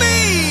helped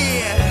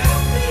me,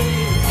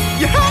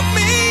 you helped me.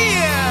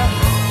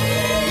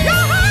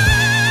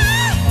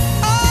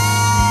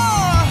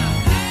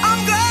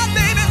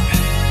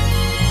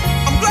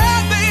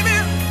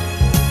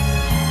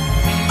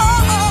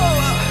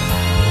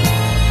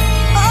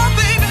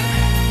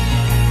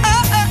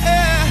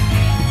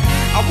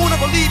 I won't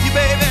ever leave you,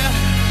 baby.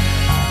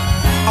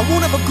 I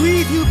won't ever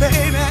grieve you,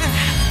 baby.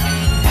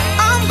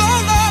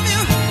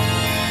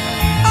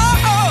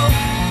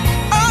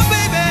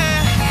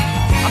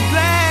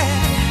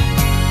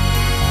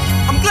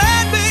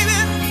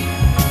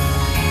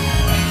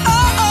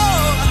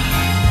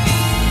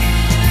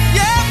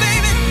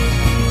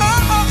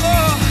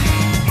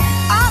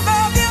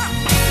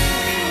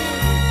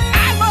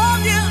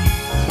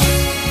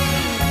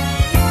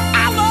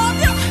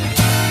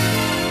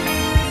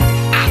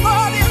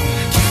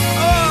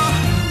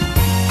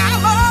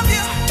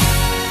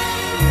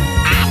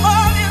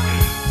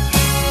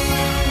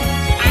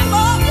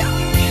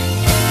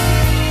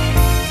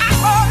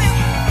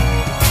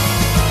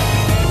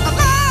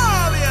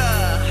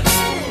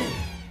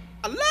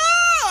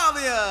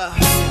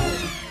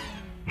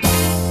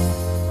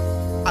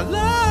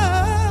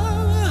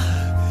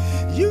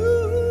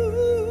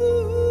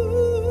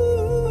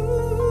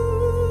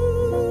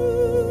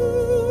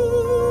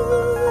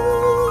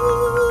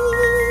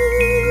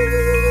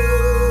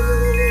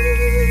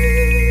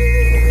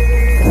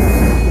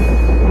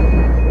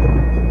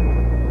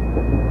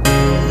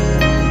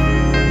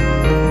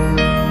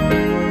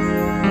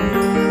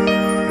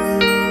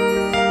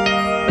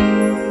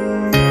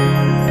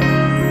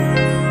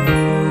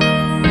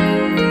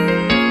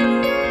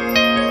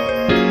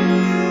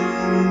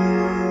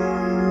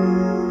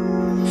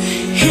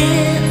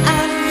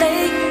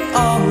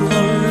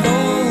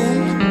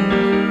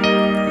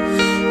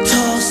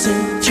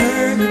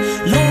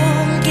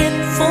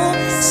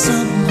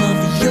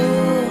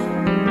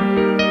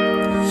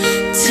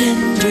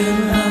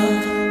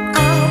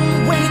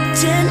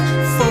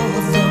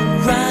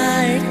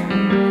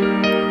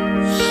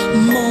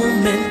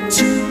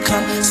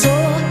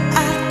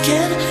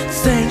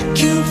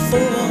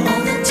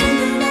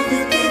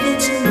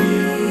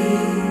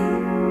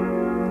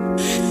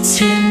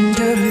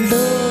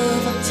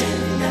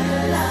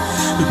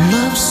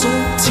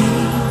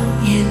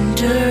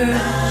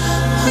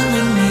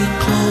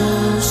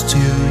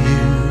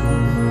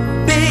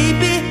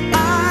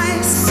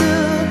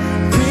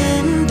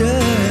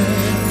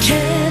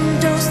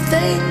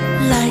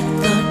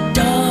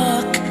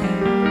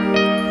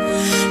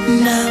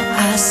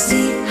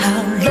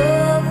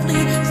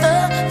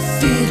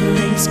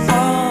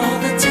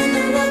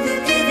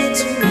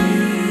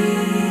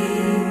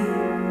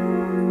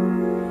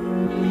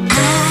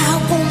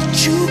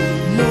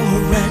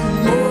 more and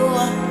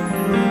more.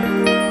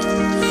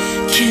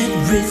 Can't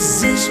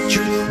resist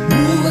you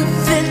more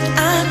than I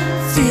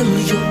feel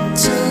your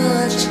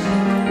touch.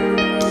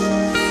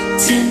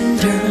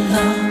 Tender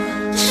love,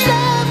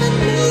 loving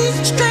me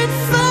straight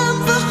from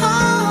the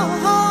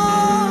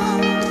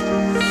heart.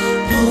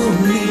 Pull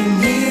me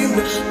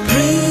nearer,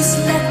 please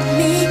let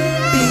me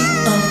be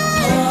a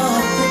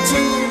part. The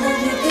tender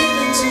love you're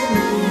giving to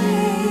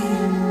me.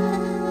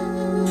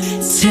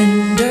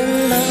 Tender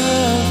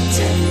love,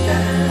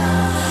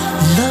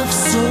 love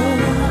so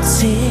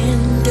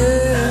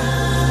tender,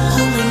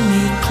 pulling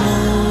me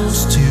close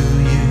to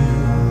you.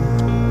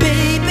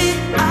 Baby,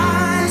 I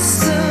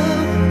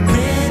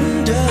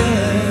surrender.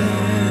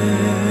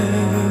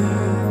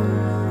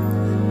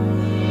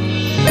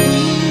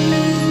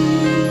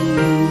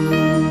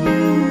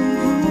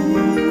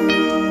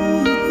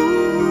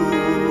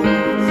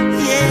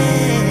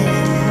 Yeah,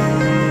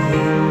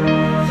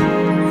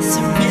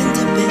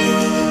 surrender, baby.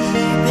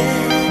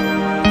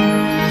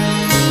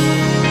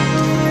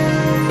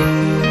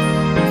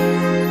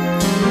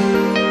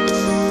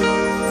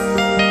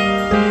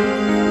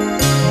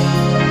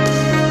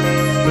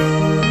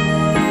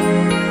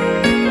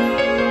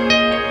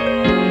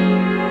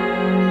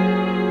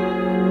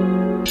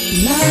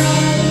 La la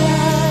la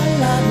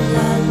la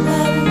la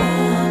la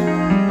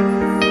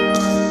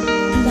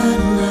la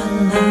la la.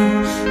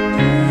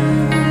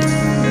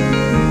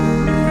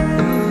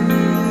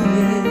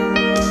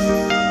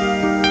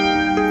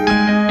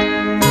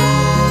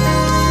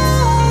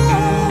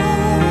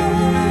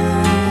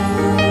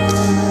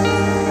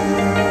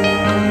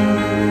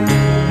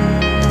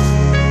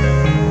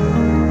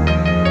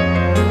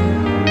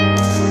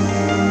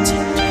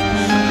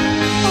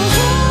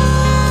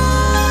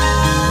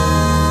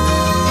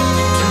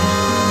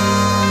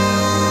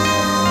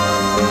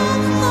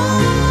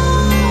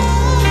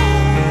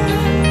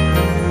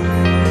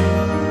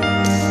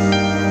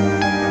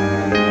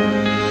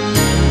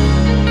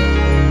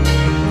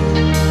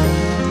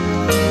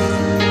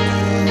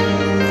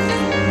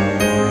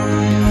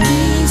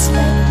 Please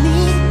let me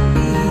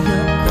be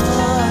your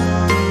part.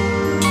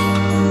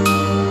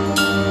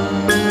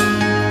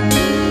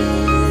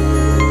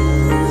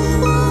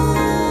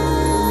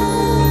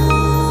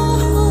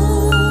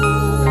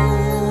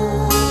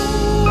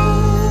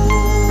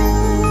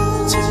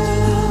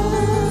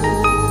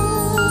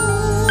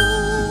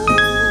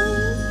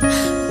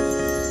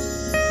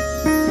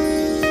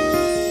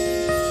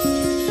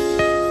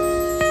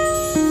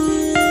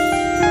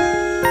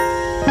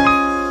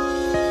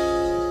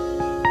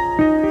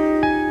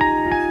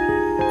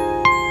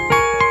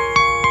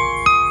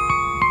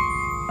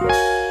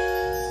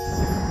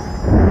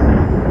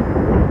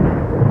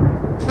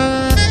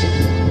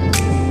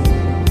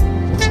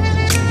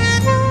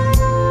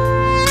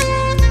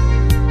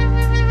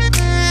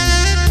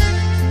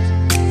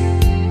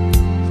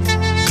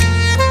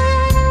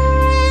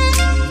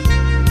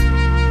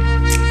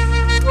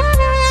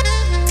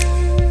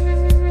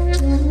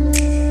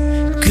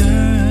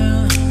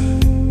 Girl,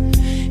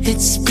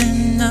 it's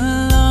been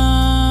a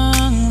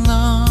long,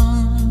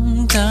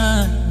 long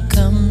time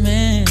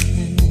coming.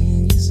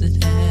 Yes,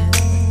 it has.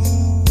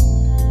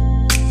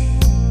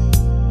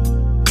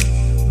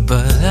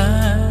 But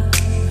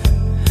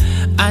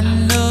I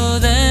know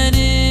that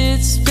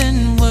it's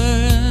been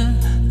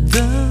worth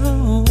the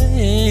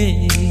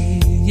wait.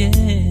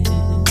 Yeah,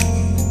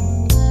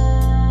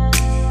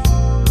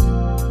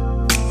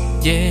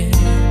 yeah.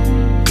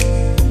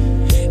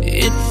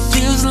 It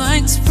feels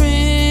like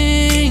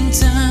springtime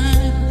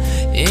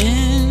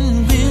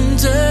in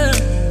winter.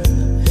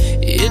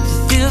 It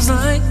feels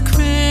like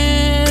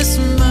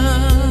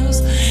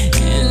Christmas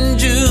in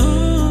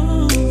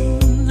June.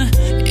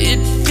 It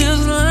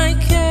feels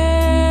like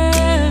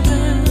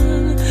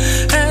heaven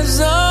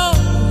has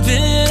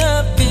opened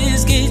up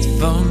its gates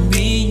for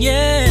me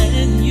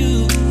and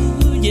you.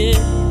 Yeah.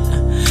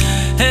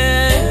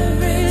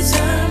 Every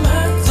time I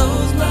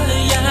close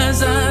my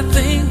eyes, I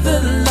thank the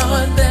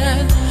Lord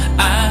that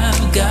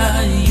I've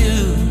got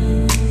you,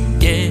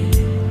 yeah,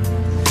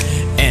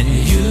 and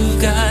you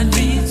got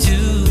me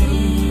too.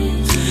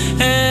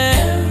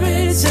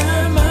 Every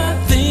time I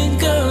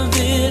think of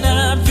it,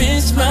 I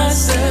pinch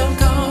myself,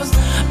 'cause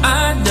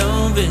I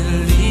don't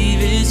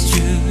believe it's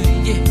true,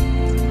 yeah,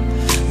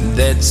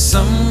 that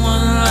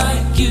someone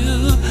like you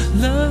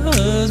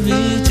loves me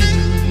too,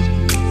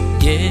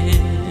 yeah.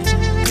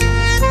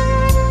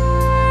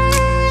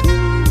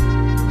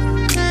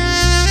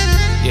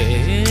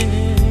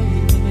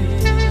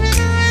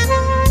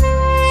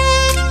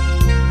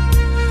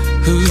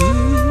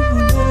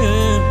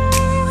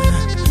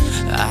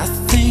 I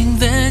think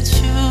that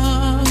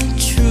you're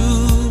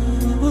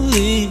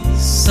truly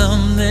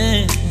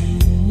something.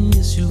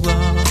 Yes, you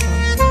are.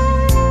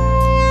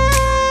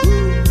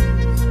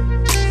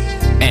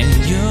 And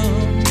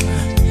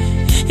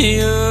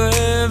you're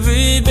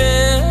every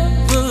bit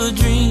of a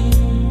dream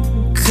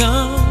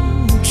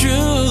come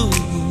true.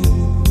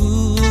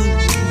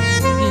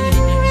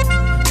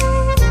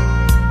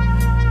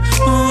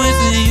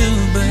 With you,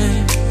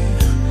 babe,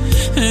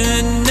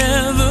 it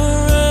never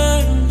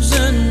ends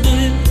and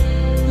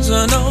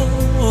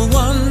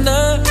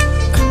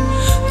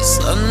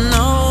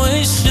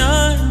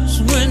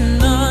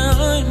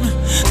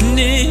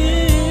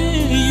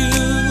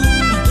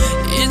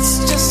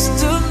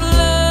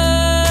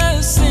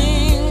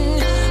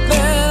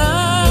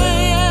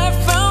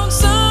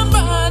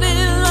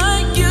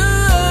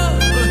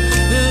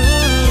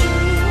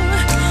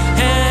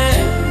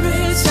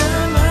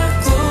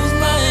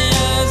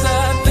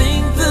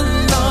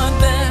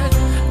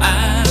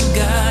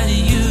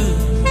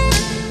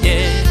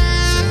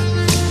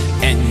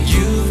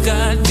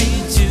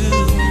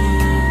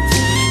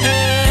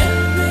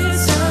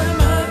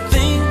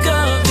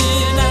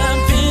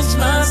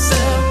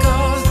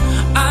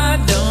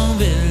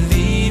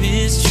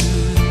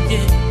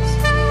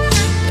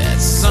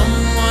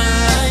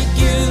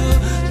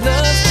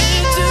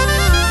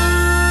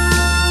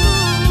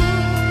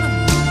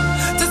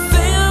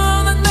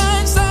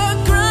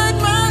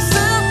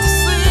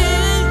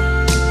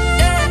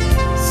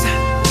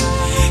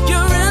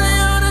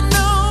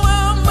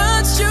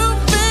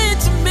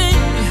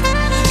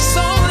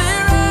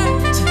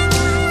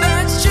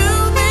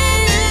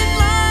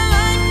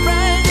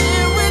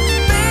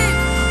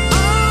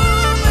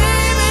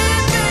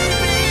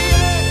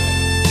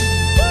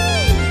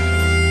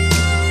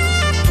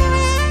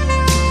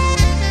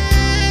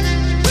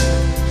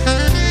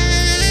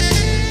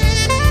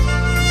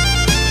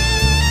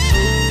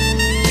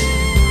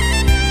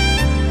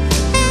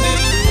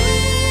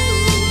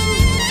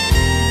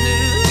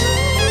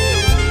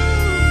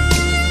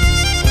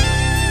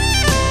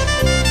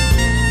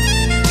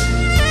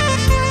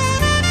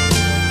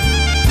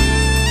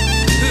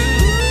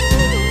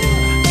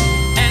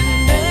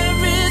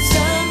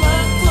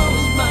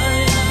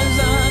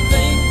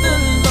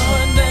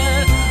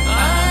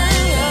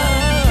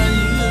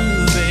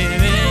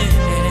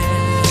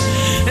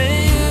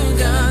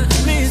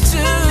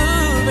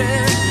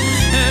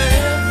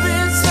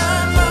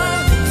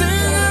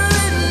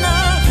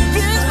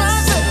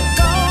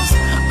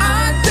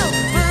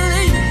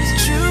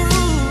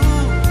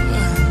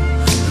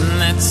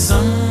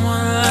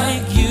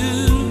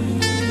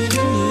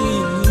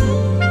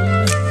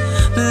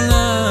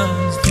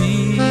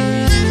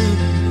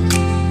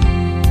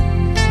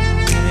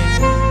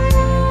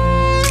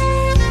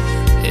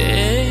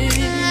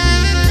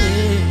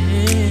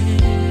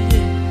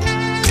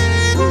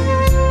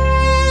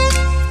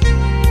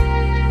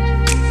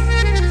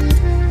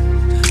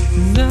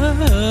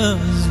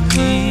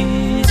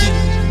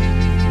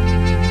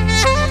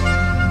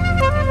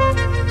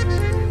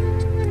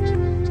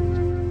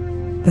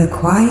The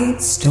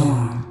Quiet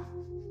Storm.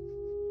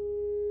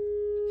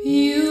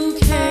 You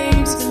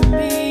came to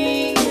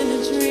me in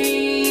a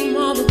dream,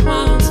 all the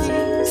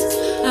qualities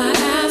I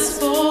asked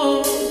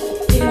for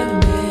in a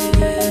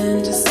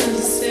man. Just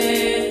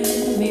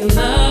understand me,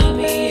 love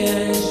me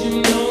as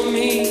you know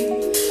me,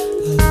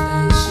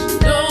 as you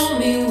know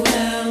me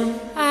well.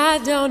 I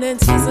don't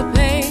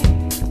anticipate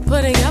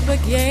putting up a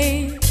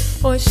gate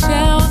or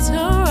shelter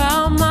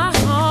around my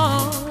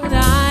heart.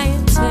 I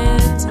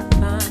intend to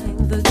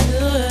find the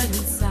good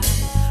inside,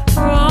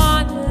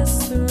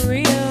 honest, the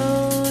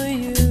real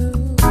you,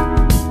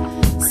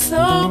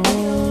 so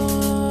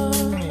pure.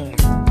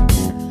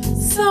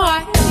 So I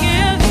can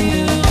give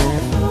you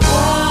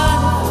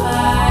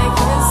butterfly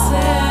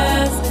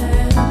kisses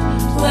and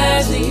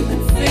pleasure you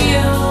can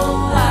feel.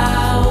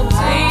 I'll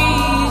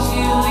daze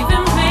you,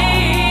 even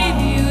bathe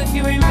you if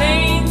you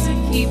remain to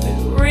keep it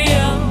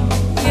real.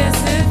 Yes,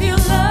 if you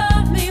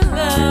love me,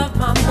 love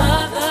my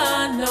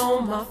mother, know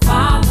my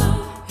father,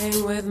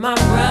 hang with my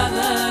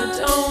brother.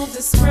 Don't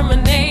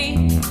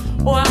discriminate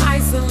or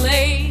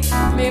isolate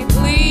me,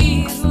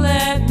 please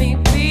let me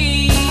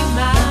be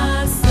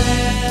myself.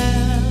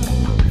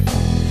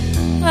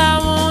 I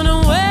wanna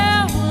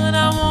wear what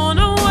I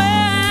wanna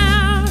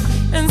wear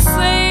and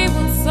say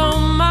what's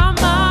on my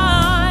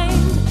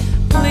mind.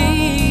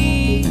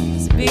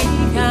 Please be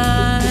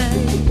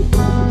kind,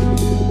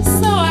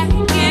 so I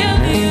can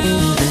give you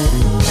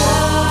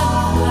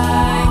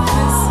butterfly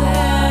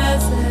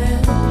kisses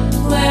and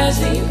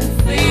pleasure you can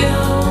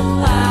feel.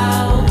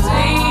 I'll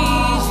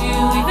daze you,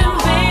 even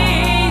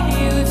bathe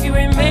you if you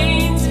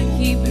remain to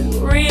keep it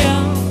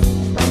real.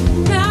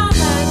 Now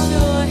that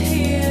you're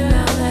here,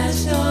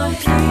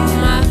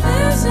 my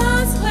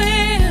vision's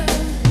clear.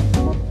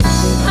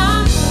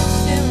 I'm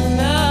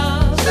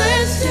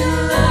dressed in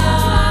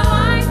love,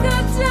 like a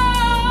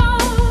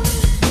dove,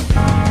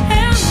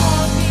 and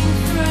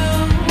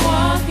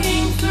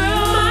walking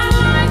through my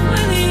life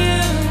with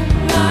you,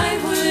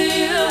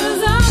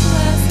 'cause I'm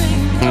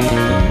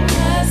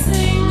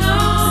blessing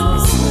all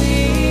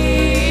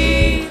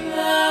sweet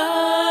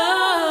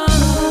love.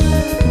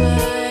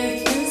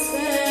 Like you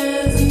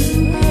says you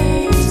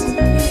came to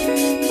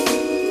me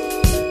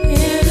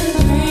in a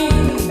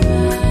dream,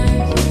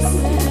 like you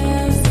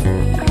says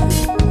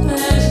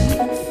pleasure you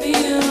can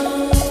feel.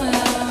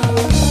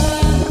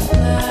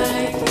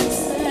 Like you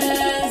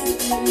says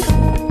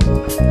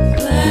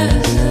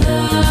pleasure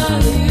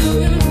you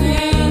can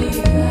feel.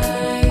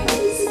 Like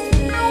you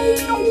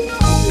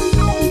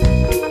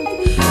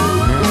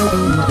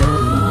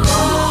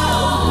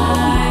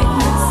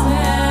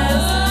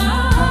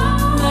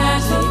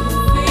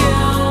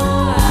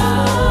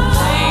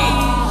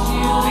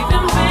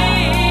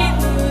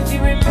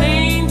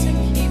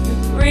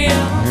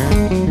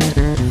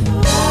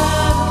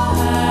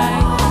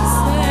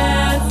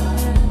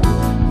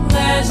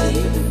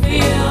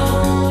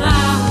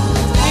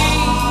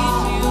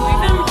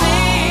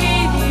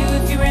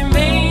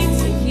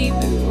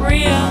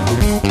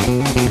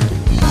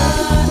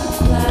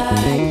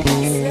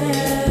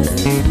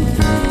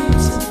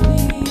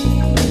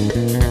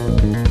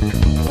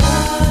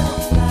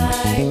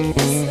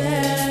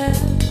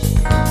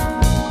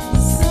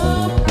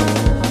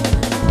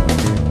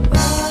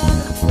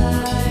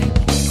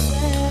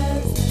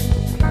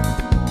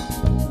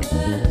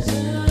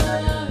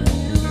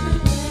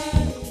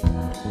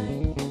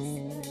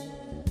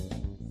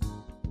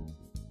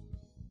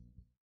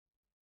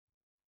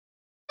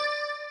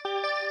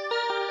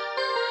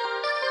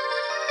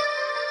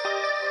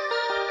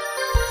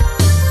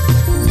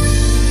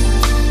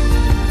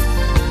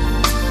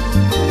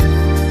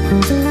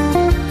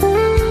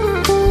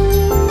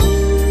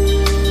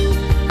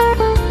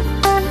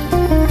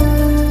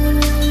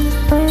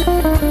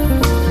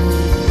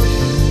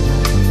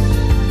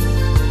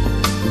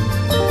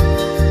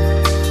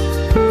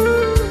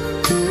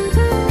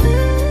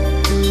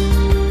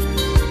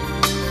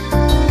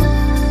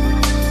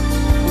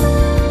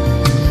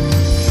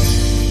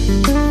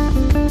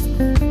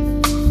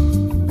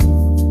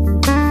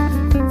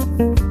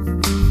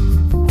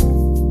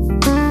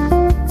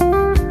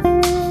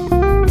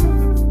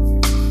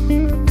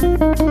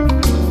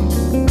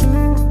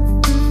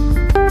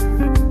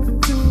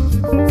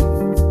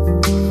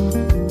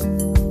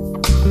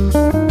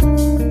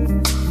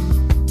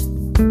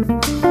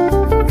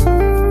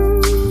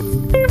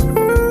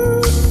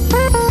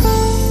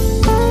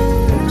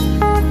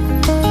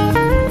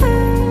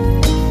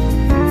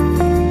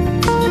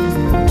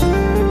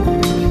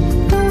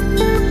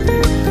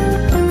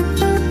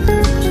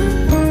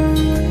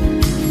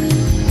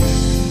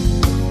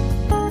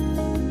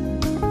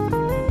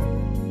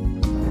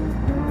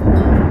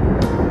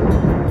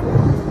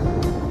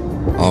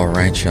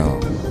Alright, y'all.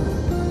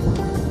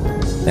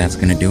 That's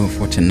gonna do it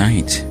for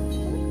tonight.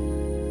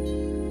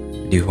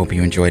 I do hope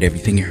you enjoyed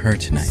everything you heard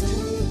tonight.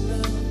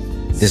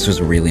 This was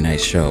a really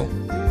nice show.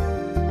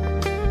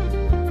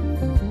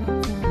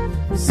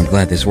 I'm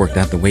glad this worked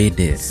out the way it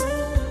did.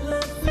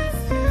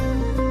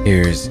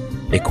 Here's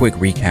a quick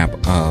recap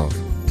of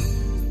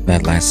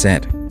that last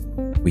set.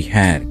 we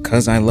had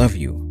 'Cause I Love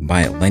You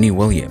by Lenny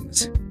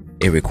Williams,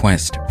 a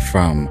request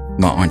from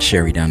my Aunt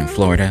Sherry down in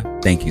Florida.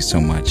 Thank you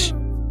so much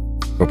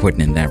for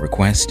putting in that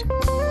request.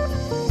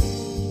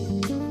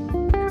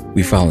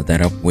 We followed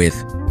that up with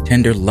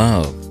Tender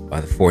Love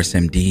by the Force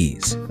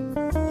MDs.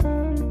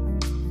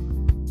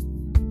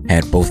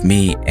 Had both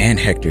me and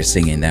Hector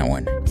singing that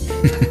one.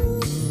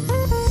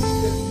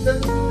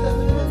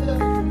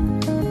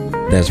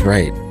 That's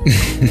right.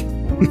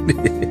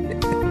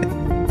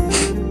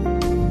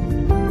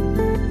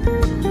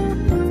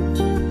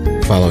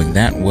 Following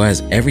that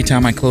was Every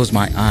Time I Close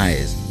My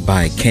Eyes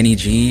by Kenny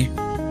G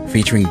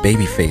featuring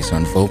Babyface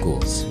on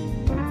vocals.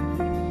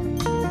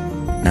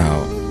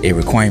 Now, a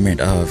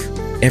requirement of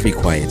every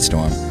Quiet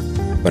Storm,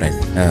 but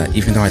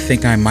even though I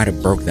think I might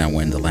have broke that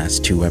one the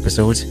last 2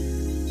 episodes,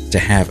 to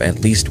have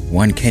at least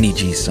one Kenny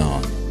G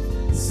song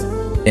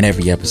in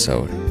every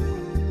episode.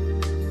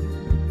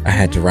 I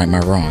had to right my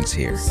wrongs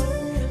here.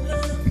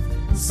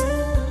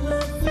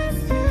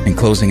 And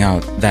closing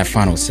out that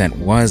final set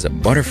was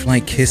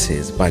Butterfly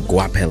Kisses by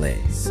Guapele.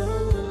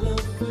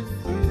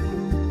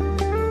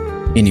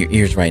 In your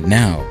ears right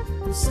now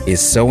is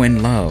So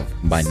In Love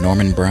by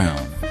Norman Brown.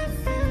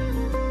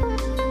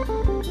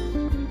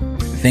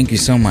 Thank you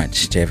so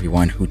much to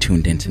everyone who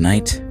tuned in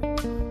tonight.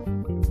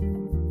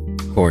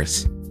 Of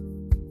course,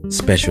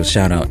 special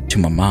shout out to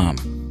my mom.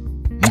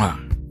 Mwah.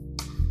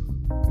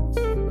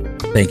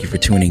 Thank you for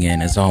tuning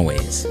in as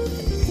always.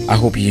 I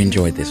hope you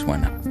enjoyed this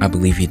one. I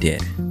believe you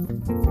did.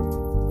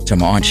 To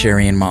my Aunt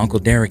Sherry and my Uncle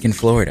Derek in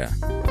Florida,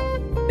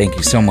 thank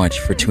you so much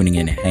for tuning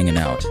in and hanging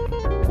out.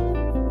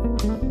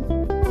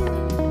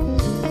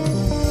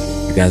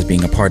 You guys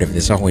being a part of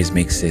this always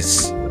makes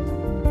this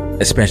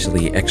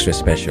especially extra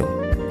special,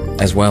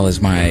 as well as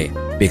my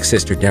big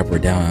sister Deborah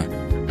down,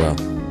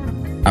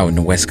 out in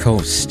the West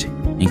Coast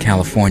in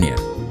California.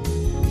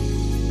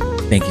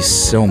 Thank you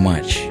so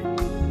much.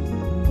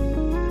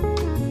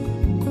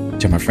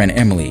 To my friend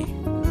Emily,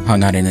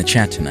 hung out in the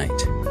chat tonight.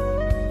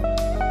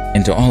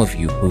 And to all of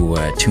you who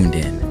tuned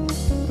in.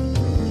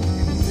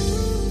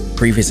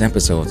 Previous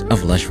episodes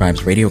of Lush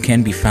Vibes Radio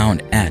can be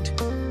found at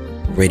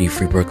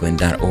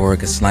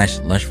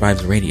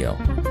radiofreebrooklyn.org/lushvibesradio,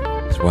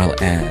 as well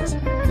as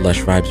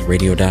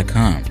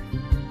lushvibesradio.com.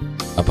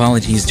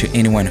 Apologies to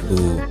anyone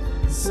who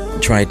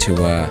tried to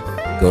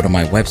go to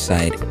my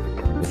website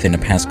within the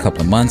past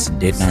couple of months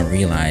and did not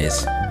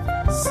realize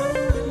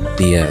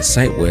the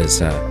site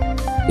was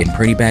in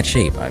pretty bad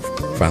shape. I've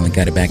finally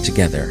got it back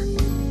together.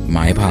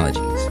 My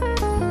apologies.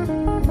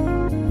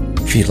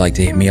 If you'd like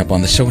to hit me up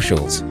on the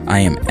socials, I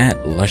am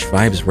at Lush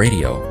Vibes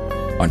Radio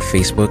on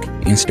Facebook,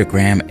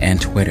 Instagram,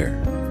 and Twitter.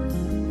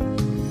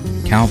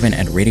 Calvin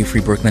at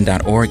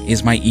radiofreebrooklyn.org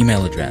is my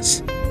email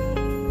address.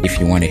 If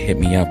you want to hit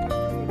me up,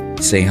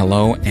 say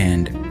hello,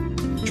 and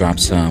drop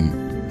some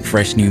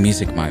fresh new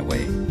music my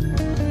way.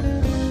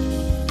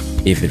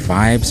 If it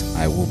vibes,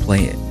 I will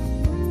play it.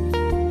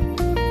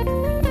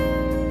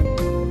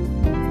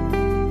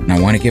 And I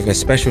want to give a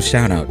special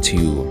shout out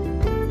to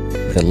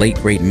the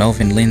late great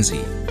Melvin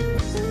Lindsay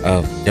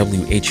of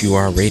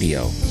WHUR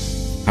Radio,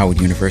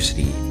 Howard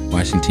University,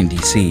 Washington,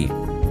 D.C.,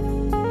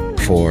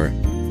 for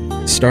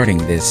starting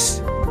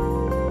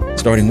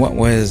what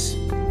was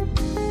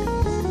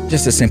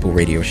just a simple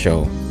radio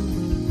show.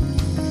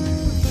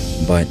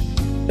 But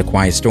the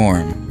Quiet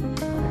Storm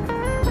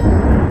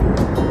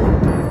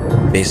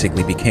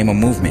basically became a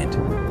movement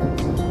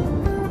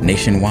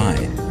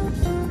nationwide.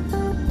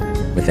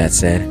 With that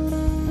said,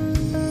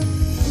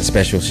 a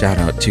special shout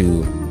out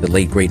to the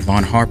late great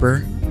Vaughn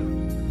Harper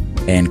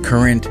and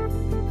current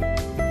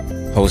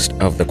host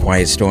of the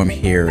Quiet Storm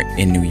here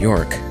in New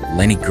York,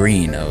 Lenny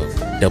Green of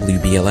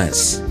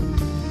WBLS.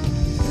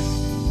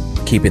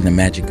 Keeping the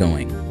magic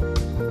going.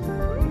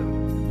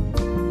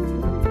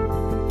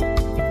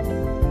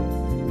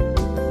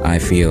 I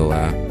feel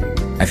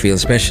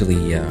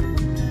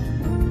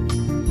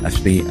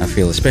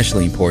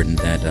especially important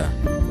that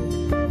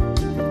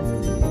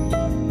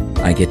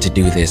I get to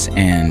do this,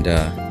 and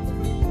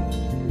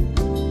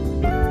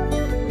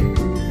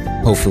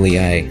hopefully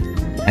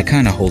I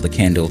kind of hold a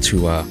candle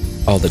to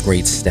all the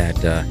greats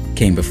that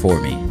came before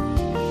me.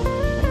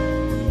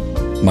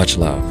 Much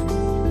love.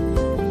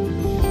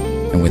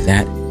 And with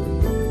that,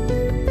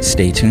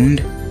 stay tuned.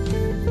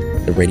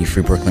 The Radio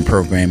Free Brooklyn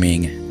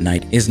programming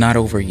night is not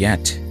over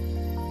yet.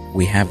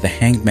 We have the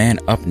Hanged Man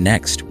up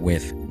next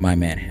with my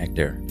man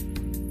Hector.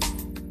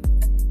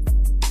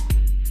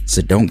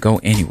 So don't go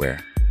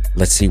anywhere.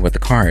 Let's see what the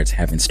cards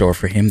have in store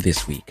for him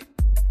this week.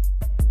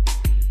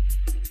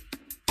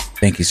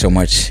 Thank you so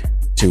much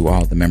to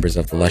all the members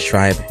of the Lush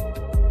Tribe,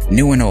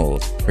 new and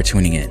old, for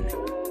tuning in.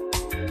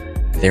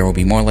 There will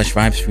be more Lush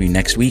Vibes for you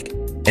next week,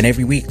 and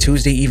every week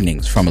Tuesday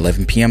evenings from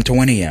 11 p.m. to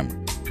 1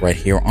 a.m. right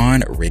here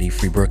on Radio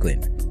Free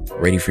Brooklyn,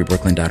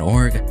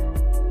 radiofreebrooklyn.org,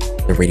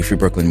 the Radio Free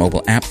Brooklyn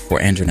mobile app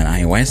for Android and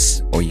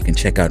iOS, or you can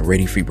check out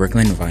Radio Free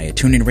Brooklyn via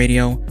TuneIn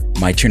Radio,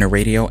 MyTuner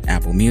Radio,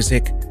 Apple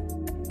Music,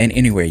 and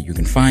anywhere you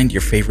can find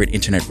your favorite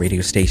internet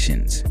radio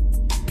stations.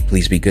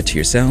 Please be good to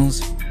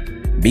yourselves,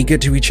 be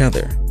good to each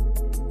other,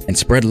 and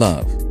spread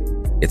love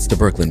It's the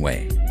Brooklyn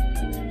way.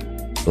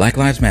 Black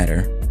Lives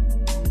Matter.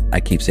 I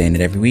keep saying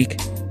it every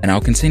week, and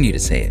I'll continue to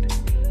say it.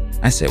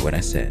 I said what I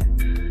said.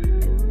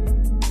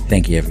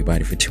 Thank you,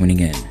 everybody, for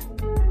tuning in.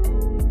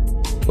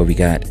 What we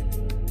got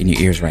in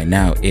your ears right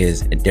now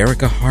is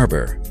Derricka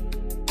Harbor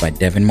by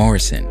Devin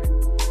Morrison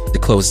to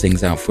close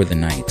things out for the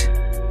night.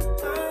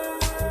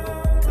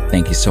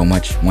 Thank you so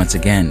much once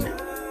again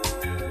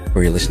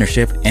for your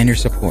listenership and your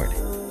support.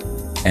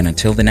 And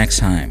until the next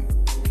time,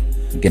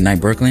 good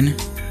night, Brooklyn.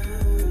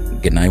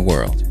 Good night,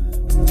 world.